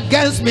raging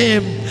against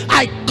me,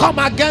 I come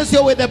against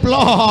you with the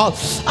blood.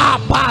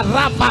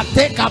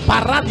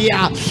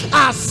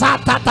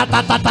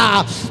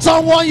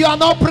 Someone, you are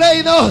not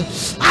praying.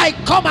 I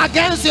come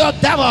against your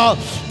devil.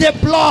 The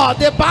blood,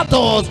 the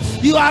battles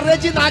you are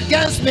raging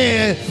against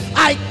me,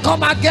 I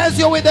come against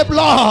you with the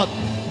blood.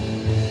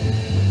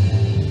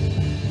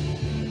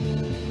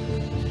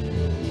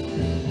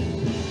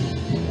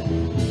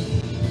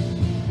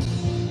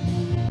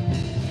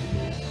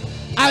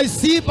 I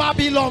see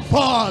Babylon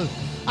fall.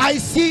 I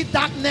see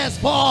darkness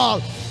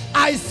fall.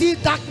 I see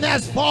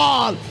darkness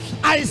fall.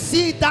 I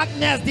see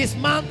darkness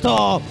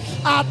dismantle.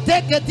 I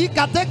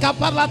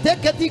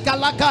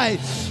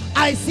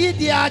see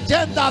the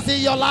agendas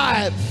in your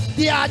life,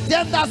 the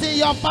agendas in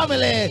your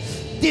family.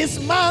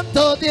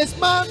 Dismantle,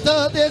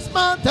 dismantle,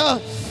 dismantle.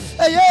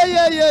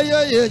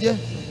 Yeah.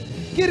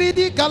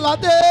 Kiridi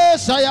kalade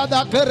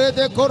shayada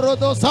kerede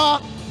korodosa.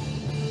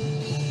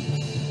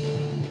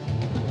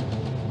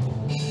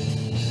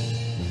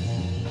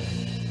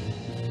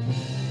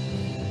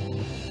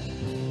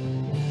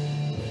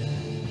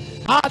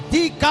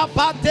 Atika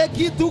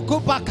pateki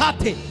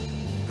tukupakate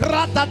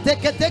rata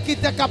teki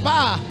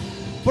tekaba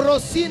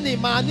prosini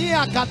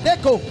mania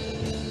kateko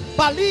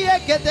palie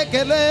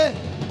ketekele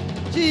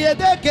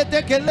chiede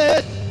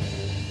ketekele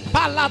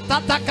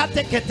palatata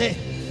katekete.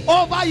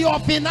 Over your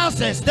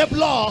finances, the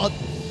blood.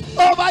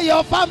 Over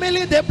your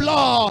family, the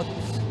blood.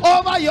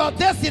 Over your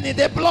destiny,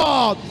 the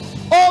blood.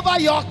 Over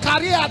your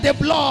career, the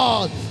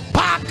blood.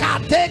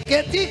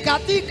 Pakateke tika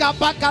tika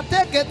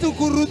pakateke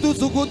tukurudu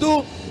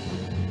sugudu.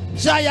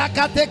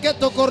 Jayakateke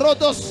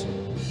tokorodos.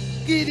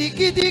 Kidi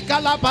kidi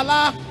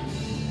kalabala.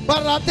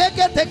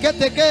 Parateke teke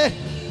teke.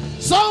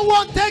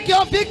 Someone take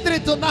your victory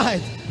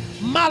tonight.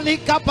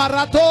 Malika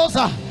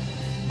paratosa.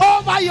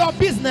 Over your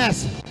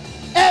business,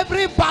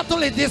 every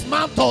battle is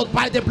dismantled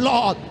by the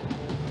blood.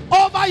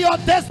 Over your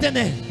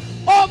destiny,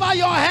 over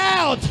your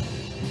health,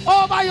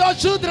 over your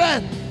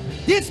children,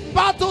 these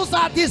battles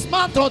are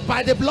dismantled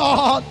by the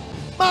blood.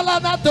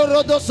 Malana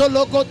torodo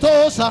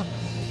solokotosa.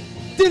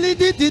 Dili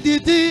di di di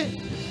di.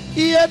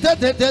 Iete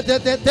te te te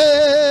te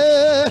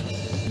te.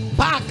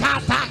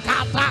 Pakata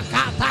kata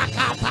kata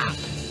kata.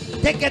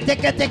 Take it,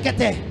 take it, take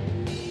it.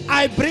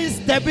 I bring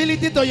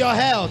stability to your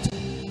health.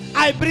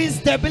 I bring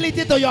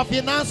stability to your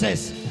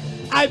finances.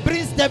 I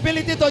bring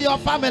stability to your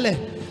family.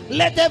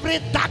 Let every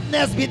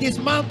darkness be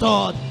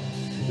dismantled.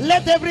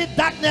 Let every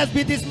darkness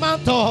be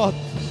dismantled.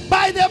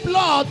 By the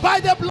blood, by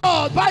the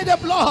blood, by the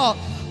blood.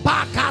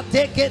 Paka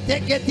teke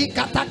teke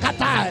tikata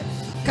kata.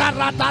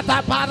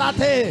 Karatata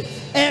parate.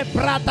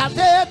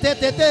 Ebratate te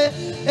te te.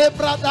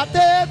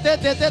 Ebratate te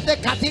te te te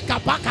katika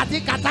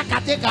pakatika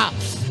takatika.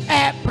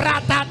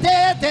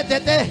 Ebratate te te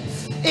te.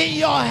 In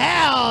your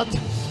health,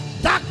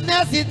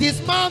 darkness is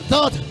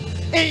dismantled.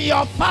 In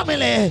your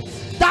family,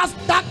 that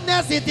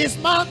darkness is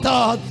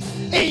dismantled.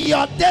 In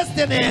your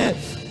destiny,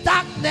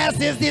 darkness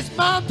is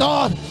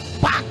dismantled.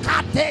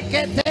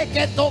 Pakateke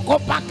teke toko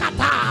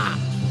pakata.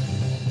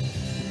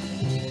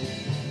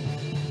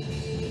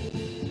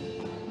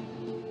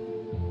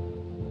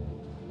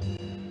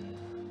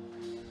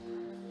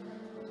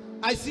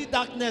 I see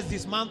darkness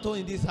dismantled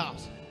in this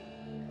house.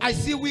 I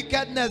see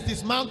wickedness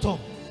dismantled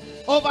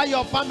over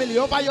your family,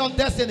 over your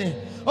destiny,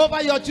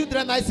 over your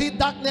children. I see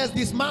darkness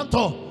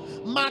dismantle.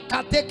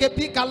 Makateke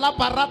pika la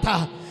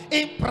parata.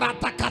 In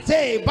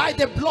pratakate, by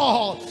the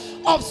blood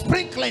of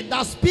sprinkling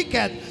that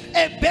speaketh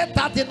a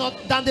better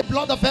than the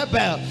blood of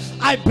Abel.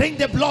 I bring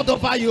the blood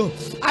over you.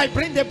 I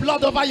bring the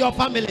blood over your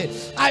family.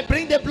 I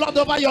bring the blood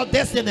over your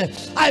destiny.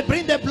 I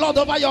bring the blood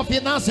over your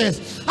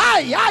finances.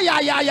 Ay, ay,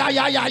 ay, ay, ay,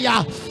 ay, ay,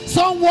 ay.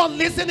 Someone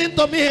listening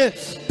to me,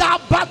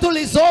 that battle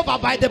is over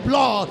by the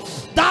blood.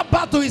 That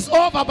battle is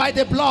over by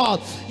the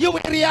blood. You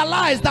will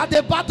realize that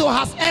the battle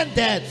has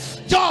ended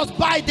just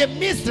by the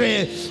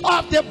mystery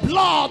of the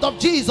blood of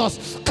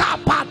Jesus.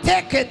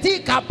 Kapateke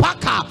tika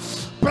paka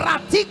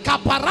pratika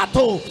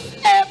parato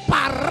e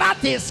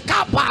paratis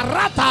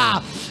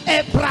kaparata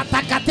e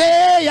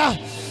pratakateya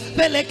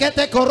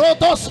velekete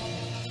korotos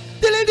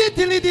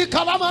tilidi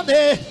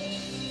kalamade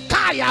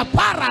kaya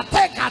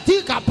parateka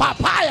tika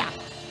papaya.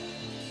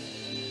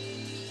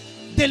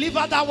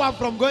 Deliver that one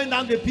from going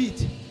down the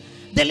pit.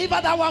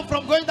 Deliver that one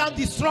from going down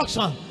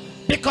destruction.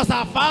 Because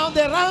I found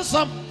the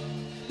ransom.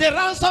 The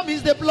ransom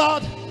is the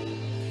blood.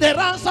 The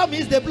ransom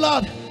is the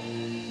blood.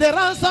 The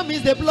ransom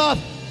is the blood.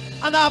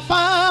 And I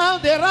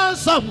found the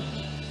ransom.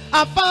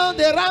 I found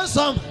the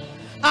ransom.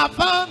 I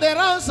found the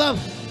ransom.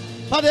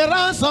 For the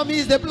ransom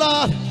is the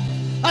blood.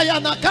 I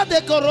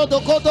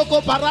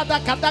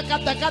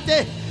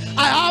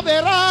have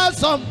a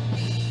ransom.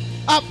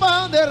 I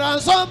found the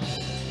ransom.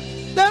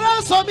 The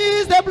ransom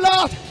is the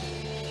blood.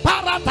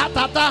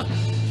 Paratatata.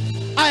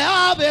 I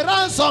have a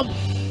ransom.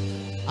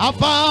 I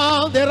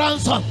found the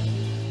ransom.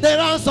 The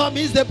ransom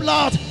is the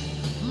blood.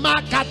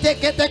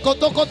 Makatekete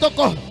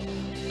kotoko.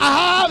 I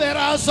have a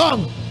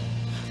ransom.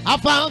 I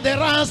found the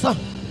ransom.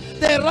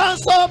 The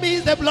ransom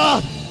is the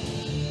blood.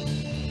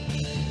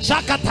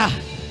 Shakata.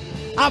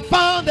 I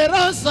found the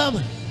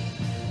ransom.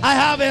 I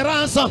have a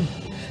ransom.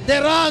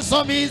 The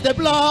ransom is the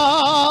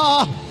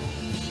blood.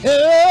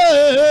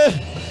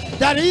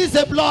 There is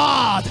the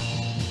blood.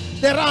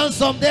 The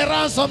ransom, the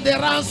ransom, the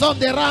ransom,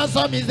 the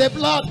ransom is the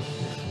blood.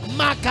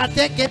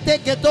 Makateke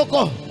teke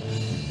toko.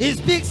 He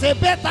speaks a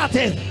better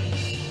thing.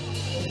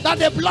 That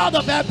the blood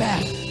of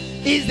Abel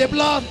is the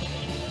blood.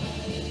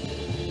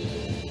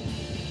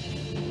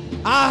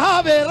 I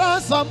have a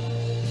ransom.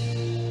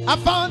 I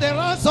found a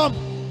ransom.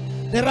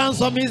 The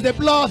ransom is the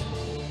blood.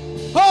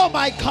 Oh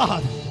my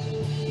God.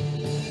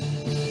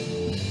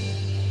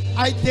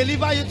 I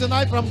deliver you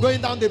tonight from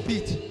going down the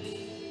pit.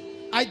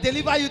 I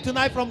deliver you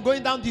tonight from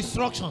going down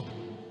destruction.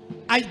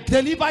 I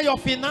deliver your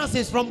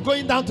finances from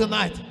going down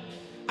tonight.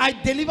 I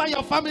deliver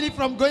your family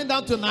from going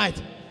down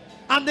tonight.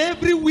 And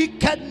every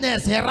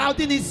wickedness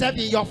heralding itself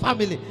in your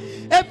family,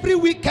 every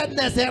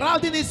wickedness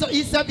heralding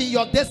itself in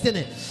your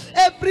destiny,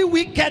 every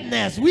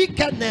wickedness,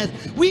 wicked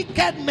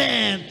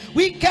men,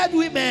 wicked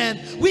women,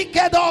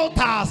 wicked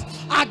altars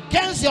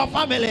against your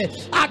family,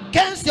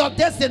 against your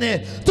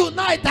destiny,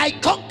 tonight I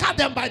conquer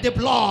them by the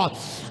blood.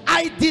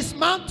 I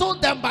dismantle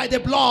them by the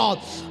blood.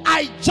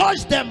 I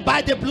judge them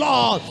by the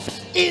blood.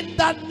 In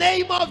the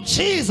name of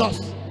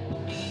Jesus.